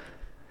dead.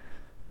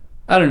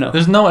 I don't know.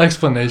 There's no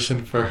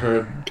explanation for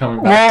her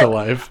coming back to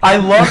life. I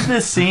love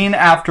this scene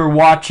after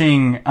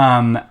watching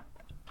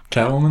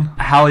Catwoman?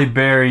 Halle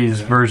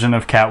Berry's version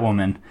of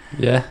Catwoman.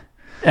 Yeah.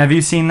 Have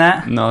you seen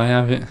that? No, I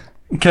haven't.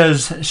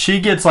 Because she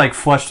gets like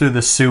flushed through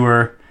the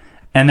sewer,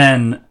 and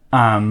then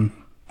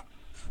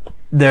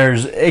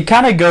it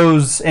kind of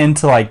goes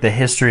into like the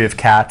history of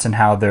cats and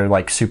how they're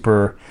like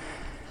super,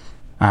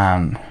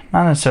 not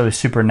necessarily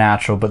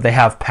supernatural, but they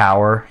have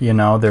power. You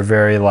know, they're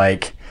very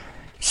like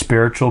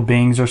spiritual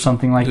beings or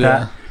something like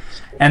that.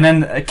 And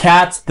then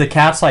the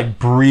cats like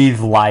breathe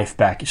life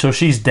back. So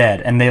she's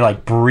dead, and they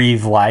like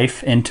breathe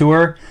life into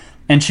her,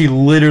 and she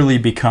literally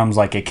becomes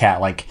like a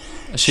cat. Like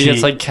She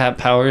gets like cat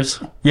powers.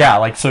 yeah,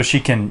 like so she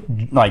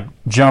can like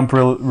jump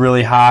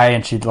really high,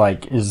 and she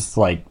like is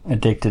like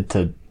addicted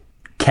to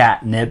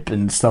catnip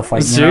and stuff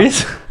like that.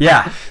 Serious?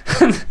 Yeah.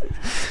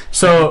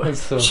 So,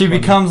 That's so she funny.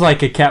 becomes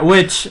like a cat,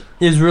 which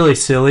is really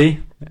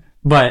silly.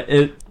 But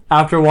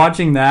after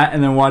watching that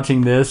and then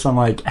watching this, I'm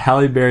like,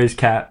 Halle Berry's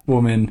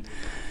Catwoman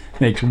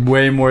makes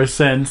way more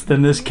sense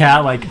than this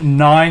cat like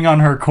gnawing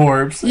on her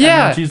corpse. And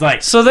Yeah. then she's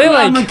like, So they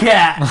I'm a like,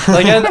 cat.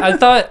 like I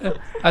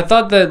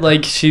thought that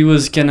like she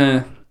was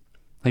gonna,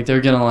 like they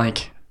were gonna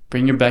like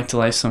bring her back to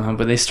life somehow,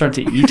 but they start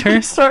to eat her.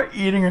 Start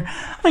eating her.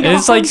 And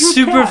it's like 100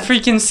 super cats.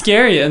 freaking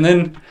scary. And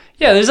then,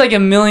 yeah, there's like a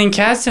million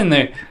cats in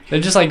there. They're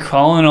just like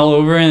crawling all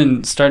over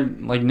and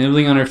start like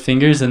nibbling on her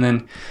fingers. And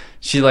then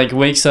she like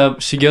wakes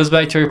up. She goes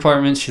back to her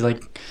apartment.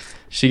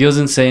 She goes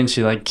insane.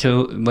 She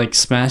like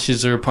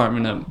smashes her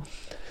apartment up.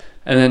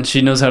 And then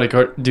she knows how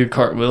to do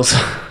cartwheels.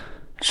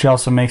 She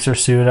also makes her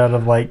suit out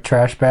of like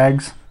trash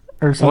bags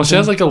or something. Well, she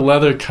has like a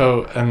leather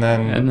coat, and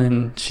then And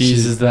then she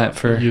uses that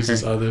for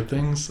uses her. other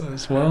things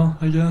as well,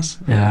 I guess.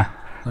 Yeah.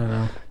 I don't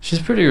know. She's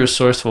pretty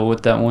resourceful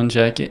with that one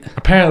jacket.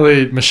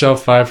 Apparently, Michelle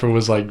Pfeiffer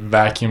was like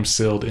vacuum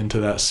sealed into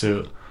that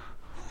suit.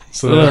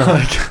 So Ugh.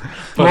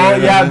 like, Well,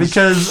 yeah,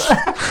 because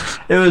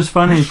it was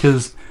funny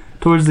because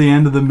towards the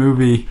end of the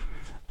movie,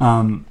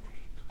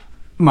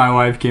 my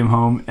wife came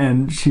home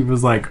and she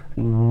was like,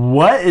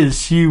 "What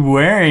is she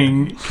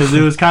wearing?" Because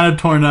it was kind of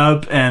torn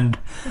up and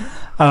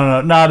I don't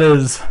know, not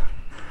as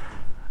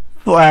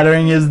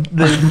flattering as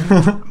they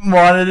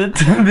wanted it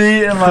to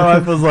be. And my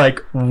wife was like,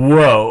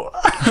 "Whoa!"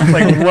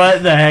 Like,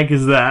 what the heck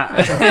is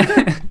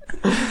that?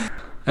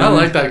 I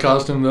like that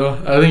costume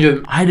though. I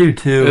think I do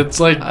too. it's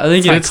like I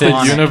think fits it's the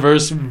iconic.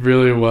 universe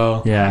really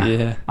well. Yeah.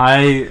 Yeah.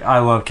 I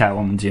love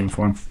Catwoman's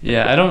uniform.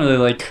 Yeah, I don't really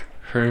like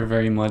her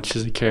very much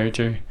as a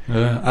character.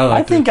 Yeah, I I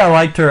like think I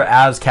liked her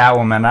as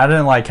Catwoman. I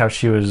didn't like how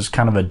she was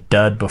kind of a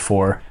dud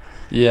before,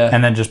 Yeah.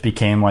 and then just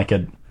became like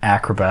an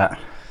acrobat.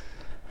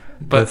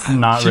 but with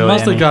not she really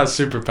must have any- got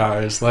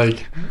superpowers,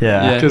 like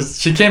Yeah. Yeah.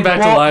 because she came back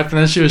Well- to life and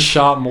then she was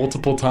shot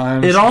multiple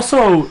times.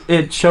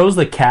 It shows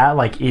the cat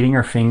like eating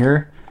her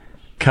finger,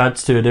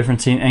 cuts to a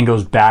different scene, and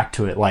goes back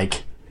to it.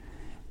 Like,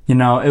 you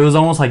know, it was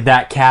almost like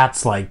that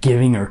cat's like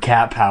giving her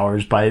cat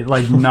powers by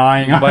like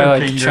gnawing on By her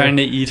like finger. trying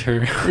to eat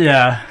her.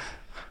 Yeah.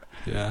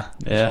 Yeah,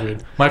 it's Yeah.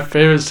 weird. My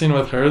favorite scene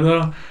with her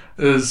though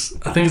is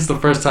I think it's the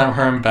first time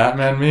her and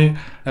Batman meet,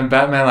 and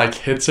Batman like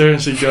hits her and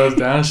she goes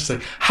down. And she's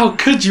like, "How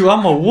could you?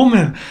 I'm a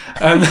woman."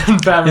 And then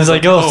Batman's He's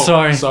like, "Oh,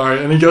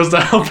 sorry." and he goes to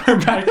help her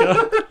back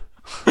up.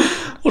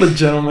 What a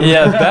gentleman!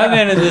 Yeah,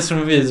 Batman in this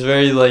movie is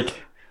very like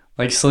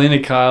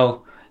Selena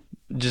Kyle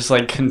just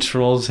like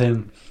controls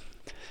him.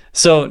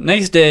 So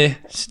next day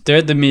they're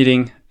at the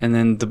meeting, and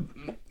then the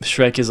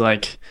Shrek is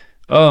like,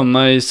 "Oh,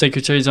 my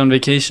secretary's on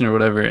vacation or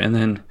whatever," and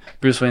then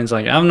Bruce Wayne's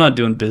like, "I'm not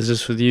doing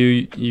business with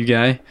you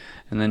guy,"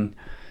 and then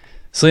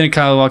Selena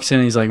Kyle walks in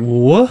and he's like,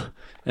 "What?"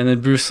 And then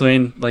Bruce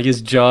Wayne, like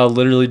his jaw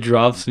literally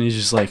drops and he's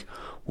just like,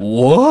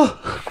 "What?"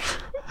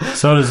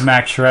 So does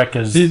Max Shrek.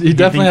 He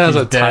definitely has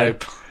a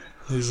dead. type.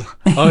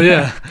 Oh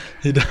yeah,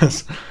 he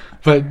does.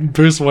 But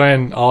Bruce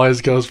Wayne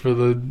always goes for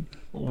the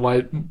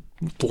white,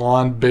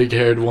 blonde,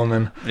 big-haired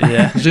woman.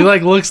 Yeah. She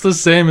like looks the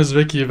same as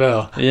Vicky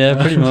Vale. Yeah,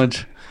 pretty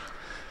much.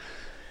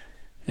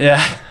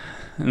 Yeah.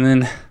 And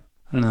then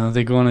I don't know.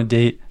 They go on a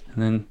date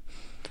and then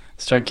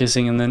start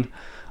kissing, and then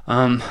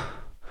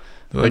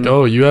They're like,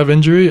 oh, you have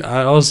injury?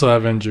 I also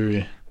have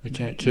injury. We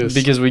can't kiss.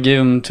 because we gave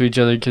them to each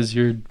other because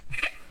we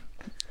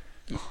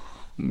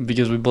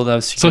both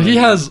have. So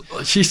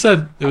she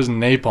said it was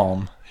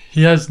napalm.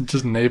 He has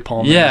just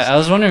napalm. Yeah, I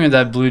was wondering what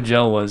that blue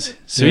gel was.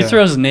 So he Yeah.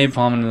 throws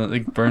napalm and it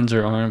like burns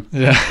her arm.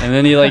 Yeah. And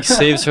then he like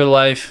saves her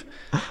life.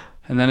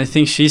 And then I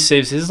think she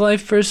saves his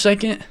life for a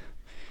second.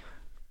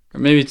 Or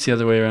maybe it's the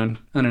other way around.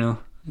 I don't know.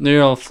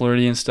 They're all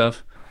flirty and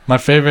stuff. My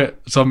favorite,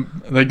 so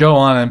they go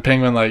on and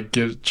Penguin like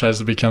tries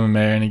to become a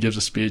mayor and he gives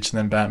a speech and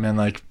then Batman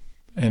like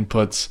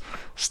inputs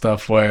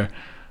stuff where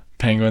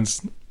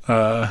Penguin's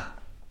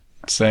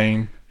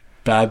saying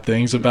bad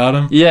things about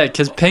him. Yeah,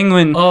 because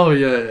Penguin... Oh,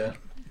 yeah.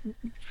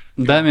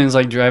 Batman's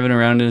like driving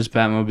around in his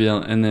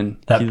Batmobile and then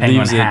That he Penguin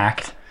leaves it.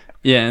 hacked.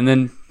 Yeah, and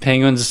then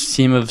Penguin's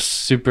team of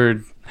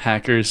super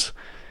hackers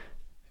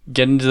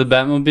get into the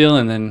Batmobile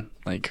and then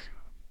like...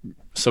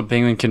 So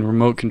Penguin can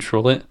remote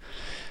control it.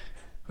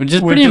 Which is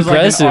pretty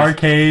impressive. Like an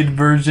arcade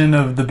version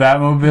of the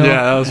Batmobile.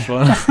 Yeah, that was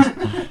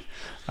fun.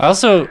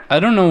 I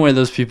don't know where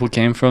those people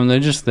came from. They're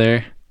just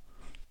there.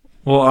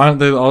 Well, aren't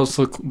they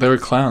also, they were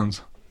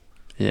clowns,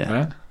 Yeah.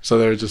 right? So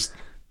they were just,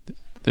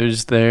 They're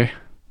just there.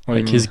 what do you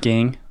Like mean? his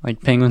gang.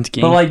 Like Penguin's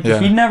gang. But like Yeah.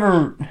 he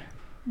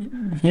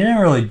didn't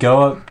really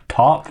go up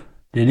top,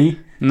 did he?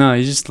 No,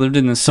 he just lived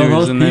in the So sewers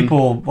those and then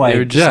people like they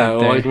were just Yeah, like well,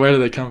 there. like where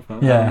did they come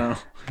from? Yeah. I don't know.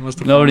 Must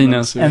have Nobody fallen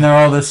knows. down and they're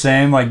all the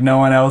same, like no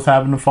one else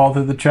happened to fall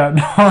through the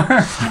trapdoor.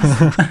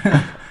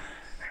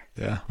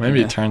 Yeah, maybe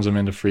Yeah. it turns them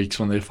into freaks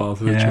when they fall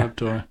through the Yeah.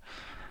 trapdoor.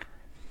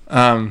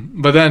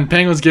 But then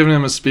Penguin's giving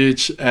him a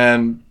speech,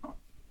 and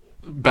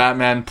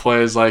Batman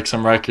plays like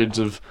some records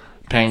of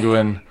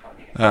Penguin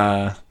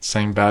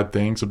saying bad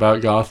things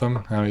about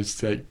Gotham, how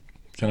he's like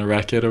gonna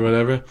wreck it or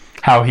whatever.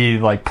 How he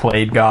like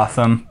played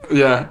Gotham.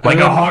 Yeah, Like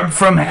and a then- heart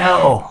from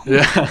hell.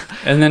 Yeah,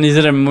 And then he's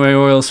at a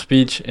mayoral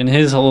speech and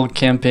his whole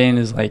campaign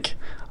is like,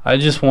 I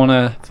just want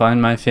to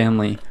find my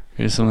family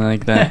or something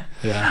like that.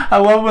 yeah. I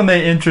love when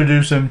they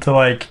introduce him to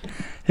like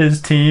his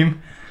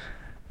team.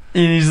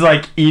 And he's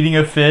like eating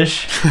a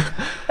fish,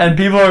 and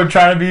people are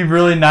trying to be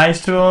really nice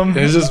to him.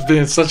 He's just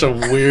being such a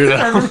And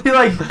weirdo. then he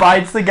like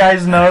bites the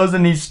guy's nose,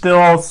 and he's still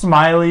all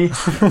smiley,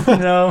 you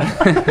know.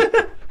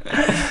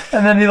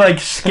 And then he like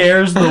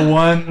scares the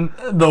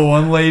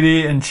one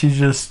lady, and she's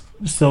just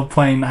still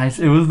playing nice.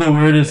 It was the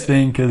weirdest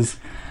thing because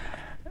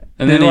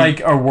And they then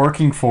like are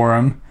working for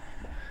him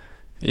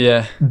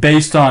yeah.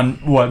 based on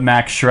what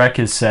Max Shrek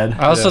has said.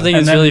 I also Yeah. think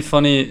And it's then- really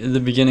funny in the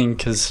beginning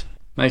because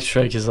Max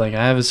Shrek is like,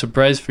 I have a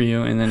surprise for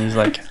you. And then he's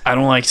like, I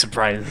don't like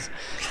surprises.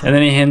 And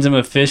then he hands him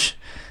a fish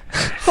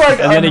Like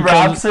And then he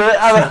unwraps it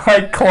out of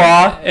like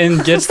cloth.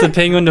 and gets the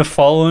penguin to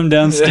follow him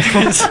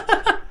downstairs.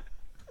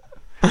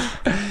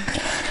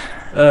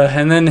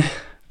 And then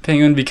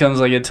Penguin becomes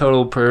like a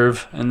total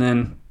perv, and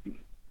then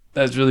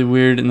that's really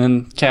weird. And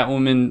then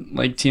Catwoman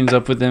like teams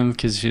up with him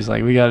because she's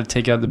like, we got to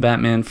take out the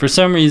Batman for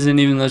some reason,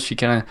 even though she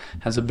kind of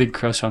has a big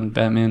crush on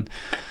Batman.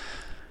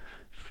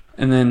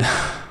 And then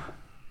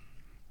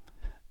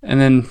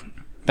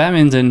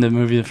Batman's in the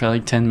movie for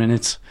like 10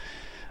 minutes.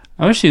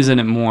 I wish he was in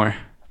it more.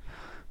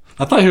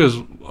 I thought he was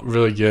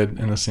really good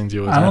in the scenes he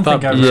was in. I don't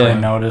thought think I yeah. really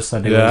noticed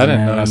that he Yeah, was I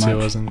didn't in there that notice he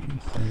much. wasn't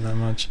in that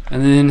much.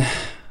 And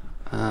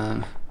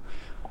then,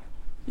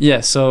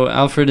 yeah, so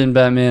Alfred and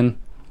Batman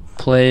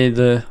play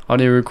the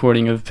audio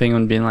recording of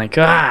Penguin being like,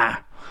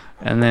 ah!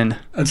 And then,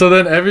 And so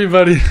then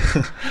everybody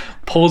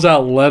pulls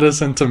out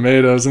lettuce and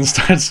tomatoes and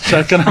starts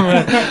checking them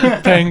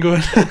at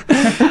Penguin.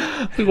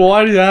 Like,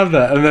 why do you have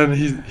that? And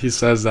then he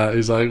says that.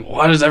 He's like,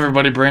 why does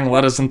everybody bring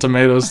lettuce and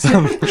tomatoes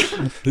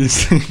to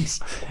these things?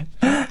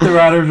 The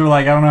writers were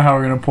like, I don't know how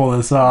we're gonna pull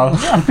this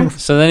off.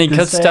 so then he Just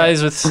cuts say it.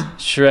 ties with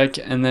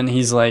Shrek, and then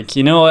he's like,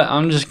 you know what?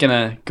 I'm just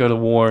gonna go to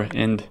war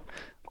and,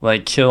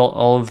 like, kill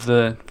all of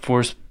the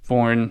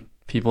firstborn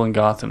people in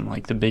Gotham,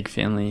 like the big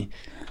family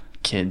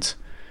kids.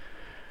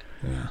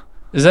 Yeah.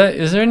 Is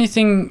there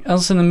anything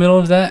else in the middle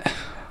of that?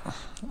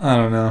 I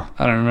don't know.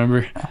 I don't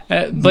remember.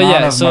 But Not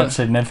yeah, of so much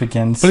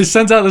significance. But he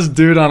sends out this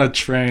dude on a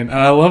train, and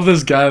I love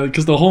this guy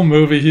because the whole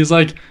movie he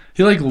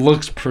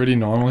looks pretty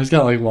normal. He's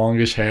got like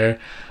longish hair,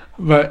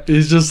 but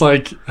he's just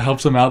like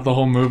helps him out the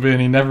whole movie,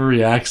 and he never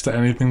reacts to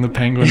anything the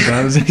Penguin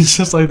does. He's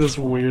just like this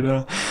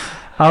weirdo.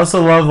 I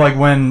also love like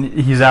when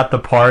he's at the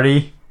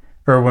party,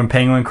 or when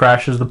Penguin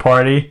crashes the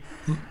party,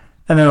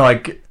 and they're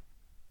like,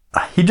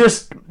 he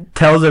just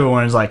tells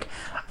everyone, he's like,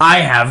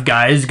 I have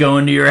guys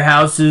going to your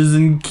houses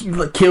and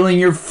killing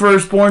your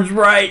firstborns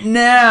right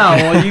now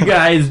while you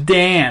guys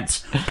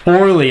dance.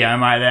 Poorly, I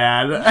might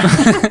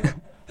add.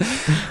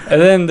 And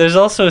then there's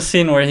also a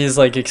scene where he's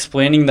like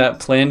explaining that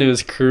plan to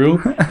his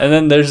crew, and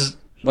then there's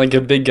like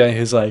a big guy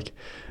who's like,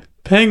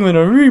 Penguin,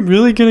 are we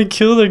really gonna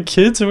kill their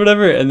kids or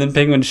whatever? And then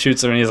Penguin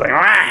shoots him and he's like,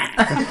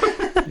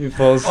 "Wah!" He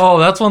falls. Oh,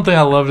 that's one thing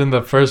I loved in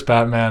the first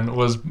Batman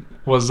was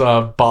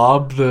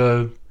Bob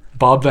the henchman.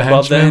 Bob the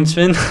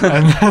henchman.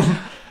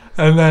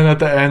 And then at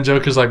the end,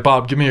 Joker's like,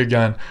 Bob, give me your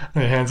gun.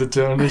 And he hands it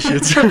to him and he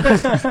shoots him.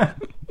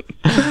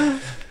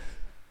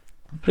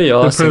 Pretty The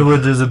awesome.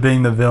 privileges of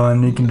being the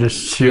villain. You can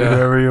just shoot Yeah.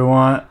 whoever you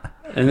want.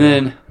 And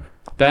then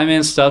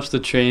Batman stops the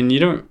train. You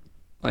don't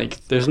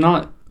there's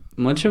not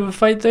much of a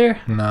fight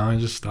there. No, he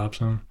just stops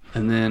him.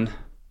 And then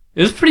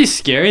it was pretty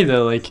scary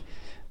though. Like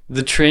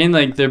the train,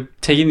 like they're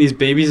taking these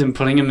babies and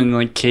putting them in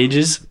like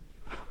cages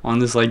on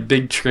this like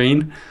big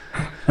train.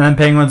 And then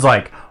Penguin's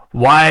like,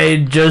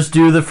 why just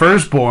do the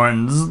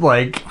firstborns?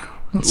 Like,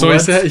 So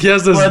he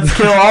has this. let's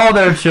kill all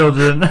their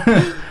children.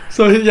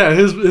 So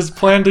his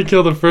plan to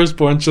kill the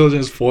firstborn children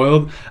is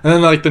foiled, and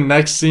then like the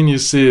next scene you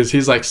see is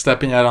he's like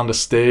stepping out on the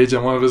stage,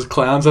 and one of his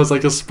clowns has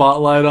like a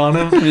spotlight on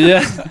him.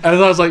 Yeah. And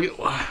I was like,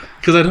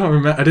 because I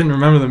didn't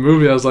remember the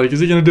movie. I was like, is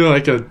he gonna do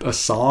like a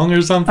song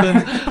or something?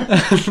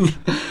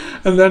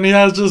 and then he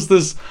has just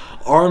this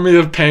army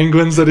of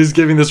penguins that he's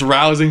giving this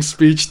rousing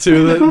speech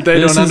to that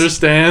they don't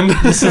understand.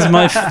 This is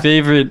my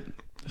favorite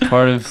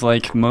part of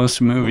like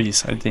most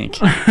movies, I think.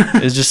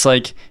 It's just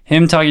like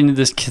him talking to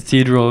this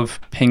cathedral of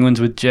penguins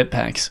with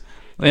jetpacks.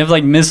 They have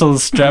like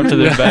missiles strapped to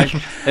their back.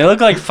 They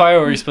look like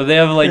fireworks, but they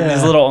have like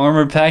these little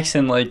armor packs,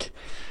 and like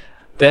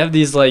they have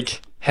these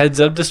like heads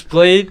up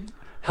display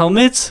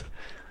helmets,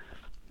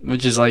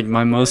 which is like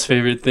my most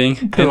favorite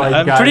thing. To, like,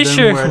 I'm guide pretty them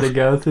sure. where to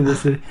go through the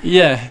city.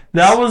 Yeah.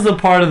 That was the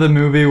part of the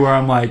movie where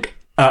I'm like,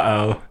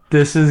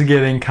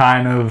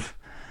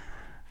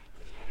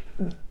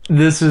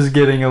 this is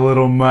getting a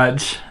little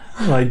much.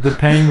 Like the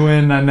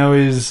penguin, I know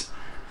he's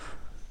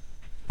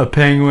a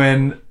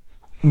penguin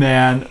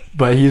man,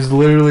 but he's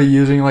literally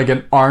using like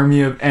an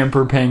army of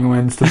emperor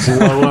penguins to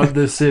blow up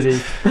the city.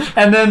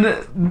 And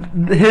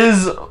then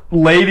his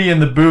lady in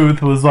the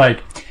booth was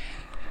like,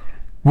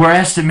 we're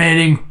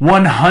estimating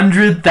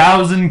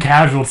 100,000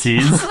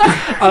 casualties.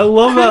 I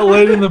love that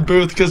lady in the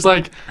booth because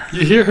like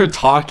you hear her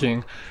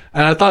talking.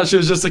 And I thought she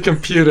was just a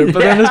computer, but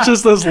then it's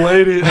just this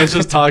lady that's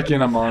just talking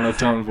in a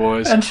monotone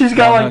voice. And she's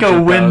got like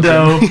a 100,000.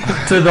 window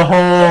to the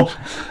whole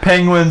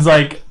penguin's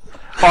like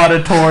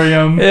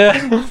auditorium.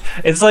 Yeah.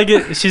 It's like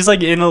she's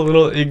like in a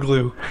little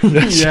igloo.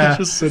 She's Yeah.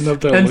 just sitting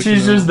up there. And looking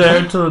she's at just him.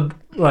 there to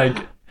like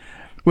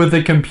with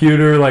the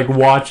computer like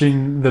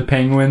watching the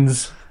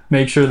penguins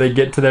make sure they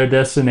get to their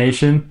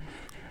destination.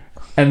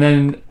 And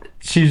then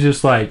she's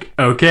just like,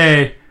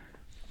 okay,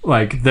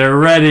 like they're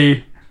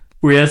ready.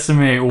 We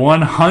estimate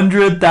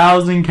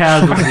 100,000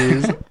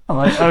 casualties. I'm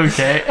like,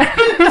 okay.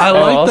 I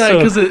like that also-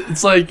 because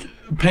it's like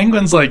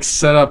Penguin's like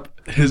set up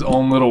his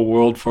own little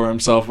world for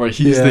himself where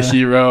he's the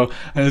hero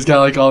and he's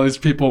got like all these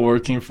people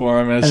working for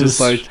him, and it's And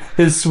just like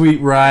his sweet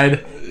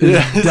ride. His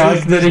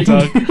duck that he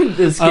duck.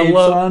 escapes I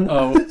love. on.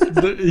 Oh,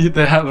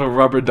 they have a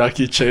rubber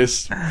ducky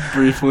chase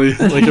briefly,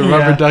 like a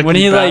rubber ducky When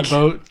he, bat like-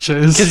 boat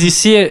chase. Because you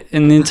see it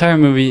in the entire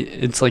movie,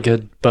 it's like a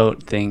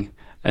boat thing,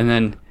 and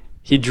then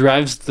he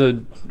drives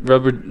the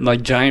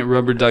giant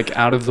rubber duck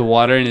out of the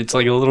water, and it's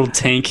like a little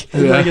tank. It's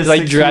like a He's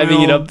like driving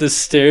it six-wheel up the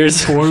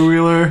stairs.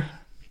 four-wheeler.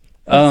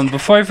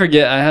 Before I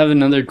forget, I have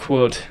another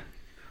quote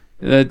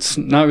that's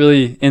not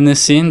really in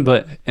this scene,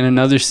 but in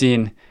another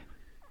scene.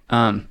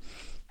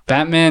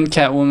 Batman,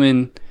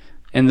 Catwoman,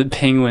 and the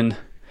Penguin.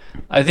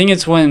 I think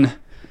it's when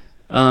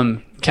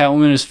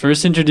Catwoman is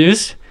first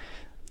introduced,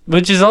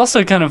 which is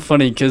also kind of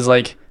funny because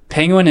like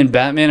Penguin and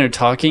Batman are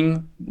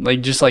talking,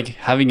 like just like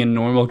having a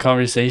normal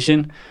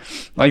conversation.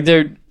 Like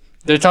they're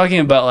talking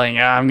about like,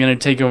 I'm gonna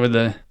take over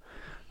the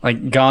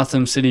like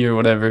Gotham City or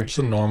whatever. It's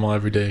a normal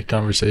everyday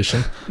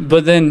conversation.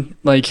 But then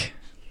like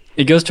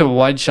it goes to a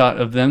wide shot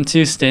of them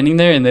two standing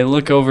there, and they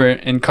look over,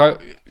 and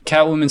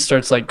Catwoman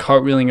starts like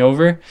cartwheeling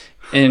over,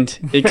 and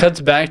it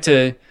cuts back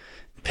to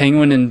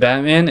Penguin and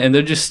Batman, and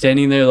they're just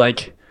standing there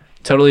like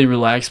totally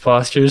relaxed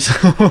postures.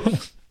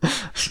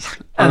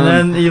 And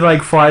then he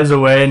like flies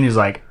away and he's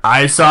like,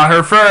 I saw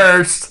her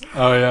first.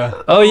 Oh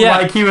yeah. Oh yeah,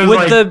 Like he was with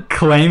like the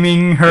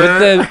claiming her. with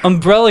the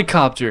umbrella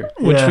copter,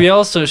 which Yeah. we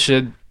also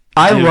should.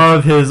 I Dude.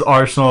 love his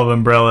arsenal of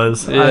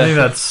umbrellas. Yeah. I think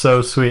that's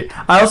so sweet.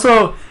 I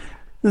also,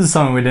 this is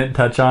something we didn't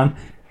touch on.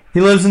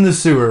 He lives in the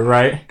sewer,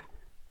 right?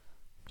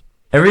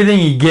 Everything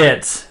he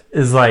gets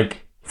is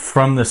like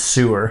from the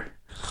sewer.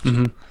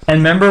 Mm-hmm. And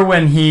remember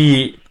when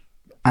he,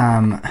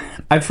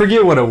 I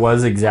forget what it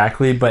was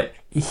exactly, but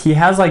he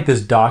has like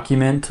this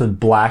document to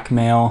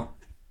blackmail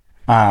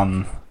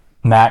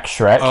Max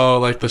Shrek. Oh,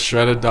 like the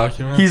shredded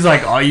document. He's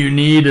like, all you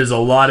need is a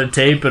lot of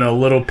tape and a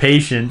little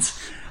patience.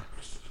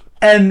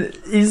 And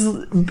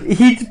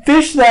he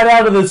fished that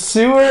out of the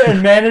sewer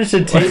and managed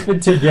to tape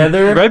it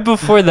together. Right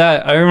before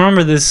that, I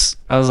remember this.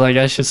 I was like,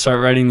 I should start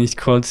writing these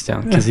quotes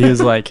down, because he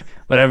was like,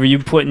 whatever you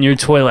put in your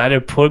toilet, I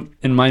put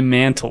in my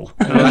mantle.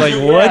 And I was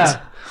like,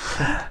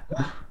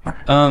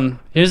 what?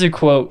 Here's a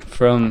quote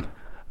from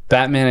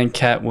Batman and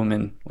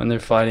Catwoman when they're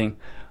fighting.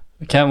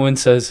 Catwoman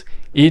says,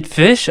 "Eat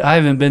fish? I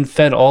haven't been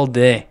fed all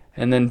day."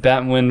 And then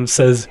Batman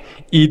says,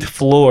 "Eat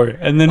floor."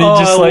 And then he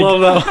just I like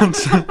love that one.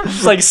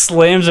 just like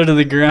slams her to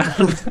the ground.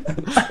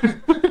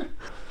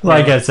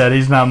 Like I said,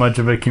 he's not much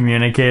of a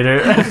communicator.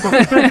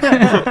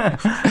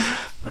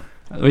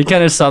 We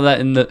kind of saw that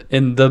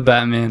in the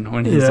Batman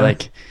when he's Yeah.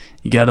 like,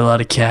 "You got a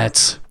lot of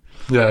cats."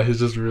 Yeah, he's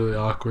just really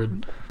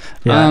awkward.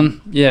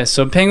 Yeah.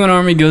 So Penguin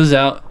Army goes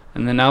out.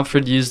 And then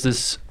Alfred used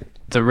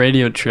the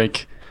radio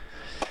trick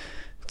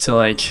to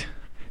like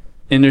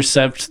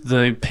intercept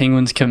the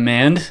Penguins'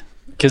 command,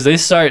 because they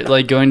start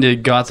like going to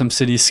Gotham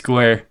City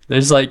Square.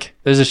 There's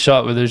a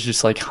shot where there's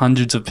just like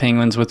hundreds of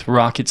penguins with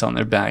rockets on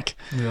their back,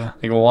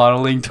 like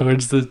waddling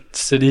towards the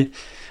city.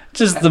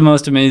 Just the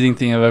most amazing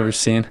thing I've ever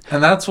seen.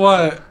 And that's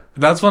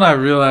when I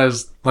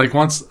realized, like,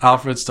 once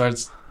Alfred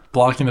starts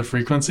blocking the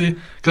frequency,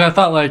 because I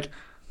thought like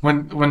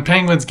when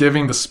Penguin's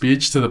giving the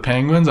speech to the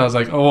penguins, I was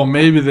like, oh, well,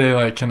 maybe they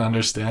like can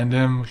understand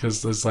him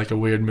because it's like a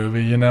weird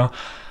movie, you know,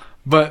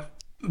 but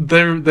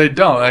they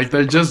don't, like,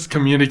 they're just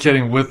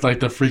communicating with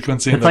like the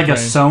frequency. It's like brain. A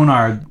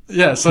sonar.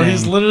 Yeah, so thing.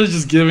 He's literally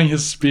just giving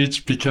his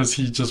speech because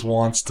he just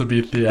wants to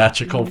be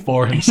theatrical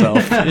for himself.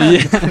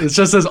 It's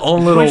just his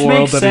own little Which world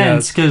makes that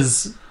sense, he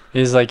because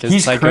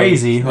he's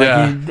crazy.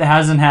 Like, he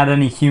hasn't had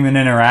any human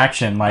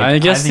interaction. Like, I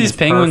guess these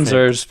penguins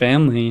are his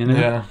family, you know?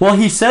 Yeah. Well,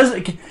 he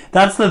says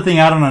that's the thing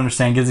I don't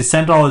understand, because he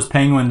sent all his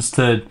penguins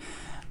to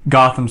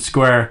Gotham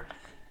Square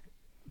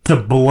to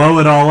blow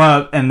it all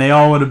up, and they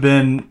all would have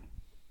been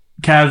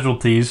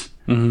casualties.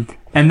 Mm-hmm.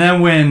 And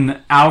then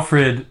when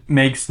Alfred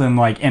makes them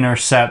like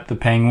intercept the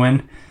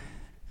penguin,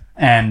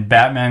 and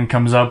Batman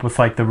comes up with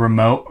like the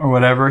remote or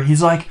whatever,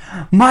 he's like,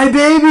 my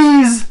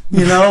babies,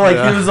 you know, like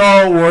he was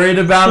all worried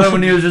about it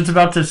when he was just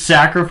about to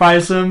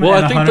sacrifice him.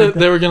 Well, I think that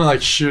they were gonna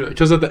like shoot,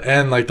 because at the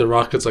end like the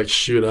rockets like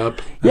shoot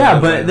up.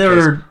 Yeah, but they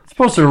were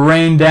supposed to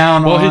rain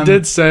down. Well, he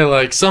did say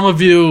like, some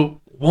of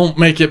you won't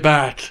make it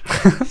back.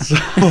 So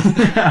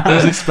I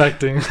was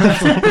expecting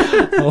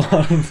a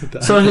lot of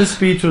that. So his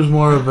speech was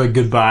more of a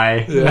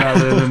goodbye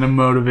rather than a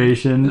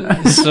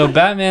motivation. So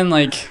Batman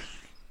like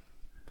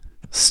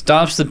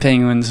stops the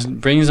penguins,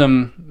 brings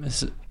them.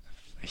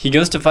 He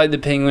goes to fight the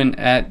penguin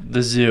at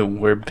the zoo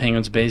where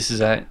Penguin's base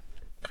is at,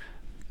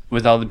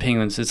 with all the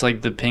penguins. It's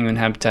like the penguin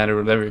habitat or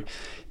whatever.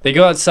 They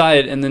go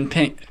outside, and then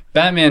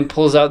Batman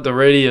pulls out the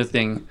radio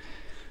thing,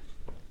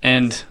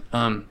 and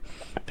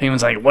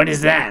Penguin's like, what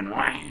is that?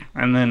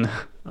 And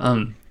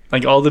then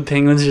like all the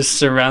penguins just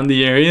surround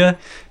the area,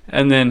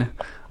 and then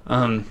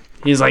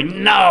he's like,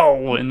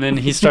 no, and then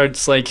he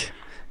starts like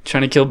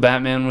trying to kill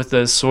Batman with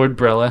a sword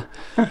umbrella.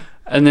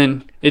 And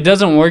then it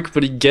doesn't work,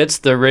 but he gets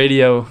the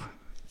radio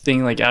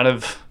thing like out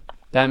of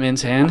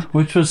Batman's hand,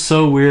 which was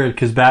so weird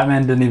because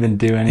Batman didn't even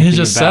do anything. He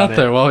just sat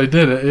there while he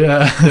did it.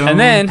 Yeah. And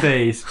then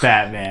face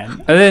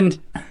Batman. And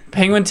then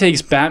Penguin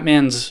takes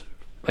Batman's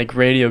like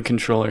radio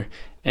controller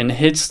and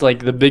hits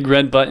like the big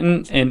red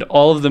button, and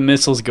all of the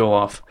missiles go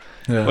off.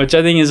 Yeah. Which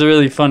I think is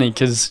really funny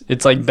because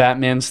it's like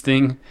Batman's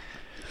thing.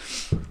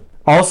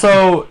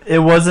 Also, it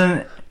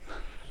wasn't.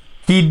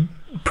 He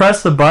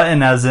pressed the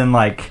button as in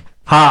like,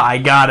 ha, I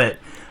got it.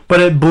 But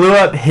it blew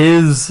up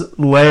his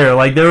lair.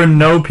 Like, there were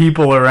no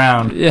people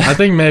around. Yeah. I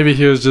think maybe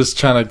he was just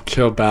trying to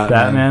kill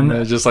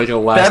Batman. Just like a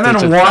last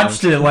Batman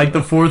watched it like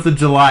the 4th of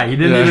July. He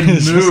didn't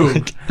even move.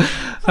 Like,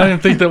 I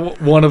didn't think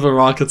that one of the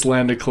rockets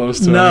landed close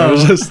to him. No. It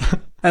was just...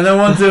 And then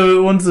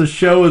once the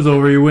show was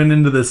over, he went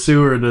into the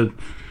sewer to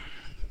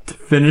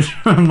finish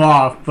him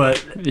off.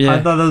 But yeah.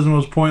 I thought that was the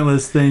most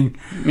pointless thing.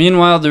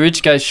 Meanwhile, the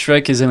rich guy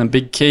Shrek is in a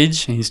big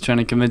cage, and he's trying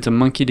to convince a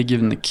monkey to give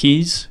him the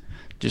keys.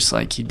 Just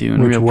like you do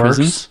in real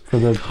prisons. For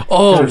the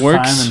it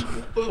works.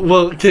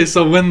 Well, okay,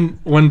 so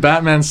when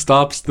Batman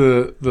stops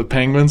the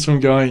penguins from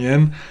going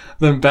in,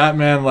 then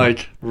Batman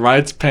like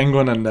writes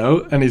Penguin a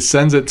note and he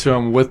sends it to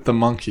him with the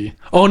monkey.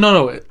 Oh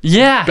no.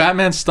 Yeah.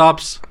 Batman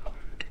stops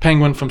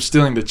Penguin from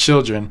stealing the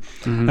children,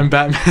 and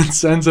Batman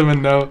sends him a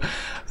note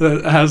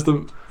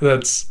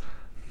that's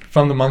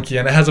from the monkey,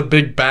 and it has a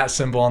big bat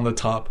symbol on the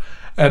top.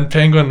 And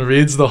Penguin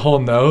reads the whole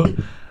note,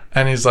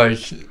 and he's like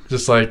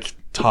just like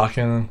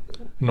talking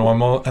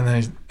normal, and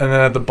then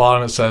at the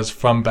bottom it says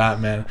from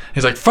Batman.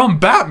 He's like, from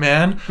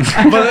Batman,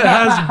 but it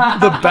has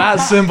the bat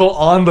symbol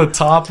on the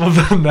top of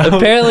the note.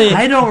 Apparently,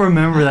 I don't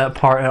remember that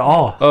part at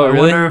all. Oh,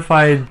 really? I wonder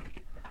if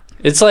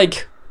It's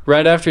like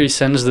right after he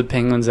sends the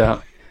penguins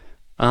out.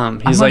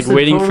 He's like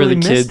waiting for the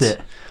kids. It.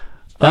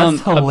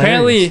 That's hilarious.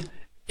 Apparently,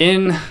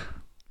 in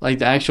like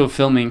the actual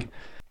filming,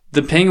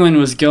 the penguin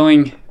was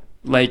going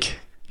like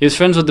he was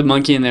friends with the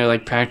monkey, and they're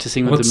like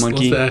practicing with the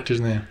monkey. What's the actor's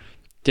name?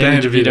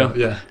 Danny DeVito.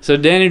 Yeah. So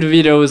Danny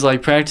DeVito was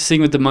like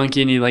practicing with the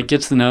monkey, and he like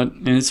gets the note,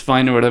 and it's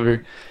fine or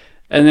whatever.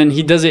 And then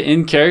he does it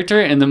in character,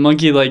 and the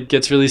monkey like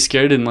gets really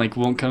scared and like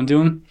won't come to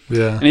him.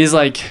 Yeah. And he's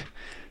like,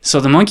 so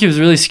the monkey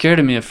was really scared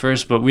of me at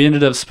first, but we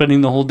ended up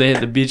spending the whole day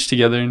at the beach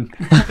together, and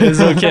it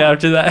was okay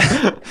after that.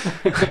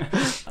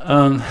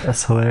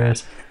 That's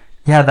hilarious.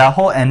 Yeah, that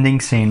whole ending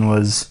scene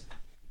was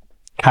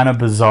kind of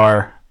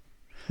bizarre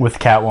with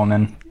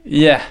Catwoman.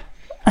 Yeah.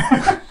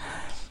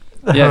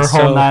 Her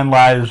whole 9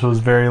 lives was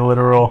very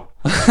literal.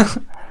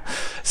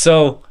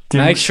 So,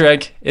 Max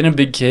Shrek in a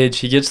big cage,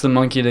 he gets the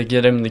monkey to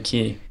get him the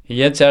key. He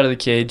gets out of the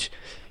cage.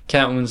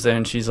 Catwoman's there,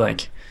 and she's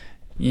like,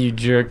 you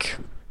jerk,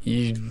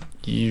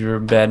 you're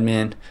a bad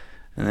man.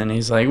 And then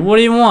he's like, what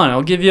do you want?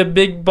 I'll give you a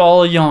big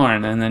ball of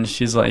yarn. And then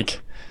she's like,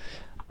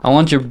 I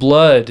want your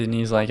blood. And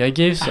he's like, I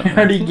gave some. I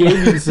already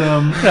gave you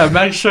some. Yeah,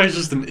 Max Shrek's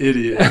just an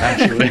idiot,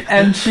 actually.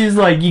 And she's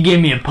like, you gave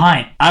me a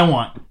pint. I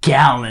want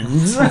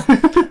gallons.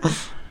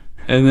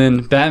 And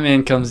then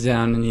Batman comes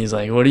down and he's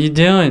like, what are you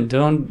doing?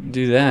 Don't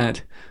do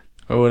that.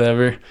 Or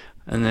whatever.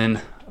 And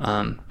then,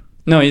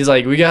 no, he's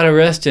like, we gotta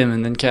arrest him.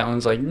 And then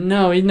Catwoman's like,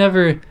 no, he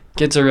never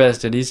gets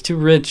arrested. He's too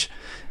rich.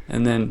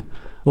 And then...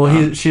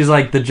 Well, she's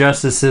like, the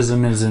justice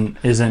system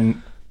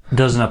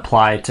doesn't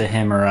apply to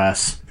him or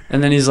us.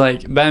 And then he's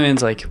like,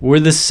 Batman's like, we're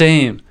the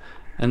same.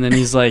 And then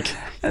he's like,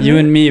 you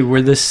and me,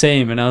 we're the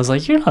same. And I was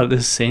like, you're not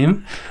the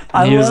same.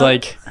 And he was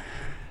like,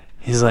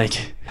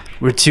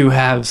 we're two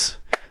halves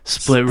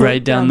split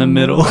right down the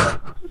middle.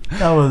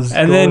 That was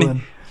and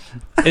golden.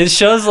 Then it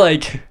shows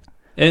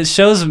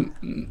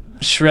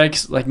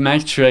Shrek's, like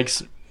Max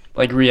Shrek's,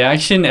 like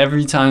reaction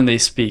every time they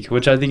speak,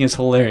 which I think is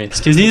hilarious.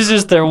 Because he's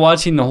just there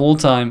watching the whole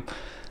time.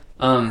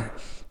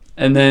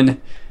 And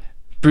then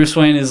Bruce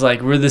Wayne is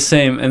like, we're the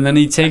same. And then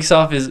he rips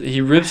off his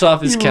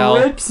cowl.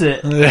 He rips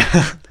it.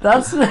 Yeah.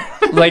 That's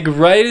like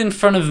right in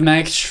front of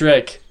Max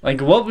Shrek. Like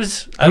what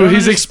was... Who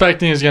he's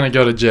expecting is going to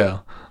go to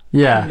jail.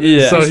 Yeah.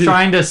 Yeah. So he's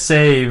trying to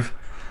save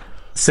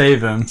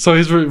him. So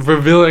he's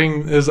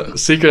revealing his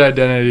secret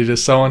identity to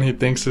someone he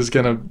thinks is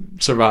going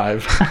to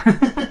survive.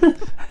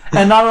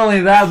 And not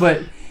only that,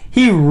 but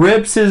he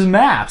rips his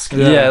mask.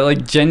 Yeah,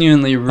 like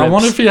genuinely rips. I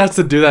wonder if he has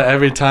to do that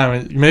every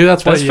time. Maybe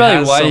that's why he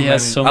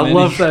has so many. I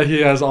love that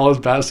he has all his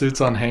bat suits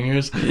on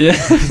hangers. Yeah.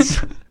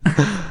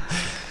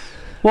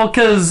 Well,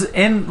 because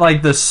in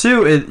like the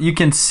suit, you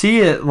can see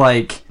it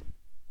like,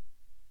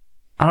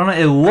 I don't know,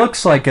 it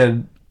looks like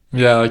a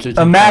mask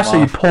that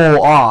you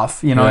pull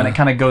off, you know, and it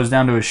kind of goes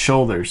down to his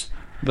shoulders.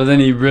 But then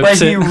he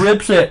rips it. He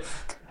rips it.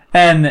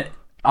 And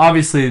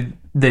obviously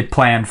they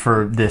planned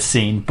for this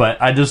scene,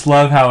 but I just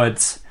love how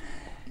it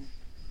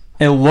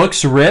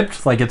looks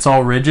ripped, like it's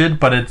all rigid,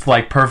 but it's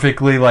like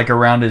perfectly like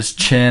around his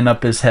chin,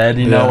 up his head,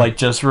 you know, like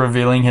just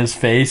revealing his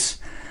face.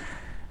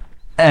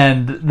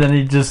 And then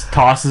he just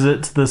tosses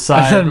it to the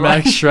side. And then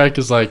Max Shrek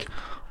is like,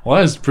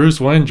 why is Bruce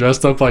Wayne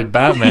dressed up like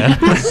Batman?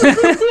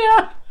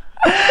 Yeah.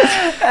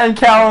 And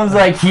Catwoman's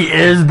like, he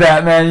is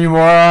Batman, you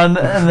moron.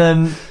 And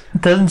then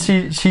doesn't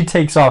she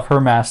takes off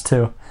her mask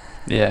too.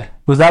 Yeah.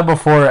 Was that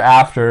before or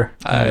after?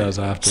 That was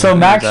after. So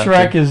Max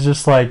Shrek is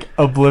just like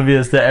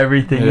oblivious to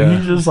everything. Yeah. And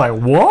he's just like,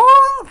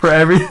 what? For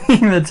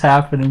everything that's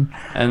happening.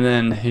 And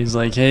then he's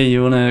like, hey,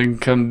 you want to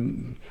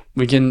come?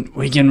 We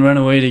can run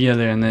away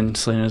together. And then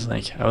Selena's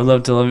like, I would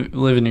love to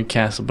live in your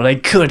castle, but I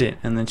couldn't.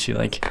 And then she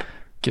like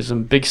gives him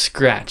a big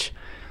scratch.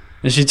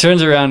 And she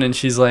turns around and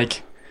she's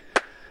like,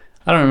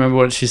 I don't remember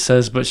what she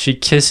says, but she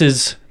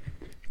kisses.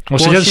 Well,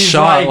 she gets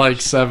shot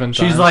like 7 times.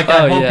 She's like,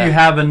 I hope you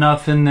have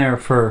enough in there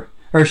for...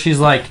 Or she's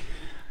like...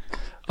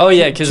 Oh,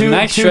 yeah, because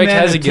Max Shrek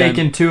has a gun.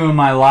 Taken 2 of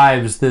my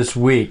lives this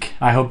week.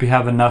 I hope you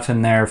have enough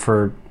in there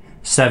for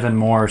 7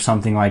 more or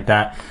something like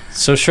that.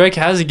 So Shrek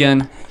has a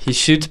gun. He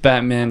shoots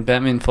Batman.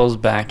 Batman falls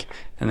back.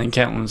 And then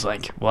Catwoman's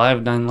like, well, I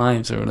have 9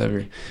 lives or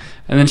whatever.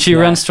 And then she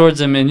runs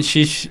towards him and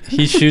he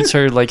shoots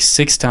her like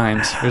 6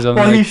 times or something.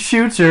 Well, he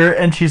shoots her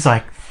and she's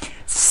like,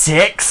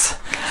 6?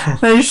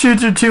 Then he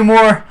shoots her 2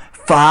 more.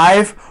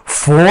 5,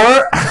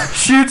 4.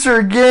 Shoots her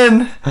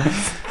again.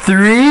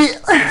 3.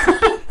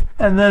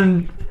 And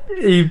then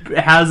he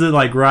has it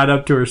like right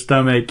up to her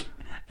stomach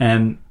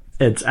and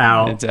it's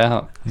out. It's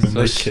out.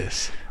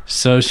 Kiss.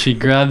 So she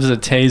grabs a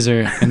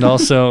taser and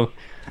also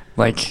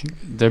like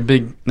they're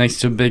big next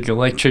to a big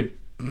electric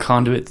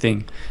conduit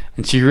thing.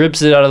 And she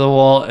rips it out of the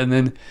wall and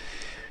then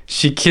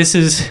she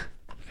puts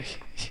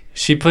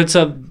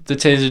up the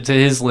taser to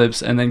his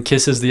lips and then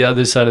kisses the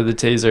other side of the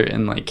taser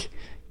and like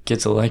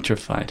gets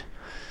electrified.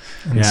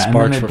 And sparks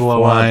and then they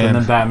blow flying up and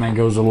then Batman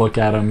goes to look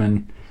at him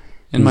and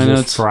in my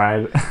notes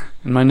fried.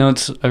 In my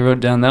notes I wrote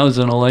down that was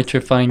an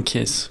electrifying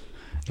kiss.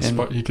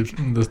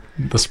 The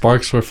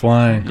sparks were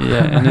flying.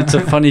 Yeah, and it's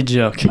a funny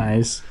joke.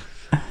 Nice.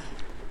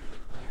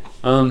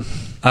 I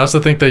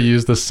also think they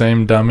used the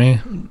same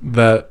dummy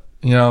that,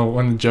 you know,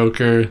 when the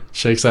Joker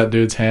shakes that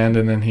dude's hand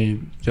and then he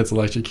gets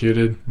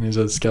electrocuted and he's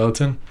a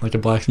skeleton, like a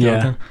black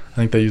skeleton. Yeah. I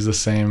think they used the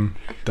same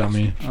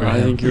dummy for him.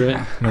 I think you're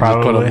right. And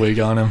just put a wig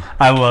on him.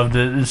 I loved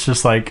it. It's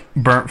just like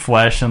burnt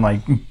flesh and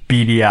like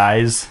beady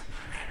eyes.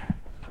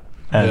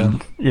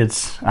 And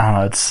it's, I don't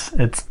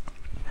know, it's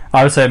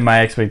I would say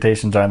my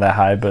expectations aren't that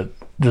high, but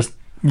just,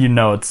 you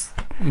know,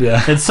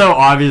 it's so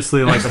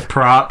obviously like a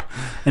prop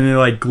and they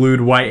like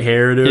glued white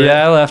hair to it.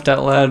 Yeah, I laughed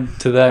out loud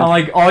to that. I'm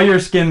like, all your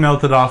skin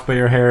melted off, but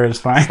your hair is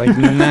fine. It's like,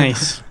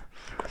 nice.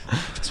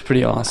 It's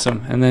pretty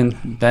awesome. And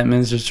then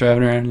Batman's just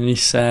driving around and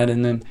he's sad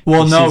and then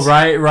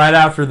right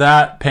after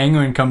that,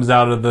 Penguin comes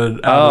out of the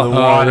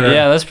water.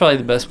 Yeah, that's probably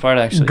the best part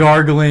actually.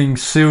 Gargling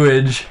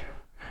sewage.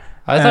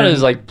 I thought it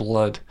was like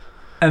blood.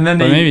 And then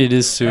maybe it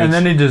is sewage. And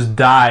then he just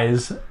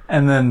dies.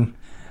 And then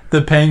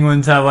the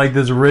penguins have like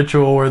this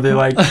ritual where they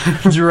like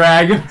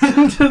drag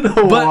him into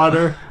the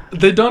water.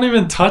 They don't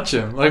even touch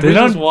him. Like we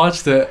just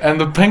watched it, and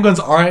the penguins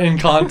aren't in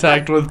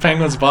contact with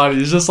Penguin's body.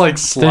 He's just like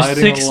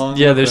sliding along.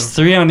 Yeah, there's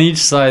 3 on each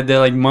side. They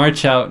like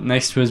march out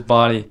next to his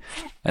body,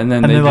 and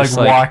then And they they just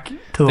walk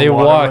to the they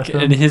water walk, with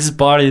him. and his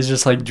body is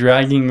just like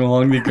dragging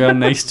along the ground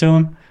next to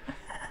him,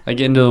 like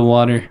into the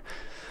water.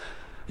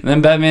 And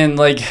then Batman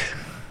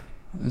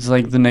it's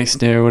like the next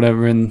day or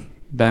whatever, and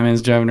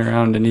Batman's driving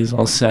around and he's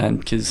all sad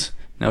because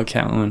no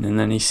Catwoman, and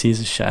then he sees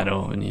a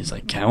shadow and he's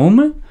like,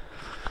 Catwoman?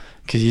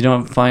 Because you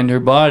don't find her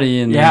body.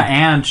 And yeah, then,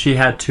 and she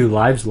had 2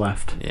 lives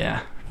left.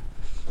 yeah,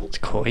 it's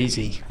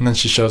crazy. And then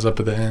she shows up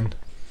at the end.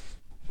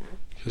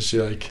 Because she,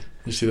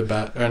 you see the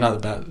bat, or not the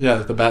bat, yeah,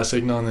 the bat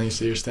signal, and then you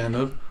see her stand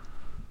up.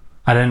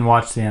 I didn't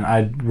watch the end.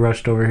 I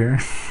rushed over here.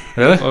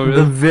 Really? Oh, The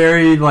really?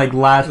 very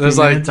last few There's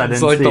minutes I didn't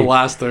it's like see. the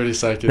last 30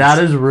 seconds. That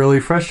is really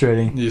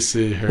frustrating You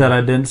see her. that I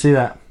didn't see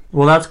that.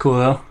 Well, that's cool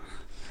though.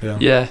 Yeah.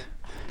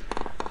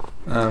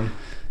 Yeah.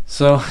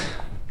 So,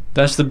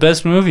 that's the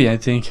best movie, I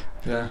think.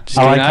 Yeah. Just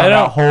I like kidding. how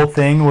that whole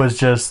thing was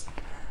just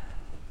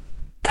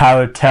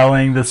Tyler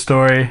telling the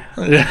story,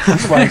 Yeah.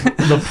 like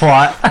the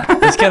plot.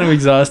 It's kind of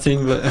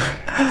exhausting, but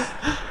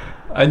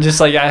I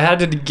just I had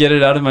to get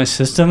it out of my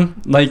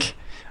system. Like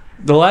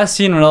the last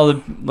scene when all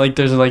the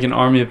there's an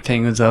army of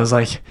penguins, I was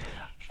like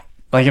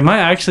am I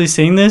actually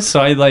seeing this? So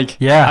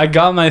I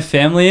got my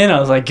family in. I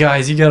was like,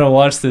 guys, you gotta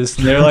watch this.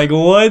 And they're like,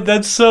 what?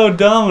 That's so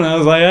dumb. And I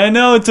was like, I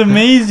know, it's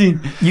amazing.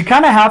 You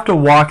kind of have to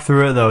walk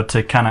through it though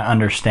to kind of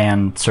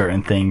understand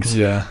certain things.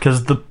 Yeah.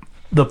 Because the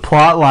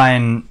plot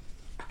line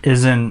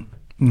isn't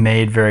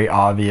made very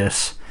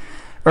obvious.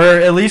 Or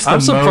at least the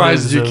I'm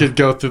surprised motives you of- could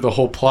go through the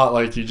whole plot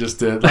like you just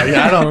did.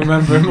 I don't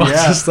remember much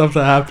Yeah. of stuff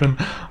that happened.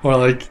 Or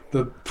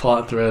the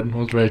plot thread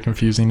was very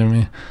confusing to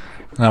me.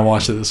 And I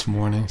watched it this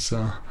morning,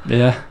 so.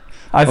 Yeah.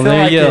 I feel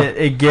there like you go.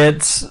 it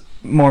gets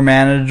more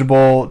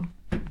manageable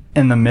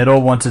in the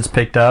middle once it's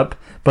picked up,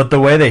 but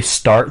the way they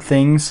start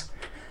things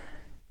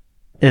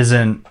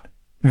isn't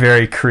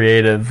very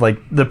creative. Like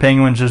the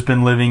penguin's just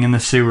been living in the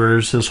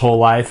sewers his whole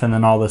life, and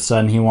then all of a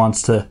sudden he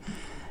wants to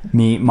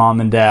meet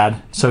mom and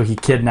dad, so he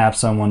kidnaps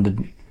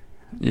someone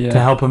to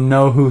help him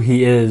know who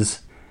he is.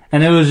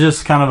 And it was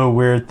just kind of a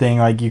weird thing.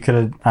 Like you could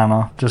have, I don't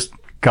know, just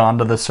gone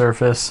to the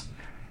surface.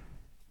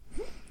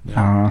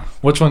 Yeah. I don't know.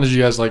 Which one did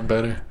you guys like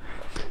better?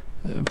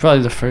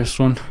 Probably the first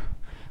one.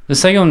 The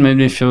second one made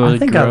me feel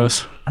really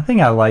gross. I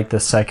think I like the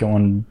second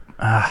one.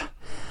 I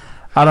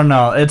don't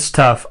know. It's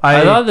tough.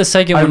 I thought the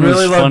second one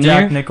really was love funnier.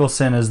 Jack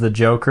Nicholson as the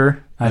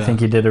Joker. I Yeah. think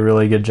he did a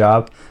really good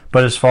job.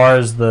 But as far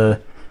as the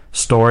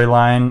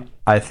storyline,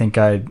 I think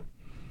I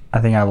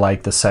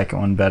like the second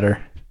one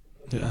better.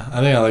 Yeah,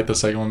 I think I like the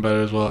second one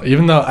better as well.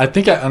 Even though I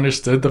think I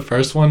understood the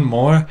first one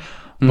more,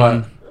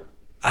 but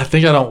I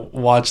think I don't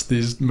watch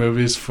these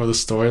movies for the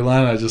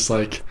storyline. I just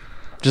watch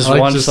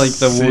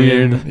the seeing-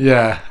 weird,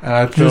 Yeah, and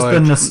I feel Just the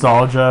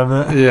nostalgia of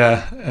it.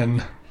 yeah,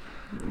 and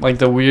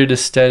the weird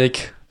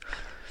aesthetic.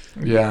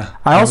 yeah.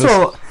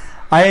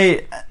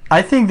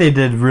 I think they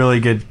did really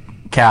good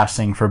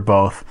casting for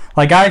both.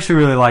 I actually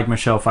really like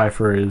Michelle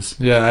Pfeiffer as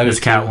I as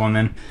just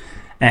Catwoman,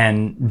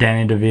 and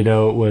Danny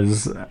DeVito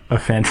was a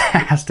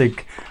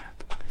fantastic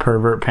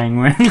pervert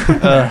penguin.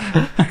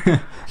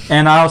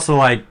 And I also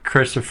like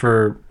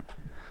Christopher.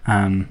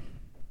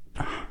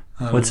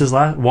 What's his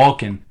last?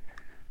 Walken.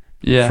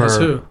 Yeah. For- That's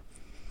who?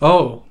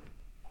 Oh,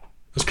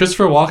 was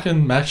Christopher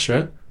Walken Max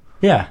Shred?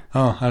 Yeah.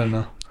 Oh, I don't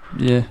know.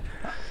 Yeah.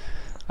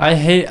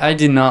 I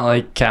did not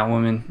like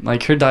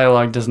Catwoman. Her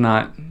dialogue does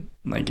not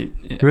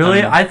it. Really?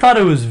 I don't know. I thought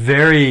it was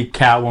very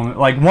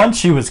Catwoman. Once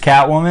she was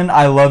Catwoman,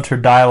 I loved her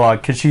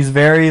dialogue because she's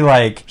very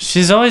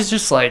She's always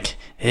just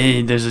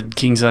hey, there's a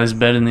king size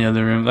bed in the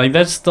other room.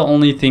 That's the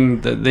only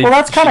thing that they. Well,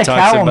 that's kind of she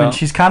talks Catwoman. about.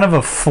 She's kind of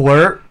a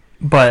flirt,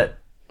 but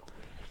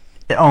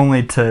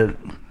only to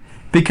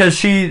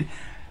because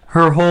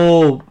her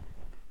whole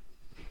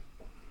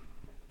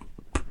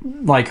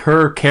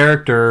her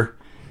character,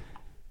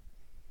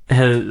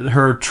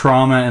 her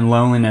trauma and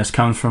loneliness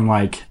comes from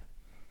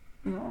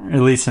at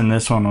least in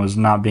this one was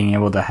not being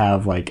able to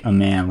have a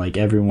man.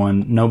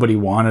 Nobody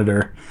wanted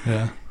her,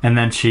 Yeah. and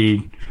then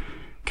she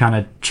kind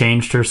of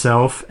changed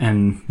herself,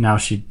 and now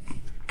she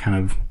kind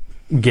of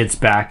gets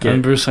back And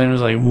at Bruce Wayne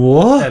was like,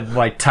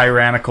 "What?"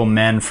 tyrannical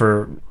men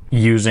for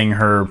using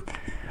her,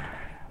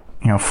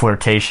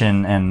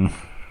 flirtation and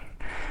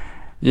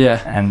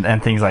Yeah.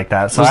 and things like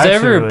that. So Was I there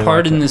actually ever really a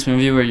part liked in it. this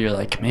movie where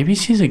you're maybe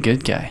she's a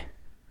good guy?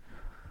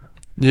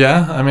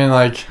 Yeah, I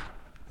mean,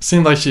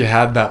 seemed like she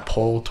had that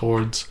pull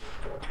towards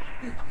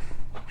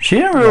She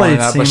didn't really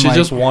that, seem but she like,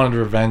 just wanted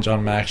revenge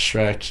on Max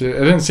Shrek. It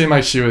didn't seem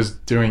like she was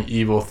doing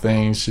evil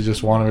things. She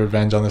just wanted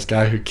revenge on this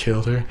guy who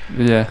killed her,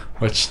 Yeah.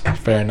 which,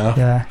 fair enough.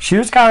 yeah, she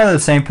was kind of the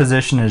same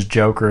position as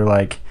Joker.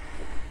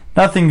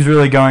 Nothing's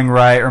really going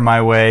right or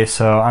my way,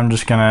 so I'm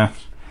just gonna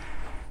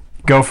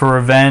go for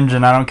revenge,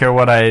 and I don't care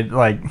what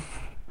I.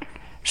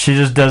 She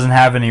just doesn't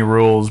have any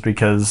rules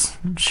because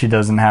she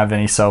doesn't have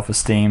any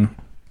self-esteem.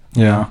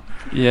 Yeah.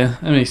 Yeah,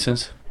 that makes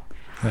sense.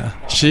 Yeah.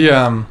 She,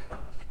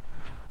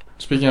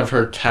 speaking of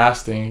her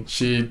casting,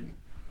 she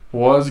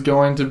was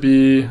going to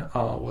be,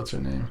 what's her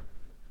name?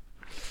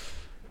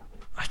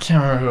 I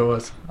can't remember who it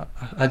was.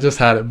 I just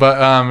had it. But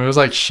it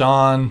was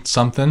Sean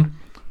something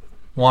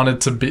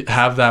wanted to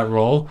have that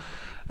role.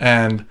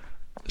 And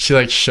she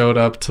like showed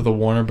up to the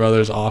Warner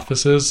Brothers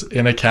offices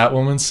in a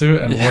Catwoman suit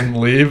and wouldn't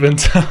leave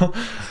until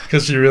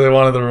because she really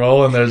wanted the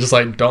role, and they're just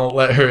like, don't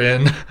let her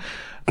in.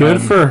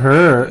 Good for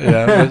her.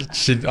 Yeah, but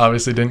she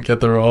obviously didn't get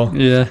the role.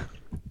 Yeah.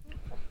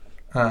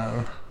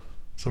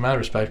 So mad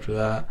respect for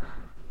that.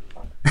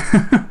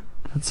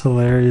 That's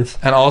hilarious.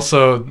 And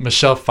also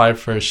Michelle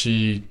Pfeiffer,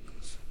 she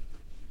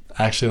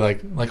actually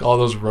like all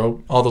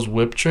those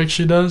whip tricks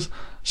she does.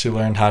 She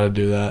learned how to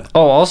do that.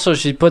 Oh, also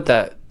she put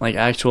that like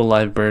actual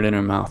live bird in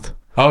her mouth.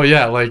 Oh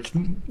yeah, like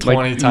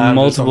 20 times,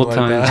 multiple or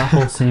times. Like That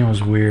whole scene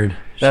was weird.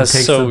 She That's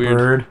takes so the weird.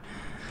 bird.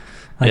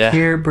 Like, Yeah.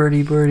 here,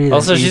 birdie, birdie.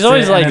 Also, eats she's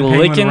always, it, and like, then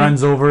Penguin licking-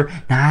 runs over.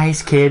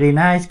 Nice kitty,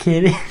 nice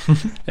kitty.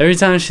 Every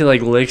time she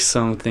like licks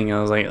something, I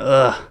was like,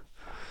 ugh.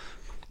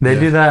 They Yeah.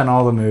 do that in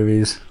all the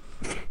movies.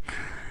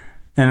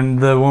 And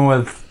the one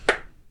with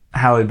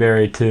Halle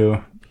Berry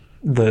too,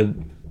 the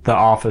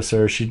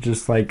officer, she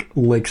just like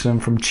licks him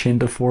from chin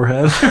to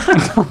forehead.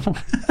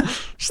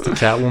 Just the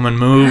Catwoman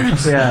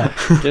move. Yeah.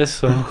 Guess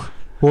so.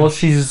 Well,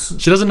 she's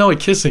She doesn't know what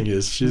kissing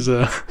is. She's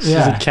a She's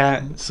a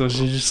cat, so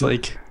she just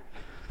like.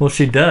 Well,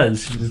 she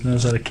does. She just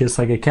knows how to kiss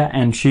like a cat,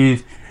 and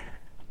she's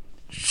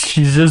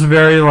just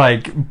very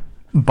like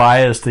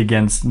biased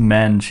against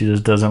men. She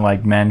just doesn't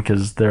like men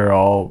because they're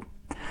all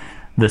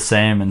the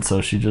same, and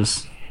so she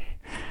just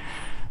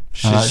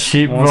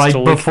she wants like to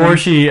lick before them.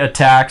 she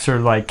attacks or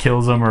like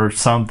kills them or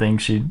something,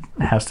 she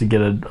has to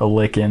get a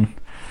lick in.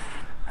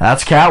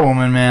 That's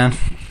Catwoman, man.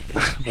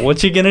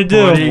 What you gonna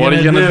do? What are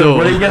you gonna do?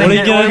 What are you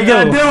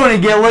gonna do when you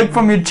get licked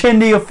from your chin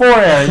to your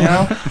forehead? You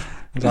know.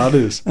 That's how it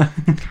is.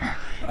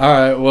 All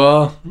right,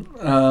 well,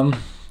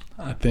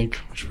 I think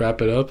we should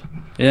wrap it up.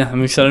 Yeah,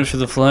 I'm excited for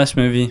the Flash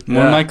movie.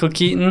 More Yeah. Michael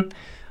Keaton.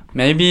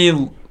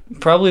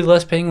 Probably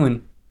less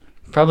penguin.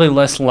 Probably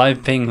less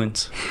live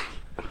penguins.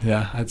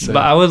 Yeah, I'd say.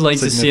 But I would like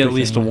to see at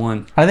least significantly.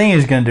 one. I think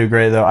he's gonna do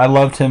great though. I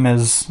loved him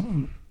as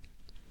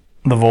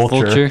the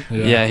Vulture.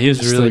 Yeah, he was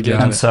Still really got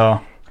good. And so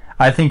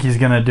I think he's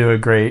gonna do a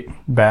great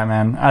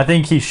Batman. I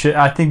think he should.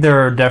 I think there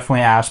are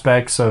definitely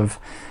aspects of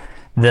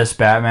this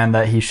Batman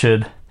that he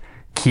should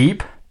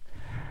keep.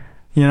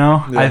 You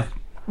know, Yeah.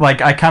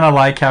 I kind of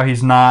like how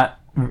he's not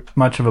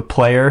much of a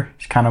player.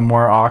 He's kind of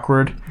more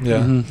awkward.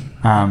 Yeah.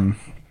 Mhm.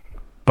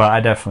 But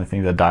I definitely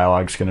think the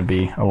dialogue's gonna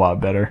be a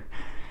lot better.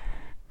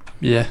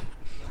 Yeah,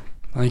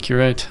 I think you're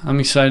right. I'm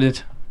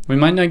excited. We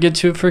might not get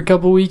to it for a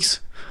couple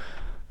weeks,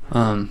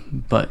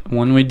 but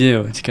when we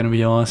do, it's gonna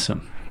be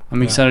awesome. I'm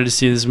Yeah. excited to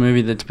see this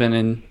movie that's been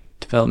in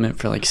development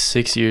for like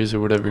 6 years or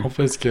whatever.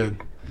 Hopefully it's good.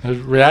 The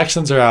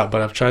reactions are out,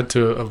 but I've tried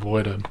to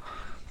avoid them.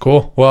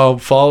 Cool. Well,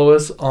 follow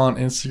us on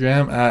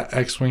Instagram at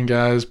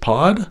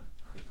xwingguyspod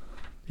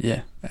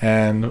Yeah.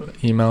 and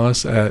email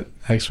us at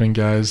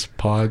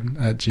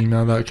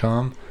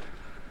xwingguyspod@gmail.com.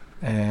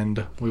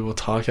 And we will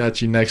talk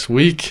at you next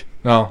week.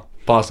 No,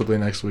 possibly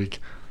next week.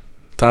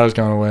 Tyler's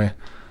gone away.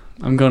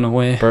 I'm going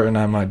away. Bert and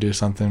I might do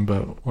something,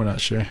 but we're not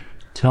sure.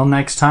 Till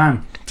next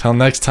time. Till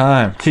next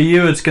time. To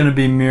you, it's gonna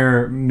be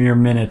mere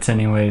minutes,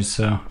 anyways.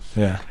 So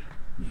Yeah.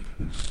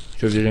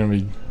 Because you're going to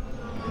be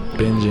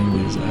binging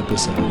these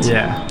episodes.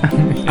 yeah.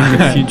 In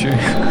the future.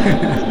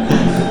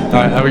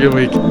 All right. Have a good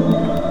week.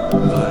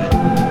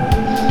 Bye.